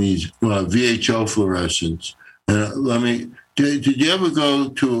using these VHO fluorescents. And did you ever go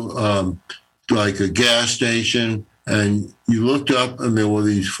to like a gas station and you looked up and there were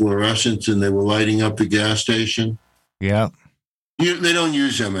these fluorescents and they were lighting up the gas station? Yeah. They don't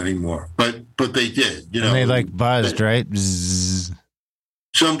use them anymore, but they did. And they like buzzed, right? Bzzz.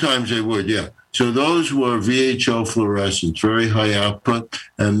 Sometimes they would, yeah. So those were VHO fluorescents, very high output,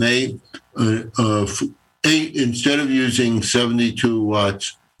 and they instead of using 72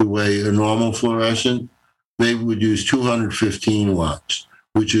 watts the way a normal fluorescent, they would use 215 watts,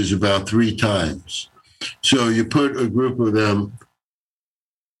 which is about 3 times. So you put a group of them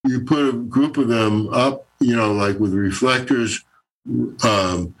up, like with reflectors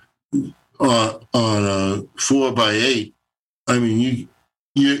on a 4x8. I mean,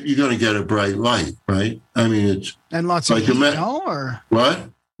 you're going to get a bright light, right? I mean, it's and lots of like heat, no? Or what?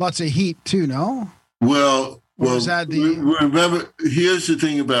 Lots of heat too, no? Well, remember, here's the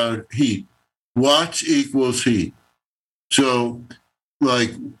thing about heat. Watts equals heat. So,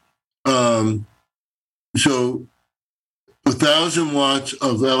 like, so 1,000 watts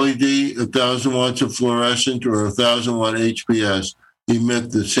of LED, 1,000 watts of fluorescent, or 1,000 watt HPS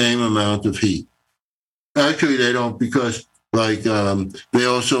emit the same amount of heat. Actually, they don't, because they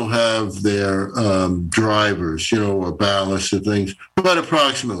also have their drivers, or ballast and things, but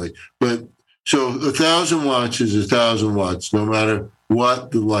approximately. But so 1,000 watts is 1,000 watts, no matter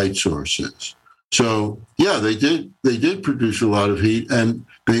what the light source is. So yeah, they did produce a lot of heat, and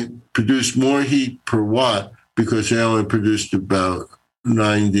they produced more heat per watt because they only produced about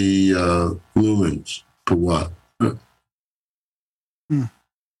 90 lumens per watt.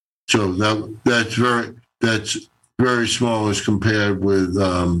 So that's very small as compared with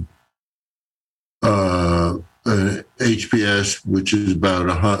an HPS, which is about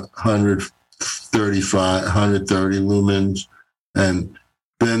 130 lumens. And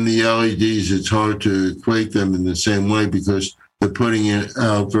then the LEDs, it's hard to equate them in the same way because they're putting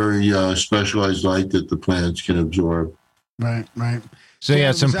out very specialized light that the plants can absorb. Right. So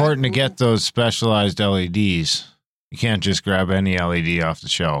yeah, it's important to get those specialized LEDs. You can't just grab any LED off the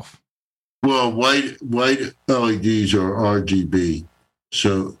shelf. Well, white LEDs are RGB.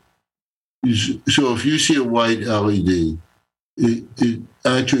 So if you see a white LED, it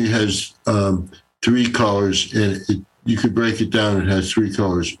actually has 3 colors, and you could break it down. It has 3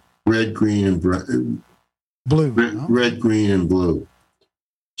 colors: red, green, and blue. Red, green, and blue.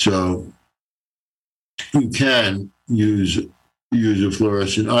 So you can use a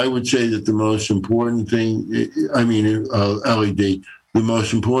fluorescent. I would say that the most important thing, LED. The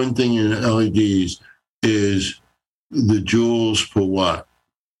most important thing in LEDs is the joules per watt.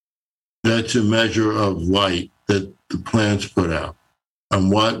 That's a measure of light that the plants put out.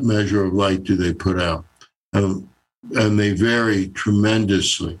 And what measure of light do they put out? And they vary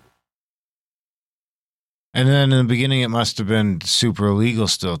tremendously. And then in the beginning, it must have been super illegal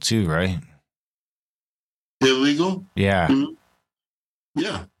still too, right? Illegal? Yeah. Mm-hmm.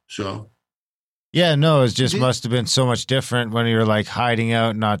 Yeah, so... Yeah, no, it just must have been so much different when you were like hiding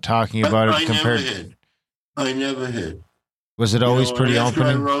out, not talking about it. I never hid. Was it always pretty open? After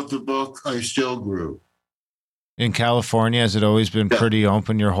I wrote the book, I still grew. In California, has it always been pretty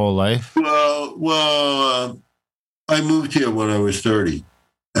open your whole life? Well, I moved here when I was 30,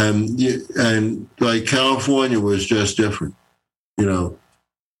 and like California was just different, it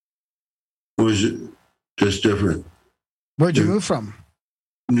was just different. Where'd you move from?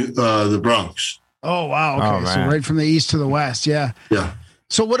 The Bronx. Oh, wow. Okay. So right from the east to the west. Yeah. Yeah.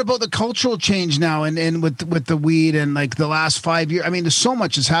 So what about the cultural change now and with the weed and like the last 5 years? I mean, there's so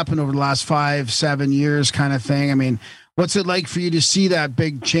much has happened over the last 5-7 years kind of thing. I mean, what's it like for you to see that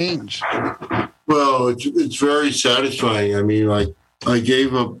big change? Well, it's very satisfying. I mean, like I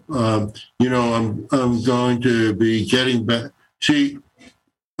gave up, I'm going to be getting back. See,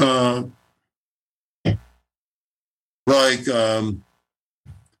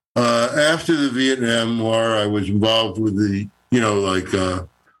 after the Vietnam War, I was involved with the,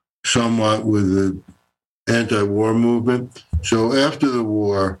 somewhat with the anti-war movement. So after the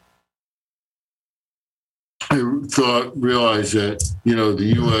war, I realized that,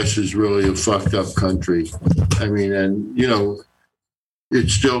 the U.S. is really a fucked up country. I mean, and,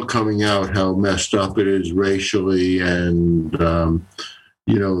 it's still coming out how messed up it is racially and,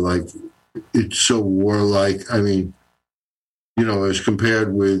 it's so warlike. I mean, as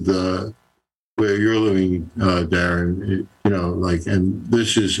compared with where you're living, Darren, and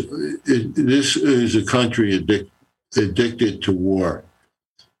this is a country addicted to war.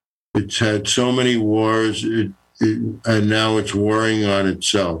 It's had so many wars, and now it's warring on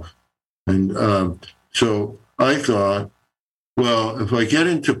itself. And so I thought, well, if I get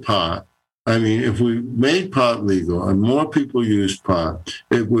into pot, I mean, if we made pot legal and more people used pot,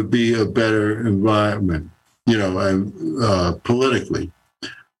 it would be a better environment, and politically.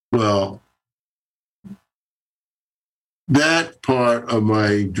 Well, that part of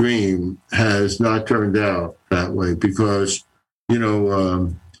my dream has not turned out that way because, in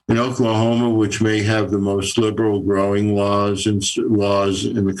Oklahoma, which may have the most liberal growing laws in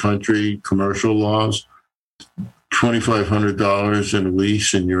the country, commercial laws, $2,500 in a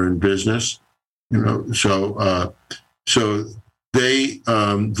lease and you're in business, so they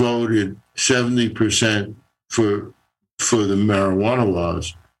voted 70% for the marijuana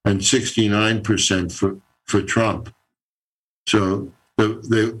laws and 69% for Trump. So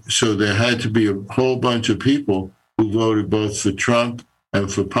there had to be a whole bunch of people who voted both for Trump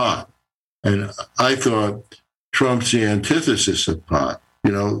and for pot. And I thought Trump's the antithesis of pot,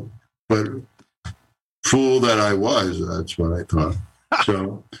 but fool that I was, that's what I thought.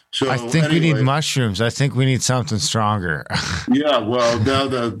 So I think we need mushrooms. I think we need something stronger. Yeah, well, now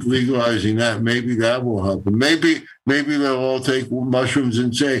they're legalizing that. Maybe that will help. Maybe they'll all take mushrooms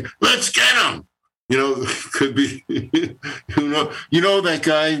and say, let's get them. Could be, that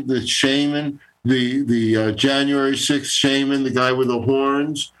guy, the shaman, the January 6th shaman, the guy with the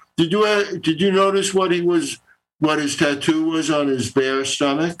horns. Did you notice what his tattoo was on his bare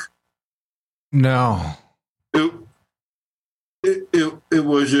stomach? No. It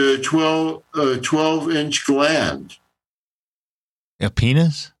was a 12-inch gland. A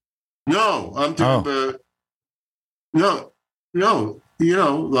penis? No, I'm talking about no.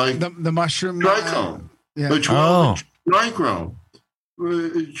 Like the mushroom trichome. Yeah. A 12-inch trichome.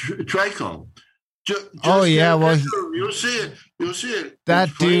 Trichome. You'll see it. That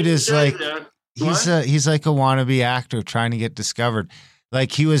dude is like he's like a wannabe actor trying to get discovered.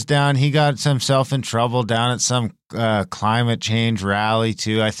 Like he got himself in trouble down at some climate change rally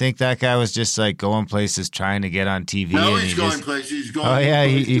too. I think that guy was just like going places trying to get on TV. Now he's going places. He's going. Oh yeah,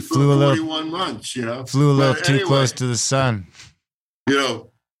 he flew a little. 41 months, Flew a little too close to the sun.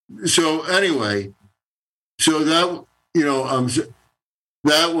 So anyway, that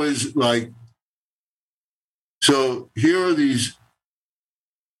that was like. So here are these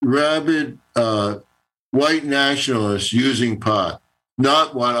rabid white nationalists using pot.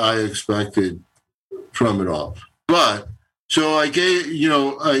 Not what I expected from it all. But so I gave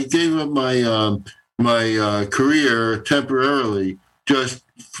up my career temporarily just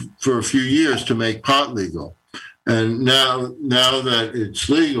for a few years to make pot legal. And now that it's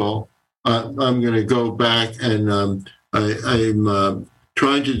legal, I'm going to go back and I'm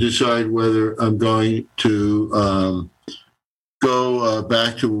trying to decide whether I'm going to go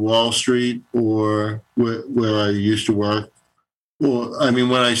back to Wall Street or where I used to work. Well, I mean,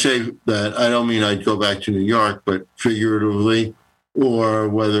 when I say that, I don't mean I'd go back to New York, but figuratively, or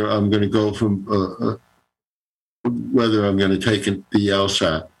whether I'm going to go whether I'm going to take the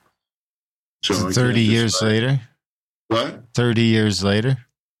LSAT. So 30 years later? What? 30 years later?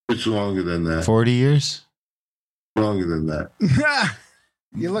 It's longer than that. 40 years? Longer than that.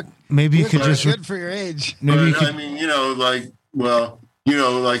 You look. Maybe you could just good for your age. Maybe you could, I mean,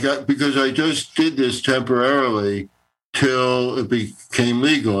 because I just did this temporarily. till it became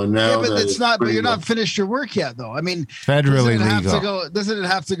legal. And now, yeah, but it's not. But you're legal. not finished your work yet, though. I mean, Federally doesn't it have legal. to go? Doesn't it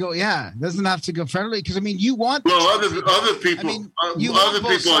have to go? Yeah, doesn't it have to go federally? Because I mean, you want. Well, other people, I mean, you want other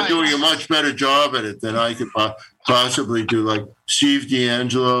both people are doing a sides. much better job at it than I could possibly do. Like Steve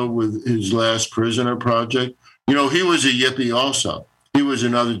D'Angelo with his Last Prisoner project. You know, he was a yippie also. He was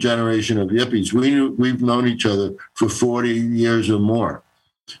another generation of yippies. We've known each other for 40 years or more.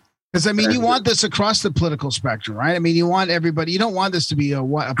 Because I mean, you want this across the political spectrum, right? I mean, you want everybody. You don't want this to be a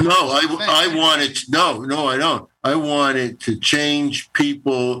what? No, I want it. No, I don't. I want it to change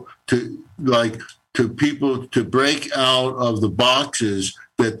people to people to break out of the boxes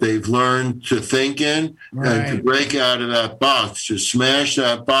that they've learned to think in, and to break out of that box, to smash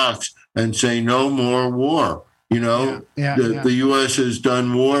that box and say no more war. You know, the U.S. has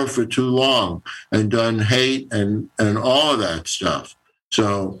done war for too long and done hate and all of that stuff.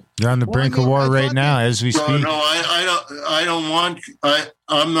 So You're on the brink of war right now as we speak. No, I don't want.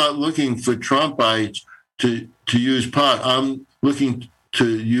 I'm not looking for Trumpites to use pot. I'm looking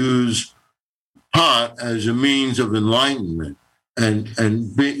to use pot as a means of enlightenment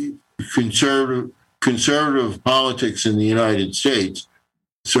and be conservative politics in the United States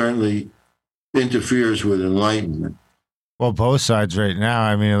certainly interferes with enlightenment. Well, both sides right now.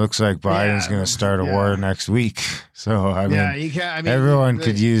 I mean, it looks like Biden's going to start a war next week. So I mean, you can't. I mean, everyone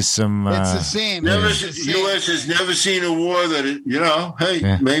could use some. It's the same. U.S. has never seen a war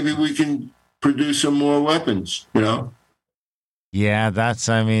that maybe we can produce some more weapons. You know. Yeah, that's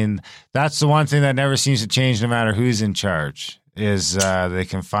the one thing that never seems to change, no matter who's in charge. Is they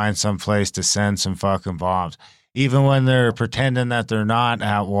can find some place to send some fucking bombs, even when they're pretending that they're not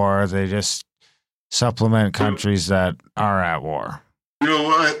at war. They just supplement countries that are at war. You know,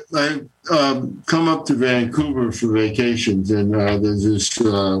 I come up to Vancouver for vacations, and there's this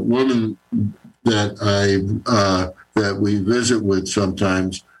woman that we visit with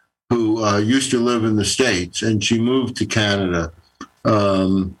sometimes, who used to live in the States, and she moved to Canada,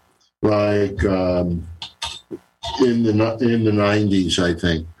 in the 90s, I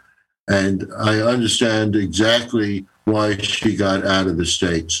think, and I understand exactly why she got out of the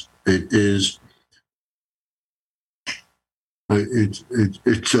States. It's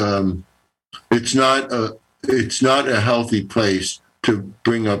not a healthy place to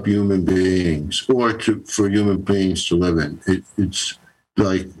bring up human beings or for human beings to live in. It's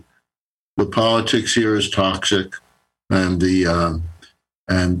like the politics here is toxic, and the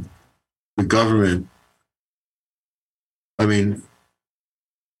government. I mean,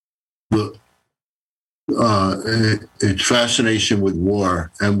 it's fascination with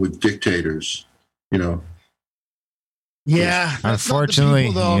war and with dictators, you know. Yeah, unfortunately,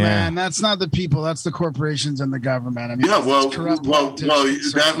 people, though, man, that's not the people. That's the corporations and the government. I mean, well,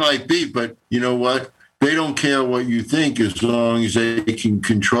 that might be, but you know what? They don't care what you think as long as they can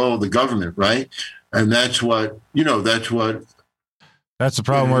control the government, right? And that's what. That's the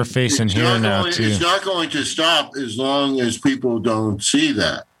problem we're facing here now too. It's not going to stop as long as people don't see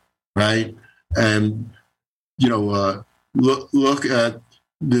that, right? And look at.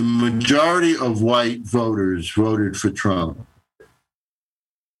 The majority of white voters voted for Trump.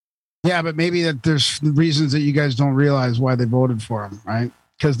 Yeah, but maybe that there's reasons that you guys don't realize why they voted for him, right?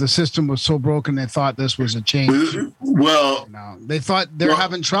 Because the system was so broken, they thought this was a change. Well, they thought they're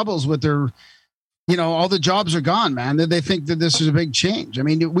having troubles with their, all the jobs are gone, man. They think that this is a big change. I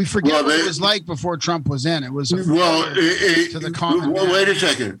mean, we forget what it was like before Trump was in. It was to the common man. Wait a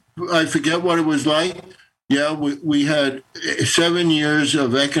second. I forget what it was like. Yeah, we had 7 years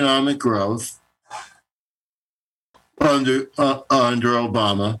of economic growth under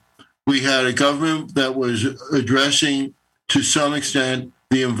Obama. We had a government that was addressing, to some extent,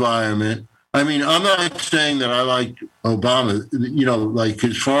 the environment. I mean, I'm not saying that I liked Obama. Like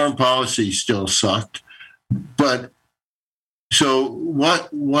his foreign policy still sucked. But so what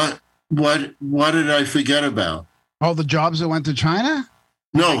did I forget about? All the jobs that went to China?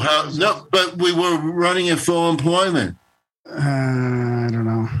 No, but we were running at full employment. I don't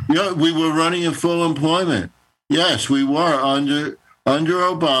know. Yeah, we were running at full employment. Yes, we were under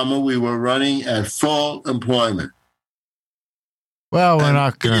Obama. We were running at full employment. Well, we're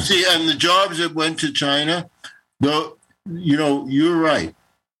not going to see. And the jobs that went to China, though, you're right.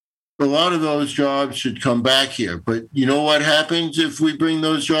 A lot of those jobs should come back here. But you know what happens if we bring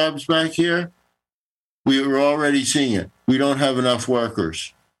those jobs back here? We are already seeing it. We don't have enough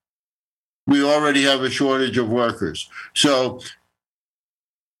workers. We already have a shortage of workers. So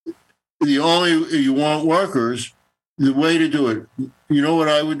you want workers, the way to do it, you know what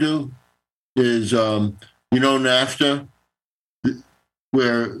I would do is, NAFTA,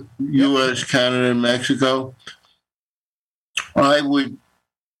 where U.S., Canada, and Mexico, I would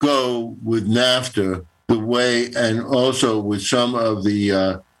go with NAFTA the way, and also with some of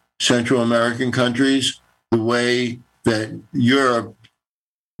the Central American countries, the way that Europe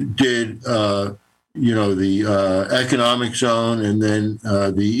did, the economic zone and then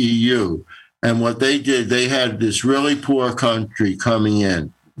the EU. And what they did, they had this really poor country coming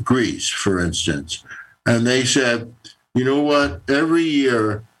in, Greece, for instance. And they said, you know what, every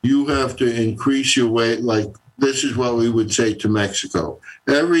year you have to increase your weight. Like, this is what we would say to Mexico.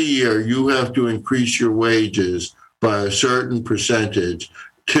 Every year you have to increase your wages by a certain percentage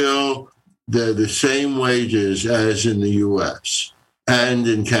till they're the same wages as in the US and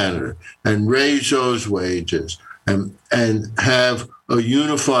in Canada, and raise those wages and have a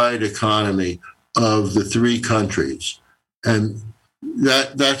unified economy of the three countries. And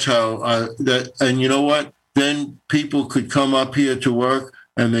that's how and you know what? Then people could come up here to work,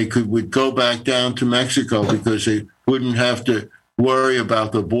 and they would go back down to Mexico because they wouldn't have to worry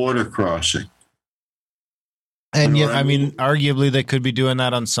about the border crossing. And yet, I mean, arguably they could be doing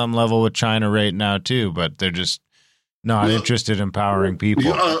that on some level with China right now too, but they're just not interested in empowering people.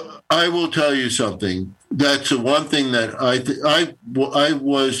 I will tell you something. That's the one thing that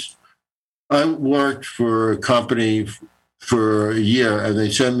I worked for a company for a year, and they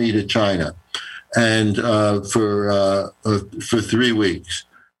sent me to China, and for 3 weeks,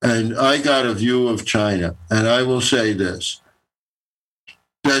 and I got a view of China. And I will say this: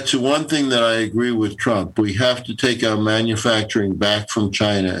 that's the one thing that I agree with Trump. We have to take our manufacturing back from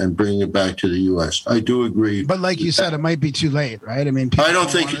China and bring it back to the U.S. I do agree. But like you said, it might be too late, right? I mean, I don't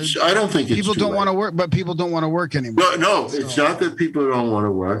think it's people don't want to work, but people don't want to work anymore. No, it's not that people don't want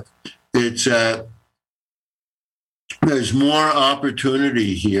to work. It's that there's more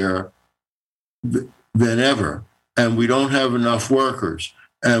opportunity here than ever, and we don't have enough workers.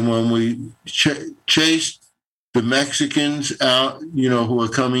 And when we chase the Mexicans out, who are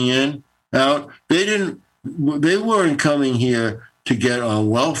coming out, they weren't coming here to get on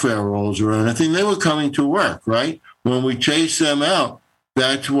welfare rolls or anything. They were coming to work, right? When we chase them out,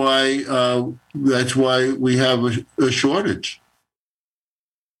 that's why we have a shortage.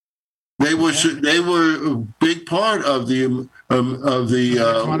 They were a big part of the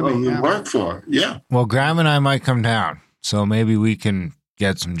workforce. Yeah. Well, Graham and I might come down, so maybe we can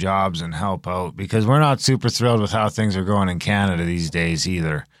get some jobs and help out, because we're not super thrilled with how things are going in Canada these days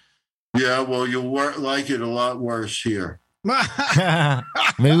either. Yeah, well, you'll like it a lot worse here.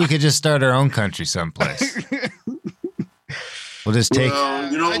 Maybe we could just start our own country someplace. We'll just take.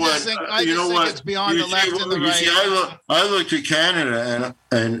 Well, you know what? I think it's beyond the left and the right. I looked at Canada,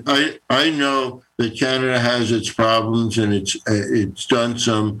 and I know that Canada has its problems, and it's done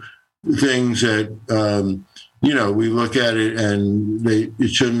some things that we look at it and it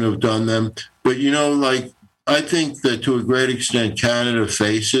shouldn't have done them. But I think that to a great extent, Canada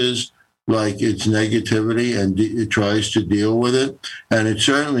faces its negativity, and it tries to deal with it, and it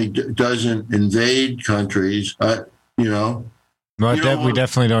certainly doesn't invade countries. We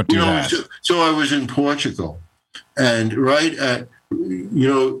definitely don't do that. So I was in Portugal, and right at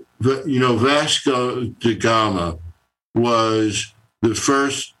Vasco da Gama was the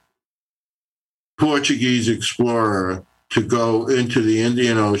first Portuguese explorer to go into the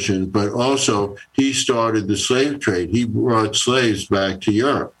Indian Ocean, but also he started the slave trade. He brought slaves back to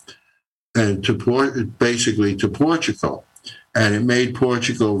Europe and basically to Portugal. And it made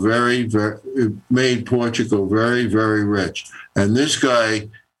Portugal very, very rich. And this guy,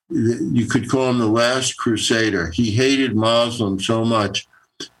 you could call him the last crusader. He hated Muslims so much,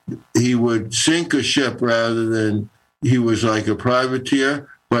 he would sink a ship rather than, he was like a privateer,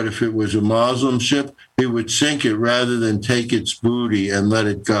 but if it was a Muslim ship, he would sink it rather than take its booty and let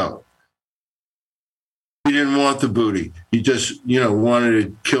it go. He didn't want the booty. He just, wanted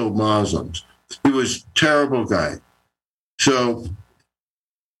to kill Muslims. He was a terrible guy. So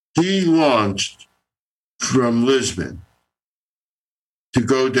he launched from Lisbon to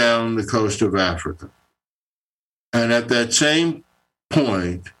go down the coast of Africa. And at that same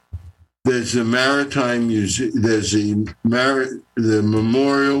point, there's the Maritime Museum, there's the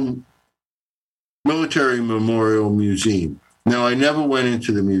Military Memorial Museum. Now, I never went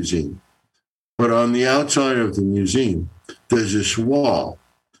into the museum, but on the outside of the museum, there's this wall.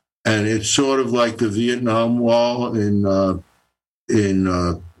 And it's sort of like the Vietnam Wall in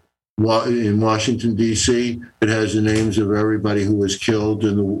Washington, D.C. It has the names of everybody who was killed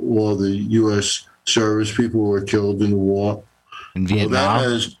in the war. The U.S. service people who were killed in the war. In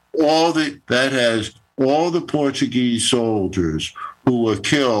Vietnam? Well, that has all the Portuguese soldiers who were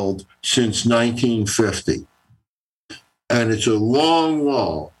killed since 1950. And it's a long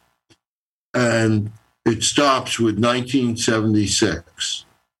wall. And it stops with 1976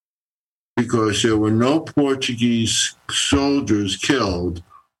 because there were no Portuguese soldiers killed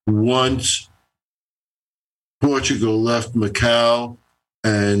once Portugal left Macau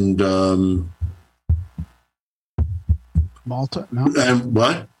and Malta? No. And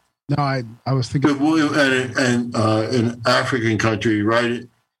what? No, I was thinking. And an African country, right?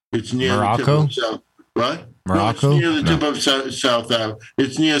 It's near Morocco? the tip of South. What? Morocco? No, it's near the tip of South Africa.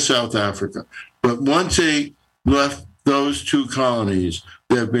 It's near South Africa. But once they left those two colonies,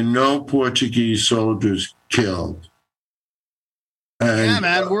 there have been no Portuguese soldiers killed. And, yeah,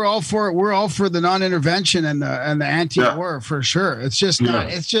 man, we're all for it. We're all for the non-intervention and the anti-war for sure. It's just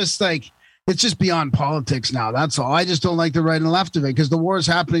not. It's just like it's just beyond politics now. That's all. I just don't like the right and left of it because the war is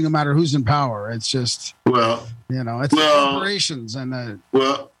happening no matter who's in power. It's just it's the corporations and the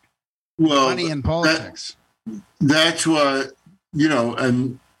money and politics. That's what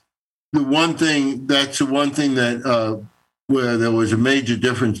and the one thing that where there was a major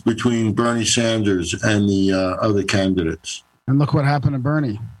difference between Bernie Sanders and the other candidates. And look what happened to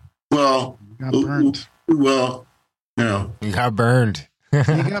Bernie. Well, he got burned. He got burned. He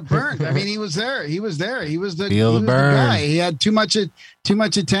got burned. I mean, he was there. He was the guy. He had too much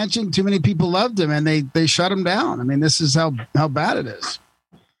attention. Too many people loved him, and they shut him down. I mean, this is how bad it is.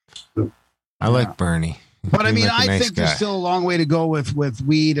 I like Bernie. But I mean, I think there's still a long way to go with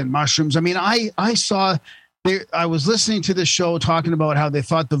weed and mushrooms. I mean, I saw. I was listening to this show talking about how they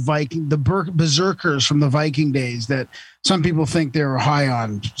thought the berserkers from the Viking days, that some people think they were high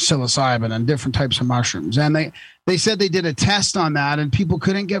on psilocybin and different types of mushrooms. And they said they did a test on that and people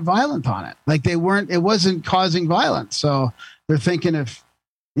couldn't get violent on it. Like it wasn't causing violence. So they're thinking if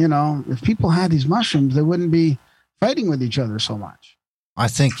people had these mushrooms, they wouldn't be fighting with each other so much. I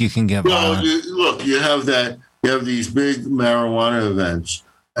think you can get violent. You have these big marijuana events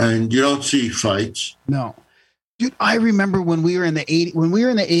and you don't see fights. No. Dude, I remember when we were in the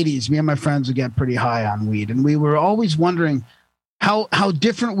 80s, me and my friends would get pretty high on weed, and we were always wondering how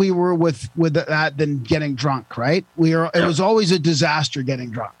different we were with that than getting drunk, right? It was always a disaster getting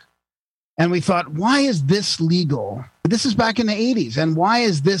drunk. And we thought, why is this legal? This is back in the 80s, and why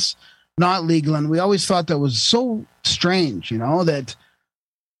is this not legal? And we always thought that was so strange, that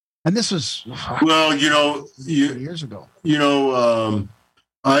and this was years ago.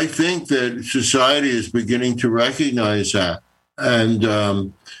 I think that society is beginning to recognize that, and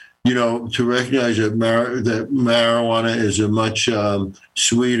to recognize that marijuana is a much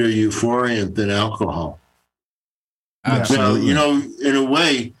sweeter euphoriant than alcohol. Absolutely. Now, in a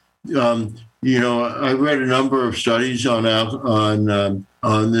way, I read a number of studies on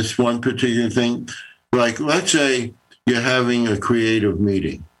this one particular thing. Like, let's say you're having a creative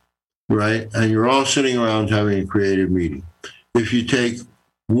meeting, right? And you're all sitting around having a creative meeting. If you take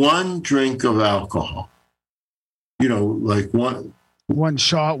one drink of alcohol, like one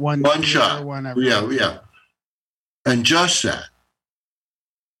shot, one shot, whatever. Yeah. And just that,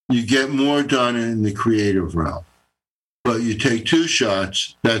 you get more done in the creative realm. But you take two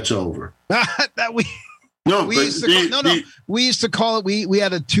shots, that's over. We used to call it. We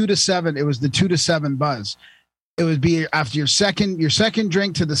had a 2 to 7. It was the 2 to 7 buzz. It would be after your second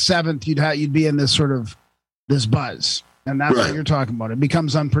drink to the 7th, you'd be in this sort of this buzz. And that's what you're talking about. It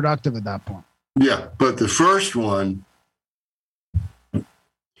becomes unproductive at that point. Yeah, but the first one,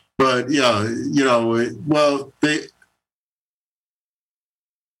 why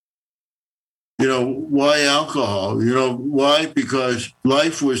alcohol? Why? Because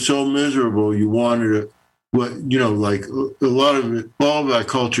life was so miserable. You wanted it. Like a lot of it, all of our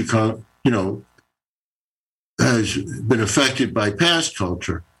culture, has been affected by past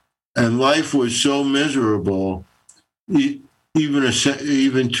culture, and life was so miserable.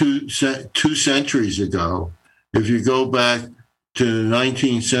 Even two centuries ago, if you go back to the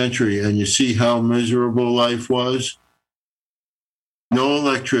 19th century and you see how miserable life was, no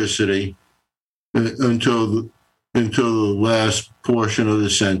electricity until the last portion of the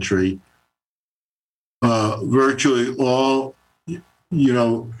century. Virtually all, there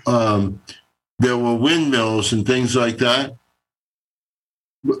were windmills and things like that.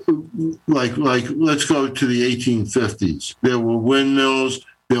 Like let's go to the 1850s. There were windmills,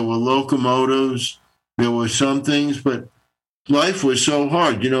 there were locomotives, there were some things, but life was so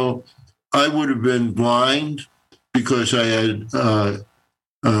hard. I would have been blind because I had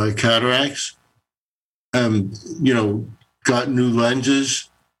cataracts and, got new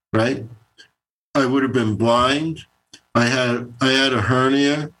lenses, right? I would have been blind. I had a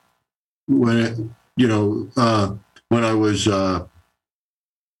hernia when I was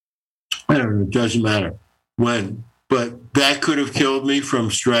I don't know, it doesn't matter when, but that could have killed me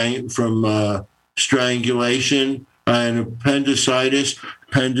from strangulation strangulation and appendicitis.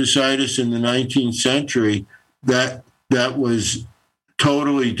 Appendicitis in the 19th century, that was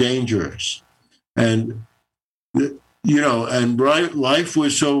totally dangerous. And, and life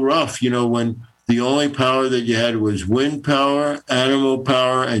was so rough, when the only power that you had was wind power, animal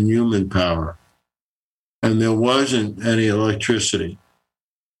power, and human power. And there wasn't any electricity.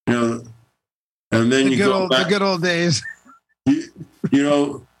 And then the good old days.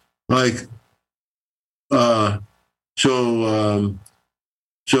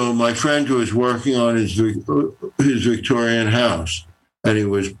 So my friend was working on his Victorian house, and he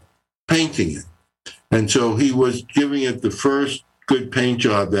was painting it. And so he was giving it the first good paint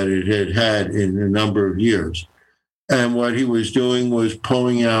job that it had had in a number of years. And what he was doing was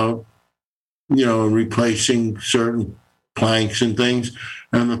pulling out, and replacing certain planks and things.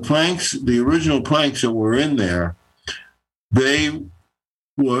 And the original planks that were in there, they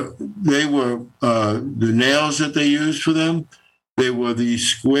were the nails that they used for them. They were these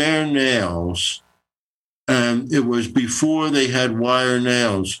square nails, and it was before they had wire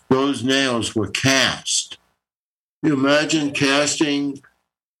nails. Those nails were cast. You imagine casting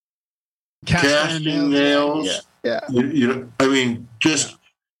nails. Yeah. Just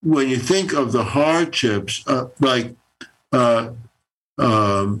when you think of the hardships,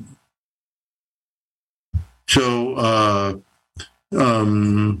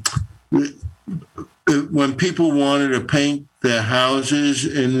 when people wanted to paint their houses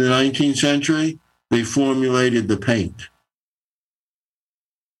in the 19th century, they formulated the paint.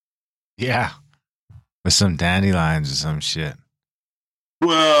 Yeah. With some dandelions or some shit.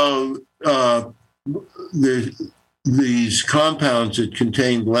 Well, there's these compounds that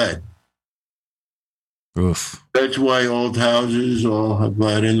contain lead. Oof. That's why old houses all have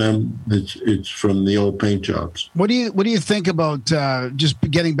lead in them. It's from the old paint jobs. What do you think about just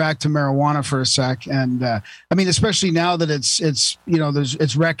getting back to marijuana for a sec? And especially now that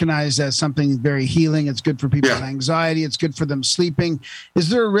it's recognized as something very healing. It's good for people with anxiety. It's good for them sleeping. Is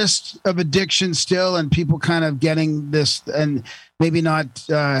there a risk of addiction still, and people kind of getting this, and maybe not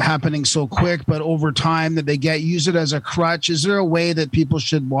happening so quick, but over time that they use it as a crutch? Is there a way that people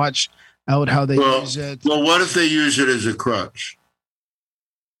should watch out how they use it? Well, what if they use it as a crutch?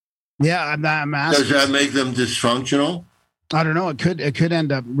 Yeah, I'm asking. Does that make them dysfunctional? I don't know. It could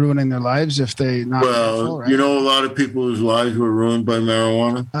end up ruining their lives if they not. Well, right? A lot of people whose lives were ruined by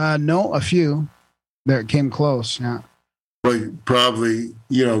marijuana. No, a few that came close. Yeah, but probably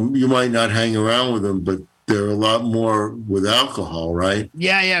you might not hang around with them, but there are a lot more with alcohol, right?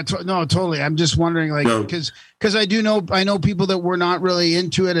 Yeah. No, totally. I'm just wondering, because I know people that were not really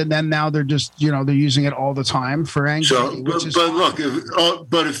into it, and then now they're just, they're using it all the time for anxiety. But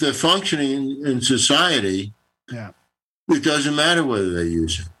if they're functioning in society, it doesn't matter whether they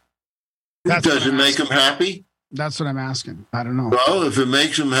use it. Does it make them happy? That's what I'm asking. I don't know. Well, if it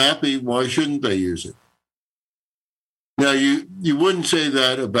makes them happy, why shouldn't they use it? Now, you wouldn't say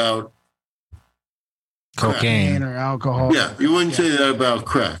that about cocaine or alcohol. Yeah, you wouldn't say that about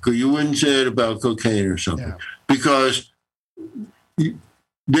crack, or you wouldn't say it about cocaine or something, because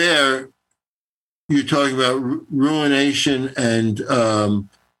there you're talking about ruination and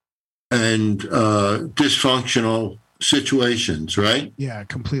dysfunctional situations, right? Yeah,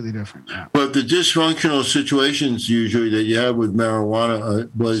 completely different. Yeah. But the dysfunctional situations usually that you have with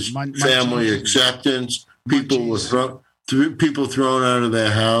marijuana was family acceptance. People were people thrown out of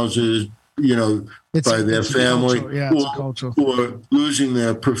their houses, by their family, or losing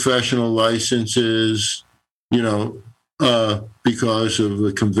their professional licenses, because of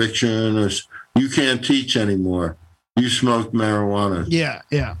the conviction, or you can't teach anymore. You smoked marijuana. Yeah.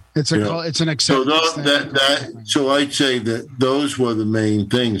 It's an acceptance. So I'd say that those were the main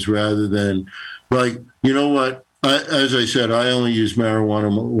things, rather than what? As I said, I only use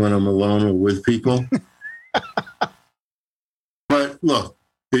marijuana when I'm alone or with people. But look.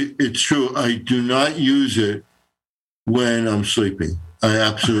 It's true. I do not use it when I'm sleeping.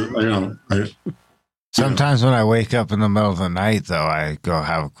 I don't. Sometimes when I wake up in the middle of the night, though, I go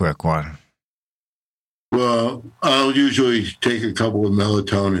have a quick one. Well, I'll usually take a couple of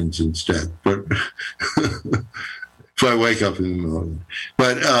melatonins instead, but if I wake up in the middle of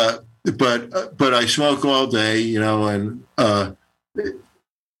the night. But I smoke all day, and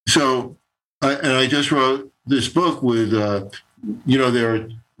so I just wrote this book with, there are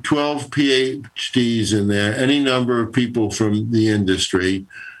 12 PhDs in there, any number of people from the industry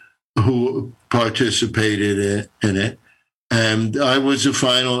who participated in it. And I was the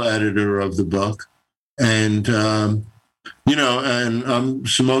final editor of the book. And, and I'm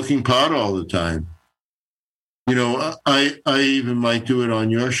smoking pot all the time. I even might do it on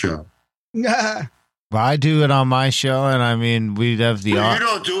your show. Yeah. Well, I do it on my show, and I mean, we'd have the. Well, you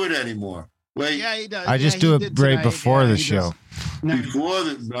don't do it anymore. Wait, Yeah, he does. I just do it right before the show. before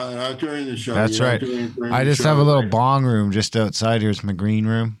not during the show. That's right. I just have a little bong room just outside here. It's my green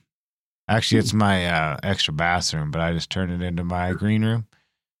room. Actually, it's my extra bathroom, but I just turn it into my green room.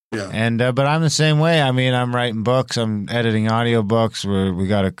 Yeah. And but I'm the same way. I mean, I'm writing books. I'm editing audiobooks. We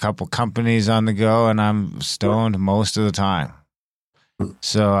got a couple companies on the go, and I'm stoned most of the time.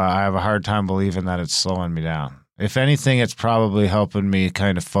 So I have a hard time believing that it's slowing me down. If anything, it's probably helping me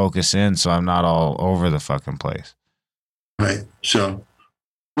kind of focus in so I'm not all over the fucking place. Right. So,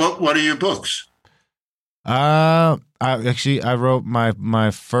 what are your books? I wrote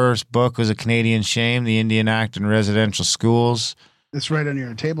my first book was A Canadian Shame, The Indian Act in Residential Schools. It's right on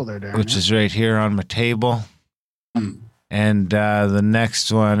your table there, Darren. Which is right here on my table. And the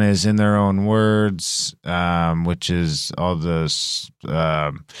next one is In Their Own Words, which is all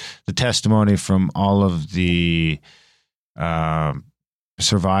the testimony from all of the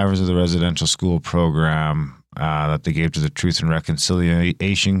survivors of the residential school program that they gave to the Truth and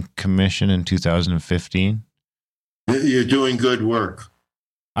Reconciliation Commission in 2015. You're doing good work.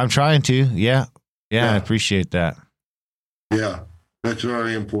 I'm trying to. Yeah. I appreciate that. Yeah, that's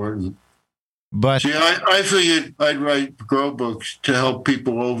very important. But see, I figured I'd write grow books to help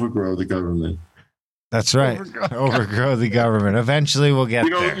people overgrow the government. That's right. Overgrow the government. Eventually we'll get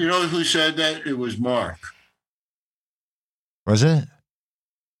there. You know who said that? It was Mark. Was it?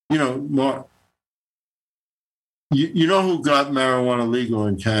 Mark. You know who got marijuana legal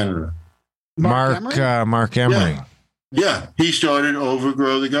in Canada? Mark Emery. Yeah, he started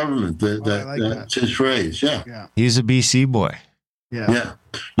overgrow the government. That's his phrase. Yeah. He's a BC boy. Yeah.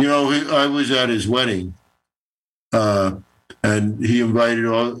 I was at his wedding, and he invited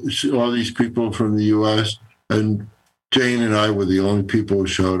all these people from the U.S., and Jane and I were the only people who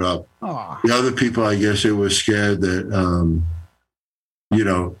showed up. Aww. The other people, I guess, they were scared that,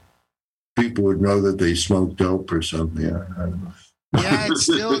 people would know that they smoked dope or something. I don't know. Yeah, it's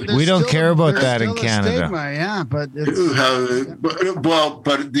still. We don't care about that in Canada. Stigma, yeah, but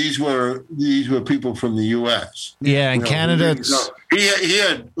but these were people from the U.S. Yeah, in Canada, he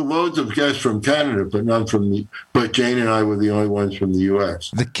had loads of guests from Canada, but none from but Jane and I were the only ones from the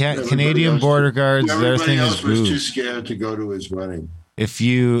U.S. The Canadian border guards, their thing is was too scared to go to his wedding. If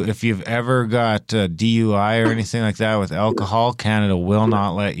you've ever got DUI or anything like that with alcohol, Canada will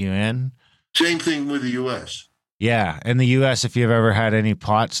not let you in. Same thing with the U.S. Yeah, in the U.S., if you've ever had any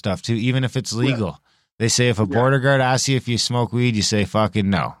pot stuff too, even if it's legal, they say if a border guard asks you if you smoke weed, you say fucking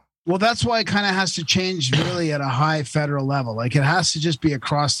no. Well, that's why it kind of has to change really at a high federal level. Like it has to just be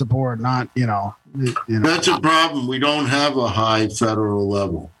across the board, not That's a problem. We don't have a high federal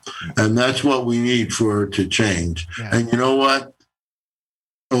level, and that's what we need for it to change. Yeah. And you know what?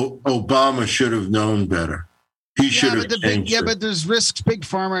 Obama should have known better. He should have changed it. But there's risks. Big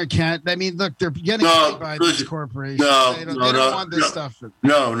Pharma can't. I mean, look, they're getting paid by these corporations. They don't want this stuff.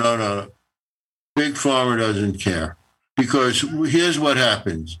 No. Big Pharma doesn't care, because here's what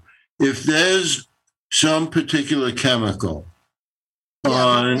happens: if there's some particular chemical,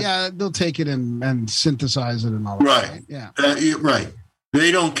 they'll take it and synthesize it and all that. Right. Yeah. Right.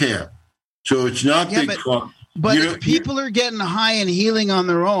 They don't care. So it's not Big Pharma. But if people are getting high and healing on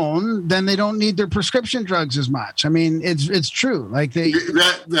their own, then they don't need their prescription drugs as much. I mean, it's true. Like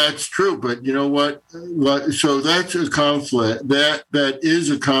that's true. But you know what? So that's a conflict. That is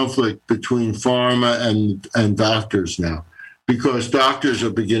a conflict between pharma and doctors now, because doctors are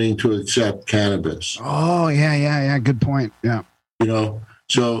beginning to accept cannabis. Oh yeah. Good point. Yeah.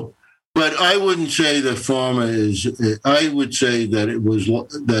 So. But I wouldn't say that pharma is. I would say that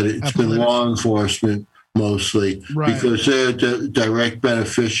it's been law enforcement. Mostly, because they're direct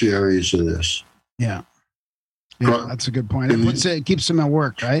beneficiaries of this. Yeah, that's a good point. It keeps them at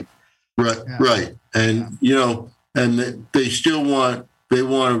work, right? Right. And and they still want. They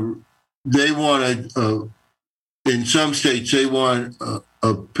want in some states they want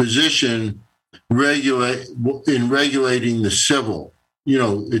a position in regulating the civil.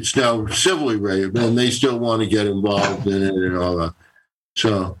 It's now civilly regulated, and they still want to get involved in it and all that.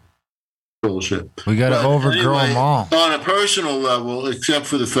 So. Bullshit. We got to overgrow them all. On a personal level, except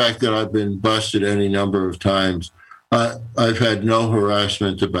for the fact that I've been busted any number of times, I've had no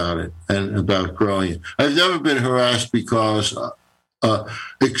harassment about it and about growing it. I've never been harassed because,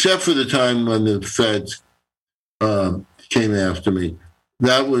 except for the time when the feds came after me.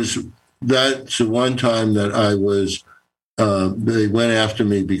 That's the one time that I was. They went after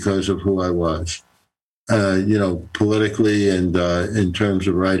me because of who I was. Politically and in terms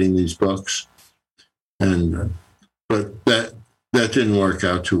of writing these books, but that didn't work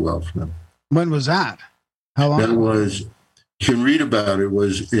out too well for them. When was that? How long? That was, you can read about it,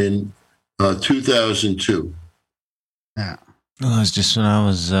 was in 2002. Yeah. Well, it was just when I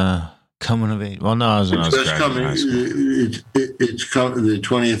was coming of age. Well, no, I was when I was graduating high school. It's the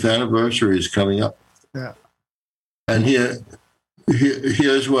 20th anniversary is coming up. Yeah. And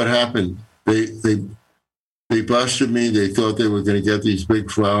here's what happened. They busted me. They thought they were going to get these big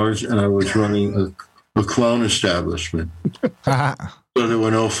flowers, and I was running a clone establishment. So there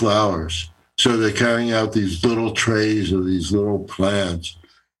were no flowers. So they're carrying out these little trays of these little plants.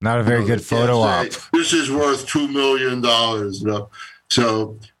 Not a very good photo op. This is worth $2 million.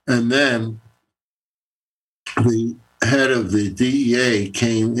 So, and then the head of the DEA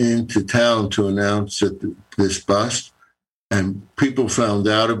came into town to announce that this bust, and people found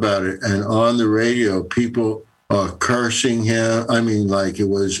out about it. And on the radio, people are cursing him. I mean, like, it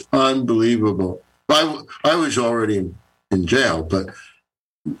was unbelievable. I was already in jail, but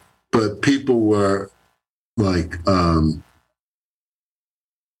people were like,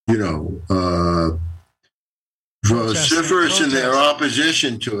 vociferous in their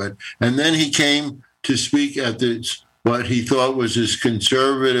opposition to it. And then he came to speak at this, what he thought was his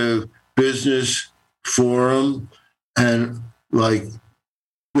conservative business forum. And like,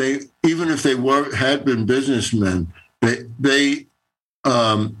 even if they had been businessmen, they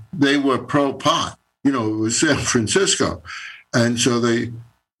were pro pot. It was San Francisco, and so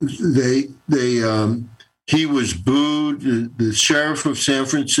he was booed. The sheriff of San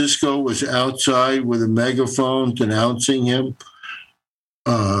Francisco was outside with a megaphone denouncing him.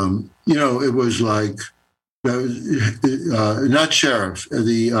 It was like, not sheriff,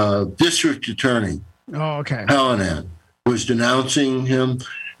 the district attorney. Oh, okay. Hallinan was denouncing him.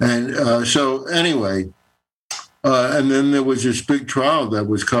 And so anyway, and then there was this big trial that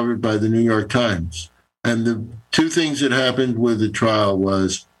was covered by the New York Times. And the two things that happened with the trial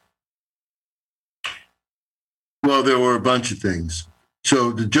was, well, there were a bunch of things.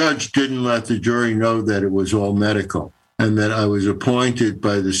 So the judge didn't let the jury know that it was all medical and that I was appointed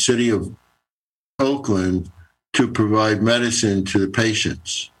by the city of Oakland to provide medicine to the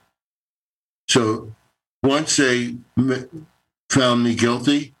patients. So once they found me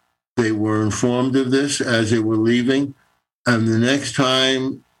guilty, they were informed of this as they were leaving. And the next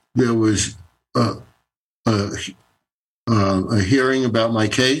time there was a hearing about my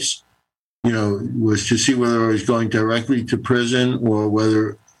case, was to see whether I was going directly to prison or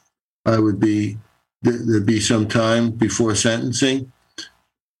whether there'd be some time before sentencing.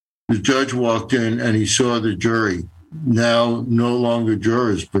 The judge walked in and he saw the jury, now no longer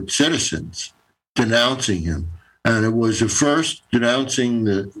jurors, but citizens, denouncing him. And it was the first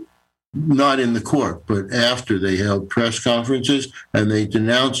denouncing not in the court, but after they held press conferences, and they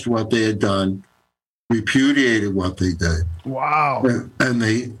denounced what they had done, repudiated what they did. Wow. And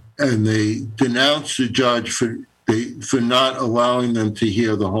they denounced the judge for not allowing them to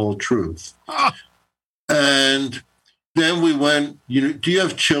hear the whole truth. And then we went, do you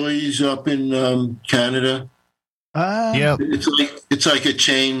have Chili's up in Canada? Yeah. It's like a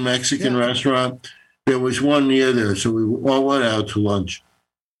chain Mexican restaurant. There was one near there, so we all went out to lunch.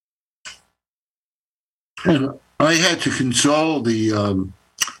 And I had to console the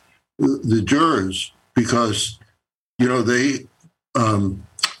jurors because,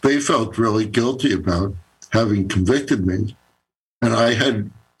 they felt really guilty about having convicted me, and I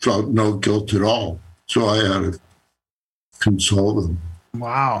had felt no guilt at all. So I had to console them.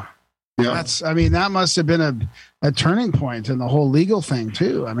 Wow. Yeah. That must have been a turning point in the whole legal thing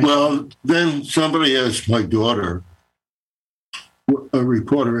too. Well, then somebody asked my daughter, a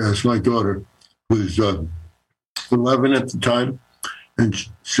reporter asked my daughter, who was 11 at the time, and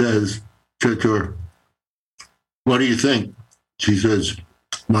said to her, "What do you think?" She says,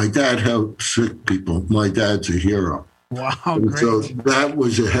 "My dad helps sick people. My dad's a hero." Wow, great. So that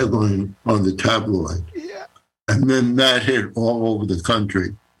was a headline on the tabloid. Yeah. And then that hit all over the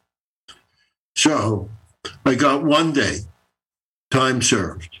country. So I got 1 day, time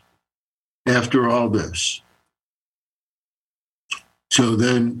served, after all this. So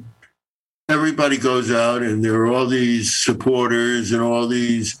then everybody goes out, and there are all these supporters and all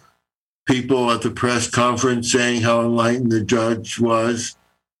these people at the press conference saying how enlightened the judge was.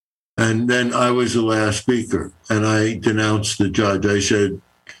 And then I was the last speaker, and I denounced the judge. I said,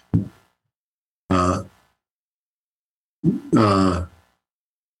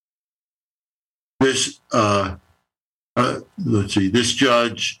 this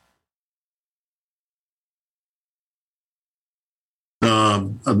judge, I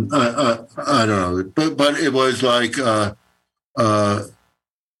don't know, but it was like that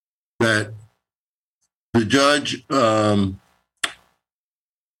the judge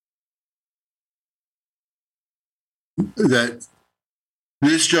that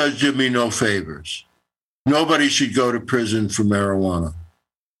this judge did me no favors. Nobody should go to prison for marijuana.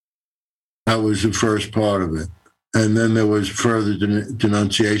 That was the first part of it. And then there was further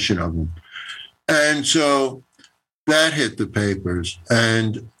denunciation of them. And so that hit the papers.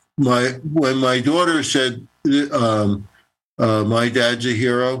 And when my daughter said, my dad's a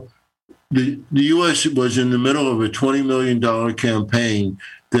hero, the U.S. was in the middle of a $20 million campaign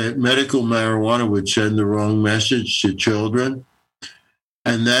that medical marijuana would send the wrong message to children.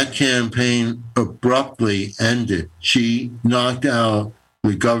 And that campaign abruptly ended. She knocked out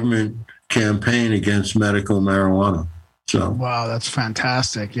the government campaign against medical marijuana. So wow, that's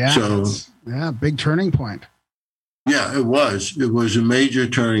fantastic. Yeah. So big turning point. Yeah, it was. It was a major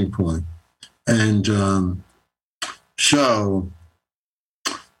turning point. And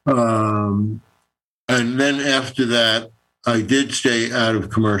and then after that, I did stay out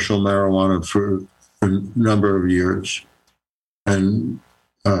of commercial marijuana for a number of years. And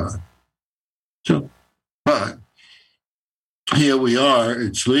but here we are.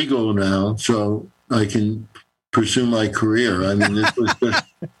 It's legal now, so I can pursue my career. I mean, this was just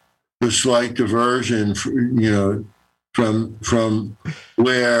a slight diversion, from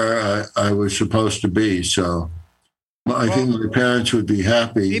where I was supposed to be. So I think my parents would be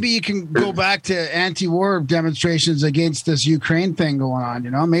happy. Maybe you can go back to anti-war demonstrations against this Ukraine thing going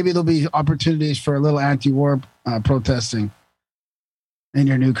on. Maybe there'll be opportunities for a little anti-war protesting in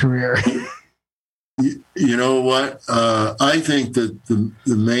your new career. You know what? I think that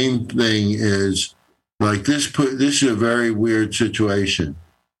the main thing is like this is a very weird situation.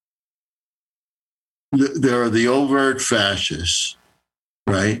 There are the overt fascists,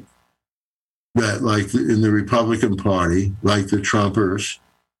 right? That like in the Republican Party, like the Trumpers.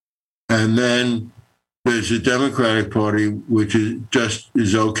 And then there's a Democratic Party, which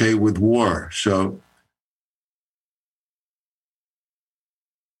is okay with war. So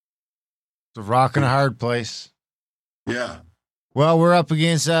it's a rock and a hard place. Yeah. Well, we're up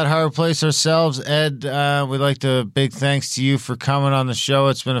against that hard place ourselves. Ed, we'd like to big thanks to you for coming on the show.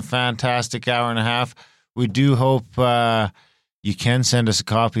 It's been a fantastic hour and a half. We do hope you can send us a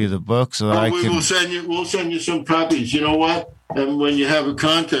copy of the book so that we'll send you some copies. You know what? And when you have a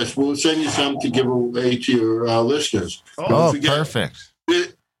contest, we'll send you some to give away to your listeners. Oh, perfect.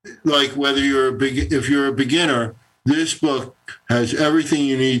 Like if you're a beginner, this book has everything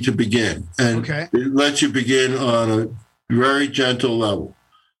you need to begin. And it lets you begin on a very gentle level.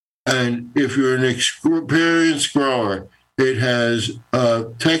 And if you're an experienced grower, it has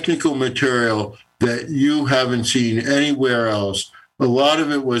technical material that you haven't seen anywhere else. A lot of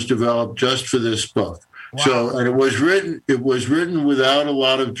it was developed just for this book. Wow. So, and it was written without a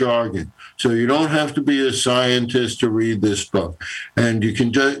lot of jargon. So you don't have to be a scientist to read this book. And you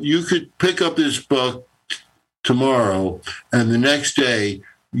could pick up this book tomorrow, and the next day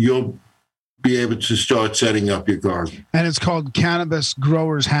you'll be able to start setting up your garden. And it's called Cannabis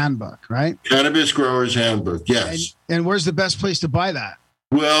Grower's Handbook, right? Cannabis Grower's Handbook, yes. And where's the best place to buy that?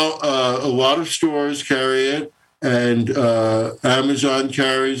 Well, a lot of stores carry it, and Amazon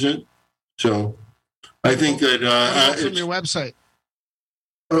carries it. So I think that... from your website?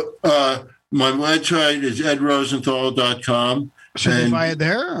 My website is edrosenthal.com. Should they buy it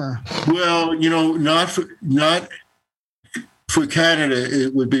there? Or? Well, not for Canada.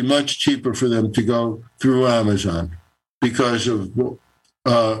 It would be much cheaper for them to go through Amazon because of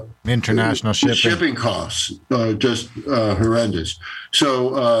international shipping costs, just horrendous.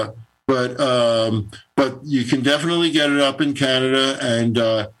 So, but you can definitely get it up in Canada, and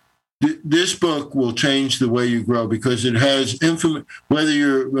this book will change the way you grow because it has whether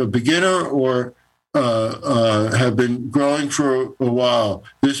you're a beginner or have been growing for a while.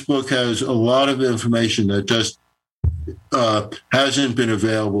 This book has a lot of information that just hasn't been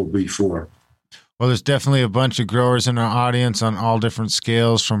available before. Well, there's definitely a bunch of growers in our audience on all different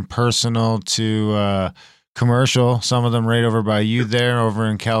scales, from personal to commercial. Some of them right over by you there, over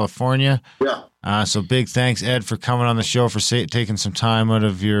in California. Yeah. So big thanks, Ed, for coming on the show, for taking some time out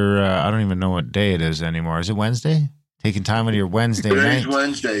of your, I don't even know what day it is anymore. Is it Wednesday? Taking time out of your Wednesday night? Today's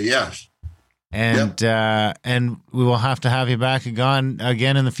Wednesday, yes. And and we will have to have you back again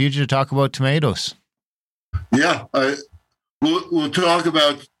in the future to talk about tomatoes. Yeah. We'll talk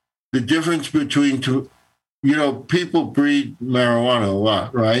about the difference between people breed marijuana a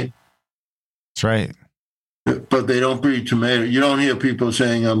lot, right? That's right. But they don't breed tomatoes. You don't hear people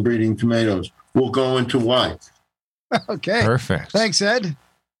saying, I'm breeding tomatoes. We'll go into why. Okay. Perfect. Thanks, Ed.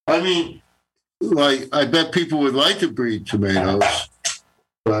 I mean, I bet people would like to breed tomatoes,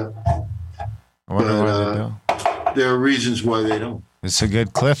 but I wonder why they don't. There are reasons why they don't. It's a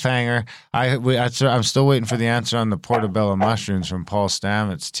good cliffhanger. I'm still waiting for the answer on the portobello mushrooms from Paul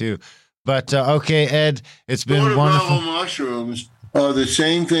Stamets too. But okay, Ed, it's been portobello wonderful. Mushrooms are the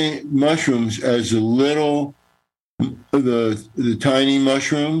same mushrooms as the tiny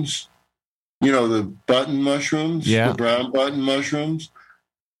mushrooms. You know, the button mushrooms, the brown button mushrooms,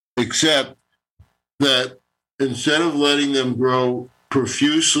 except that instead of letting them grow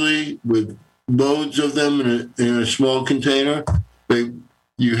profusely with loads of them in a small container,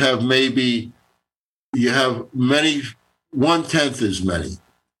 you have many, 1/10 as many.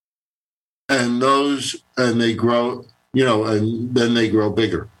 And they grow, and then they grow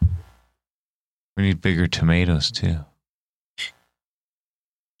bigger. We need bigger tomatoes too.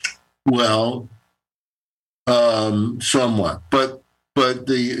 Well, somewhat, but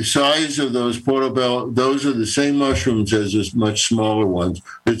the size of those portobello, those are the same mushrooms as the much smaller ones.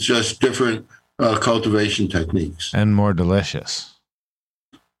 It's just different cultivation techniques. And more delicious.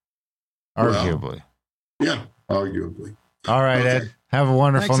 Arguably. Well, yeah, arguably. All right, okay. Ed. Have a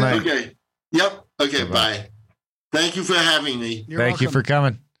wonderful night. Okay. Yep. Okay, bye. Thank you for having me. Thank you for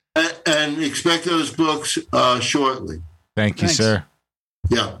coming. And expect those books shortly. Thank you, sir.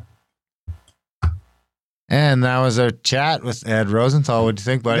 Yeah. And that was our chat with Ed Rosenthal. What do you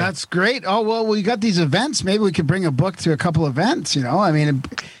think, buddy? That's great. Oh, well, we got these events. Maybe we could bring a book to a couple events, I mean,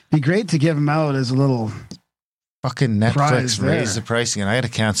 it'd be great to give them out as a little fucking Netflix raised the pricing, and I had to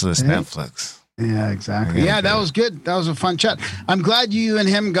cancel this Netflix. Yeah, exactly. Yeah, that was good. That was a fun chat. I'm glad you and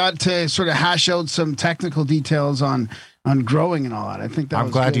him got to sort of hash out some technical details on growing and all that. I think that I'm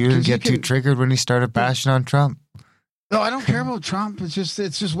glad you didn't get too triggered when he started bashing on Trump. No, I don't care about Trump. It's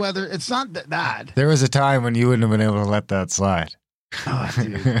just whether it's not that bad. There was a time when you wouldn't have been able to let that slide. Oh,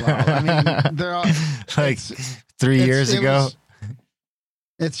 dude. Well, I mean, they're all like 3 years ago.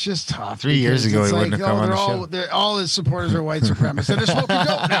 It's just tough. 3 years ago, he wouldn't have come on the show. All his supporters are white supremacists. And they're smoking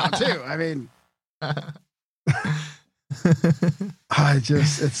dope now, too. I mean,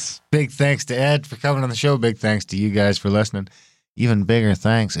 it's big thanks to Ed for coming on the show. Big thanks to you guys for listening. Even bigger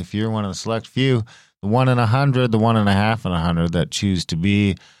thanks if you're one of the select few, the 1 in 100, the 1.5 in 100 that choose to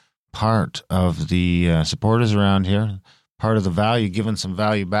be part of the supporters around here, part of the value, giving some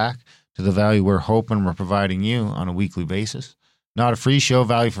value back to the value we're hoping we're providing you on a weekly basis. Not a free show,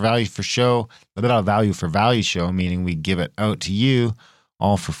 value for show, but a value for value show, meaning we give it out to you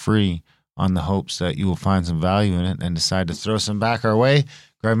all for free on the hopes that you will find some value in it and decide to throw some back our way.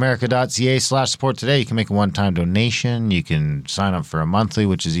 GrowAmerica.ca/support today. You can make a one-time donation. You can sign up for a monthly,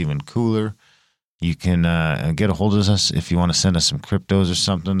 which is even cooler. You can get a hold of us if you want to send us some cryptos or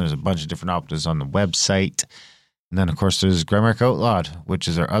something. There's a bunch of different options on the website. And then, of course, there's Grow America Outlawed, which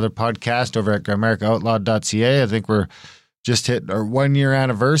is our other podcast over at GrowAmericaOutlawed.ca. I think we're just hit our 1 year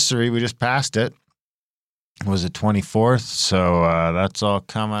anniversary. We just passed it. It was the 24th. So that's all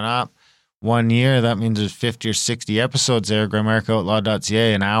coming up. 1 year. That means there's 50 or 60 episodes there.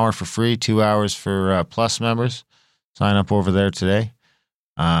 GrowAmericaOutlawed.ca. An hour for free, 2 hours for Plus members. Sign up over there today.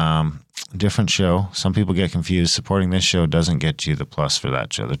 Different show. Some people get confused. Supporting this show doesn't get you the plus for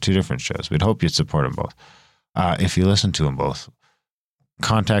that show. They're two different shows. We'd hope you'd support them both. If you listen to them both.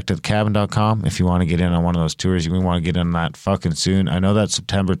 Contact at cabin.com if you want to get in on one of those tours. You want to get in that fucking soon. I know that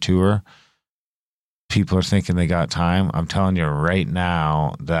September tour, people are thinking they got time. I'm telling you right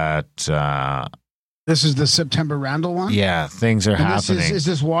now that this is the September Randall one? Yeah, things are happening. Is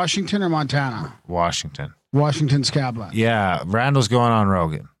this Washington or Montana? Washington. Washington Scabland. Yeah, Randall's going on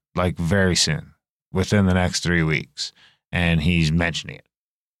Rogan, like very soon, within the next 3 weeks. And he's mentioning it.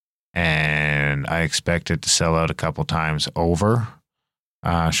 And I expect it to sell out a couple times over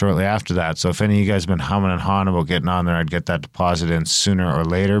shortly after that. So if any of you guys have been humming and hawing about getting on there, I'd get that deposit in sooner or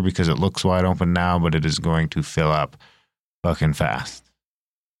later because it looks wide open now, but it is going to fill up fucking fast.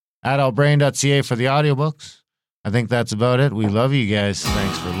 Adultbrain.ca for the audiobooks. I think that's about it. We love you guys.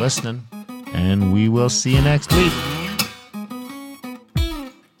 Thanks for listening. And we will see you next week.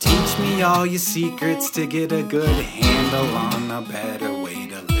 Teach me all your secrets to get a good handle on a better way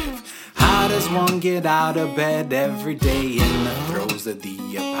to live. How does one get out of bed every day in the throes of the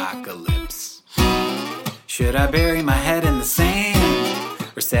apocalypse? Should I bury my head in the sand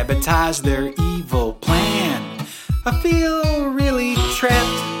or sabotage their evil plan? I feel really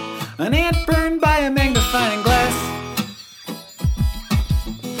trapped, an ant burned by a magnifying glass.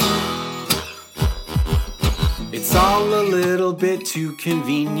 It's all a little bit too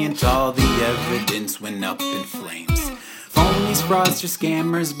convenient, all the evidence went up in flames. Phonies, fraudsters,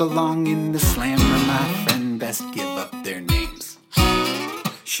 scammers belong in the slammer, my friend, best give up their names.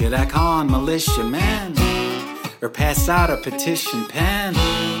 Should I call on militiamen or pass out a petition pen?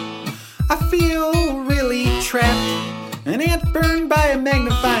 I feel really trapped, An ant burned by a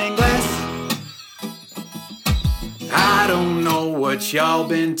magnifying glass. I don't know what y'all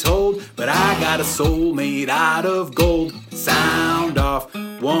been told, but I got a soul made out of gold. Sound off,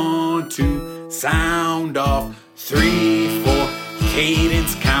 1, 2, sound off, 3, 4,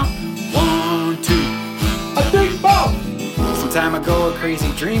 cadence count, 1, 2, 3, 4. Some time ago a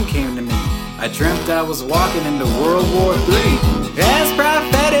crazy dream came to me. I dreamt I was walking into World War III. As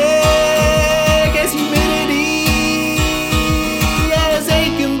prophetic as humidity, as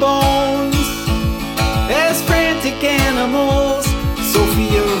aching bones, as frantic animals.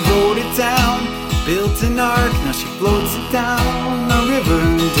 Sophia wrote it down, built an ark, now she floats it down a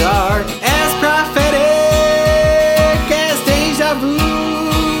river dark. As prophetic as deja vu,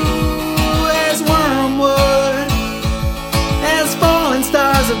 as wormwood, as falling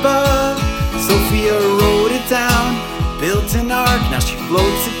stars above. Sophia wrote it down, built an ark, now she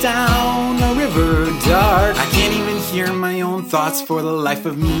floats it down a river dark. I can't even hear my own thoughts for the life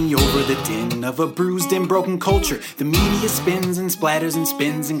of me over the din of a bruised and broken culture. The media spins and splatters and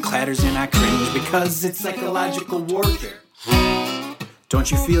spins and clatters, and I cringe because it's psychological warfare. Don't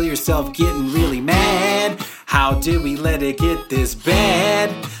you feel yourself getting really mad? How did we let it get this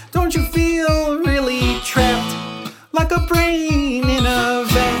bad? Don't you feel really trapped like a brain in a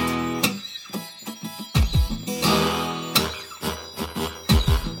vat?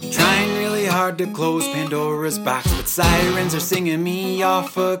 Trying really hard to close Pandora's box, but sirens are singing me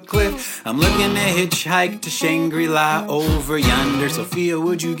off a cliff. I'm looking to hitchhike to Shangri-La over yonder. Sophia,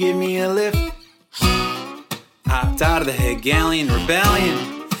 would you give me a lift? Hopped out of the Hegelian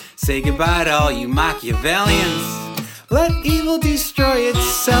rebellion. Say goodbye to all you Machiavellians. Let evil destroy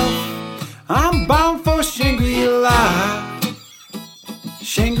itself. I'm bound for Shangri-La.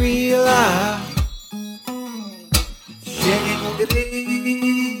 Shangri-La.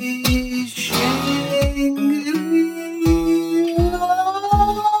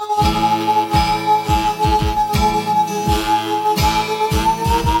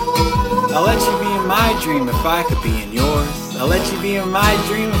 I'll let you be in my dream if I could be in yours. I'll let you be in my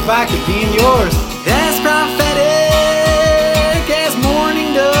dream if I could be in yours. As prophetic as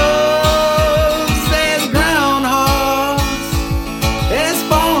morning doves, as groundhogs, as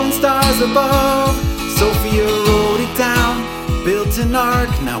fallen stars above. Sophia wrote it down, built an ark,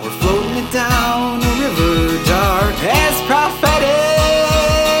 now we're floating it down a river dark. As prophetic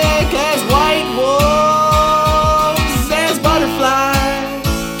as white wolves, as butterflies,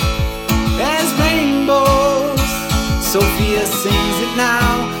 as rainbows. Sophia sings it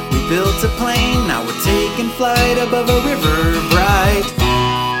now. We built a plane, now we're taking flight above a river bright.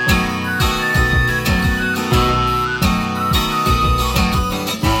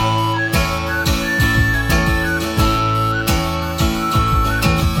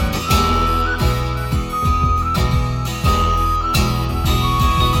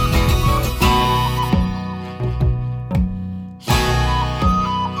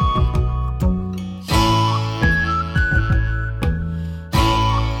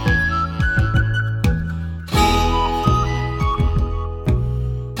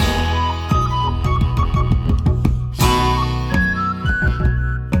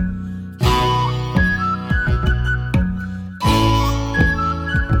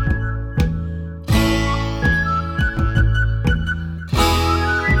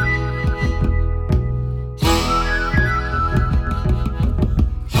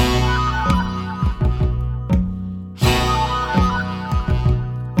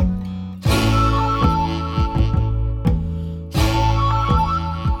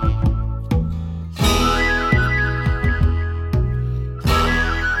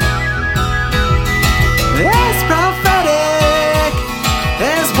 As prophetic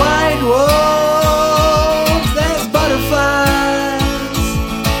as white wolves, as butterflies,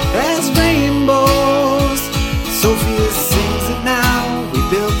 as rainbows. Sophia sings it now. We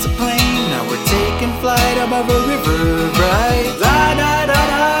built a plane, now we're taking flight above a river bright. La da da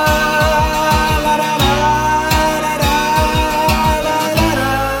da, la da da, la da, la da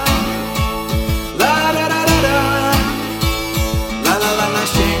da, la da da da da, la la la la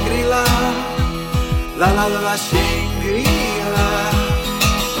Shangri-La. La la la la Shangri-La.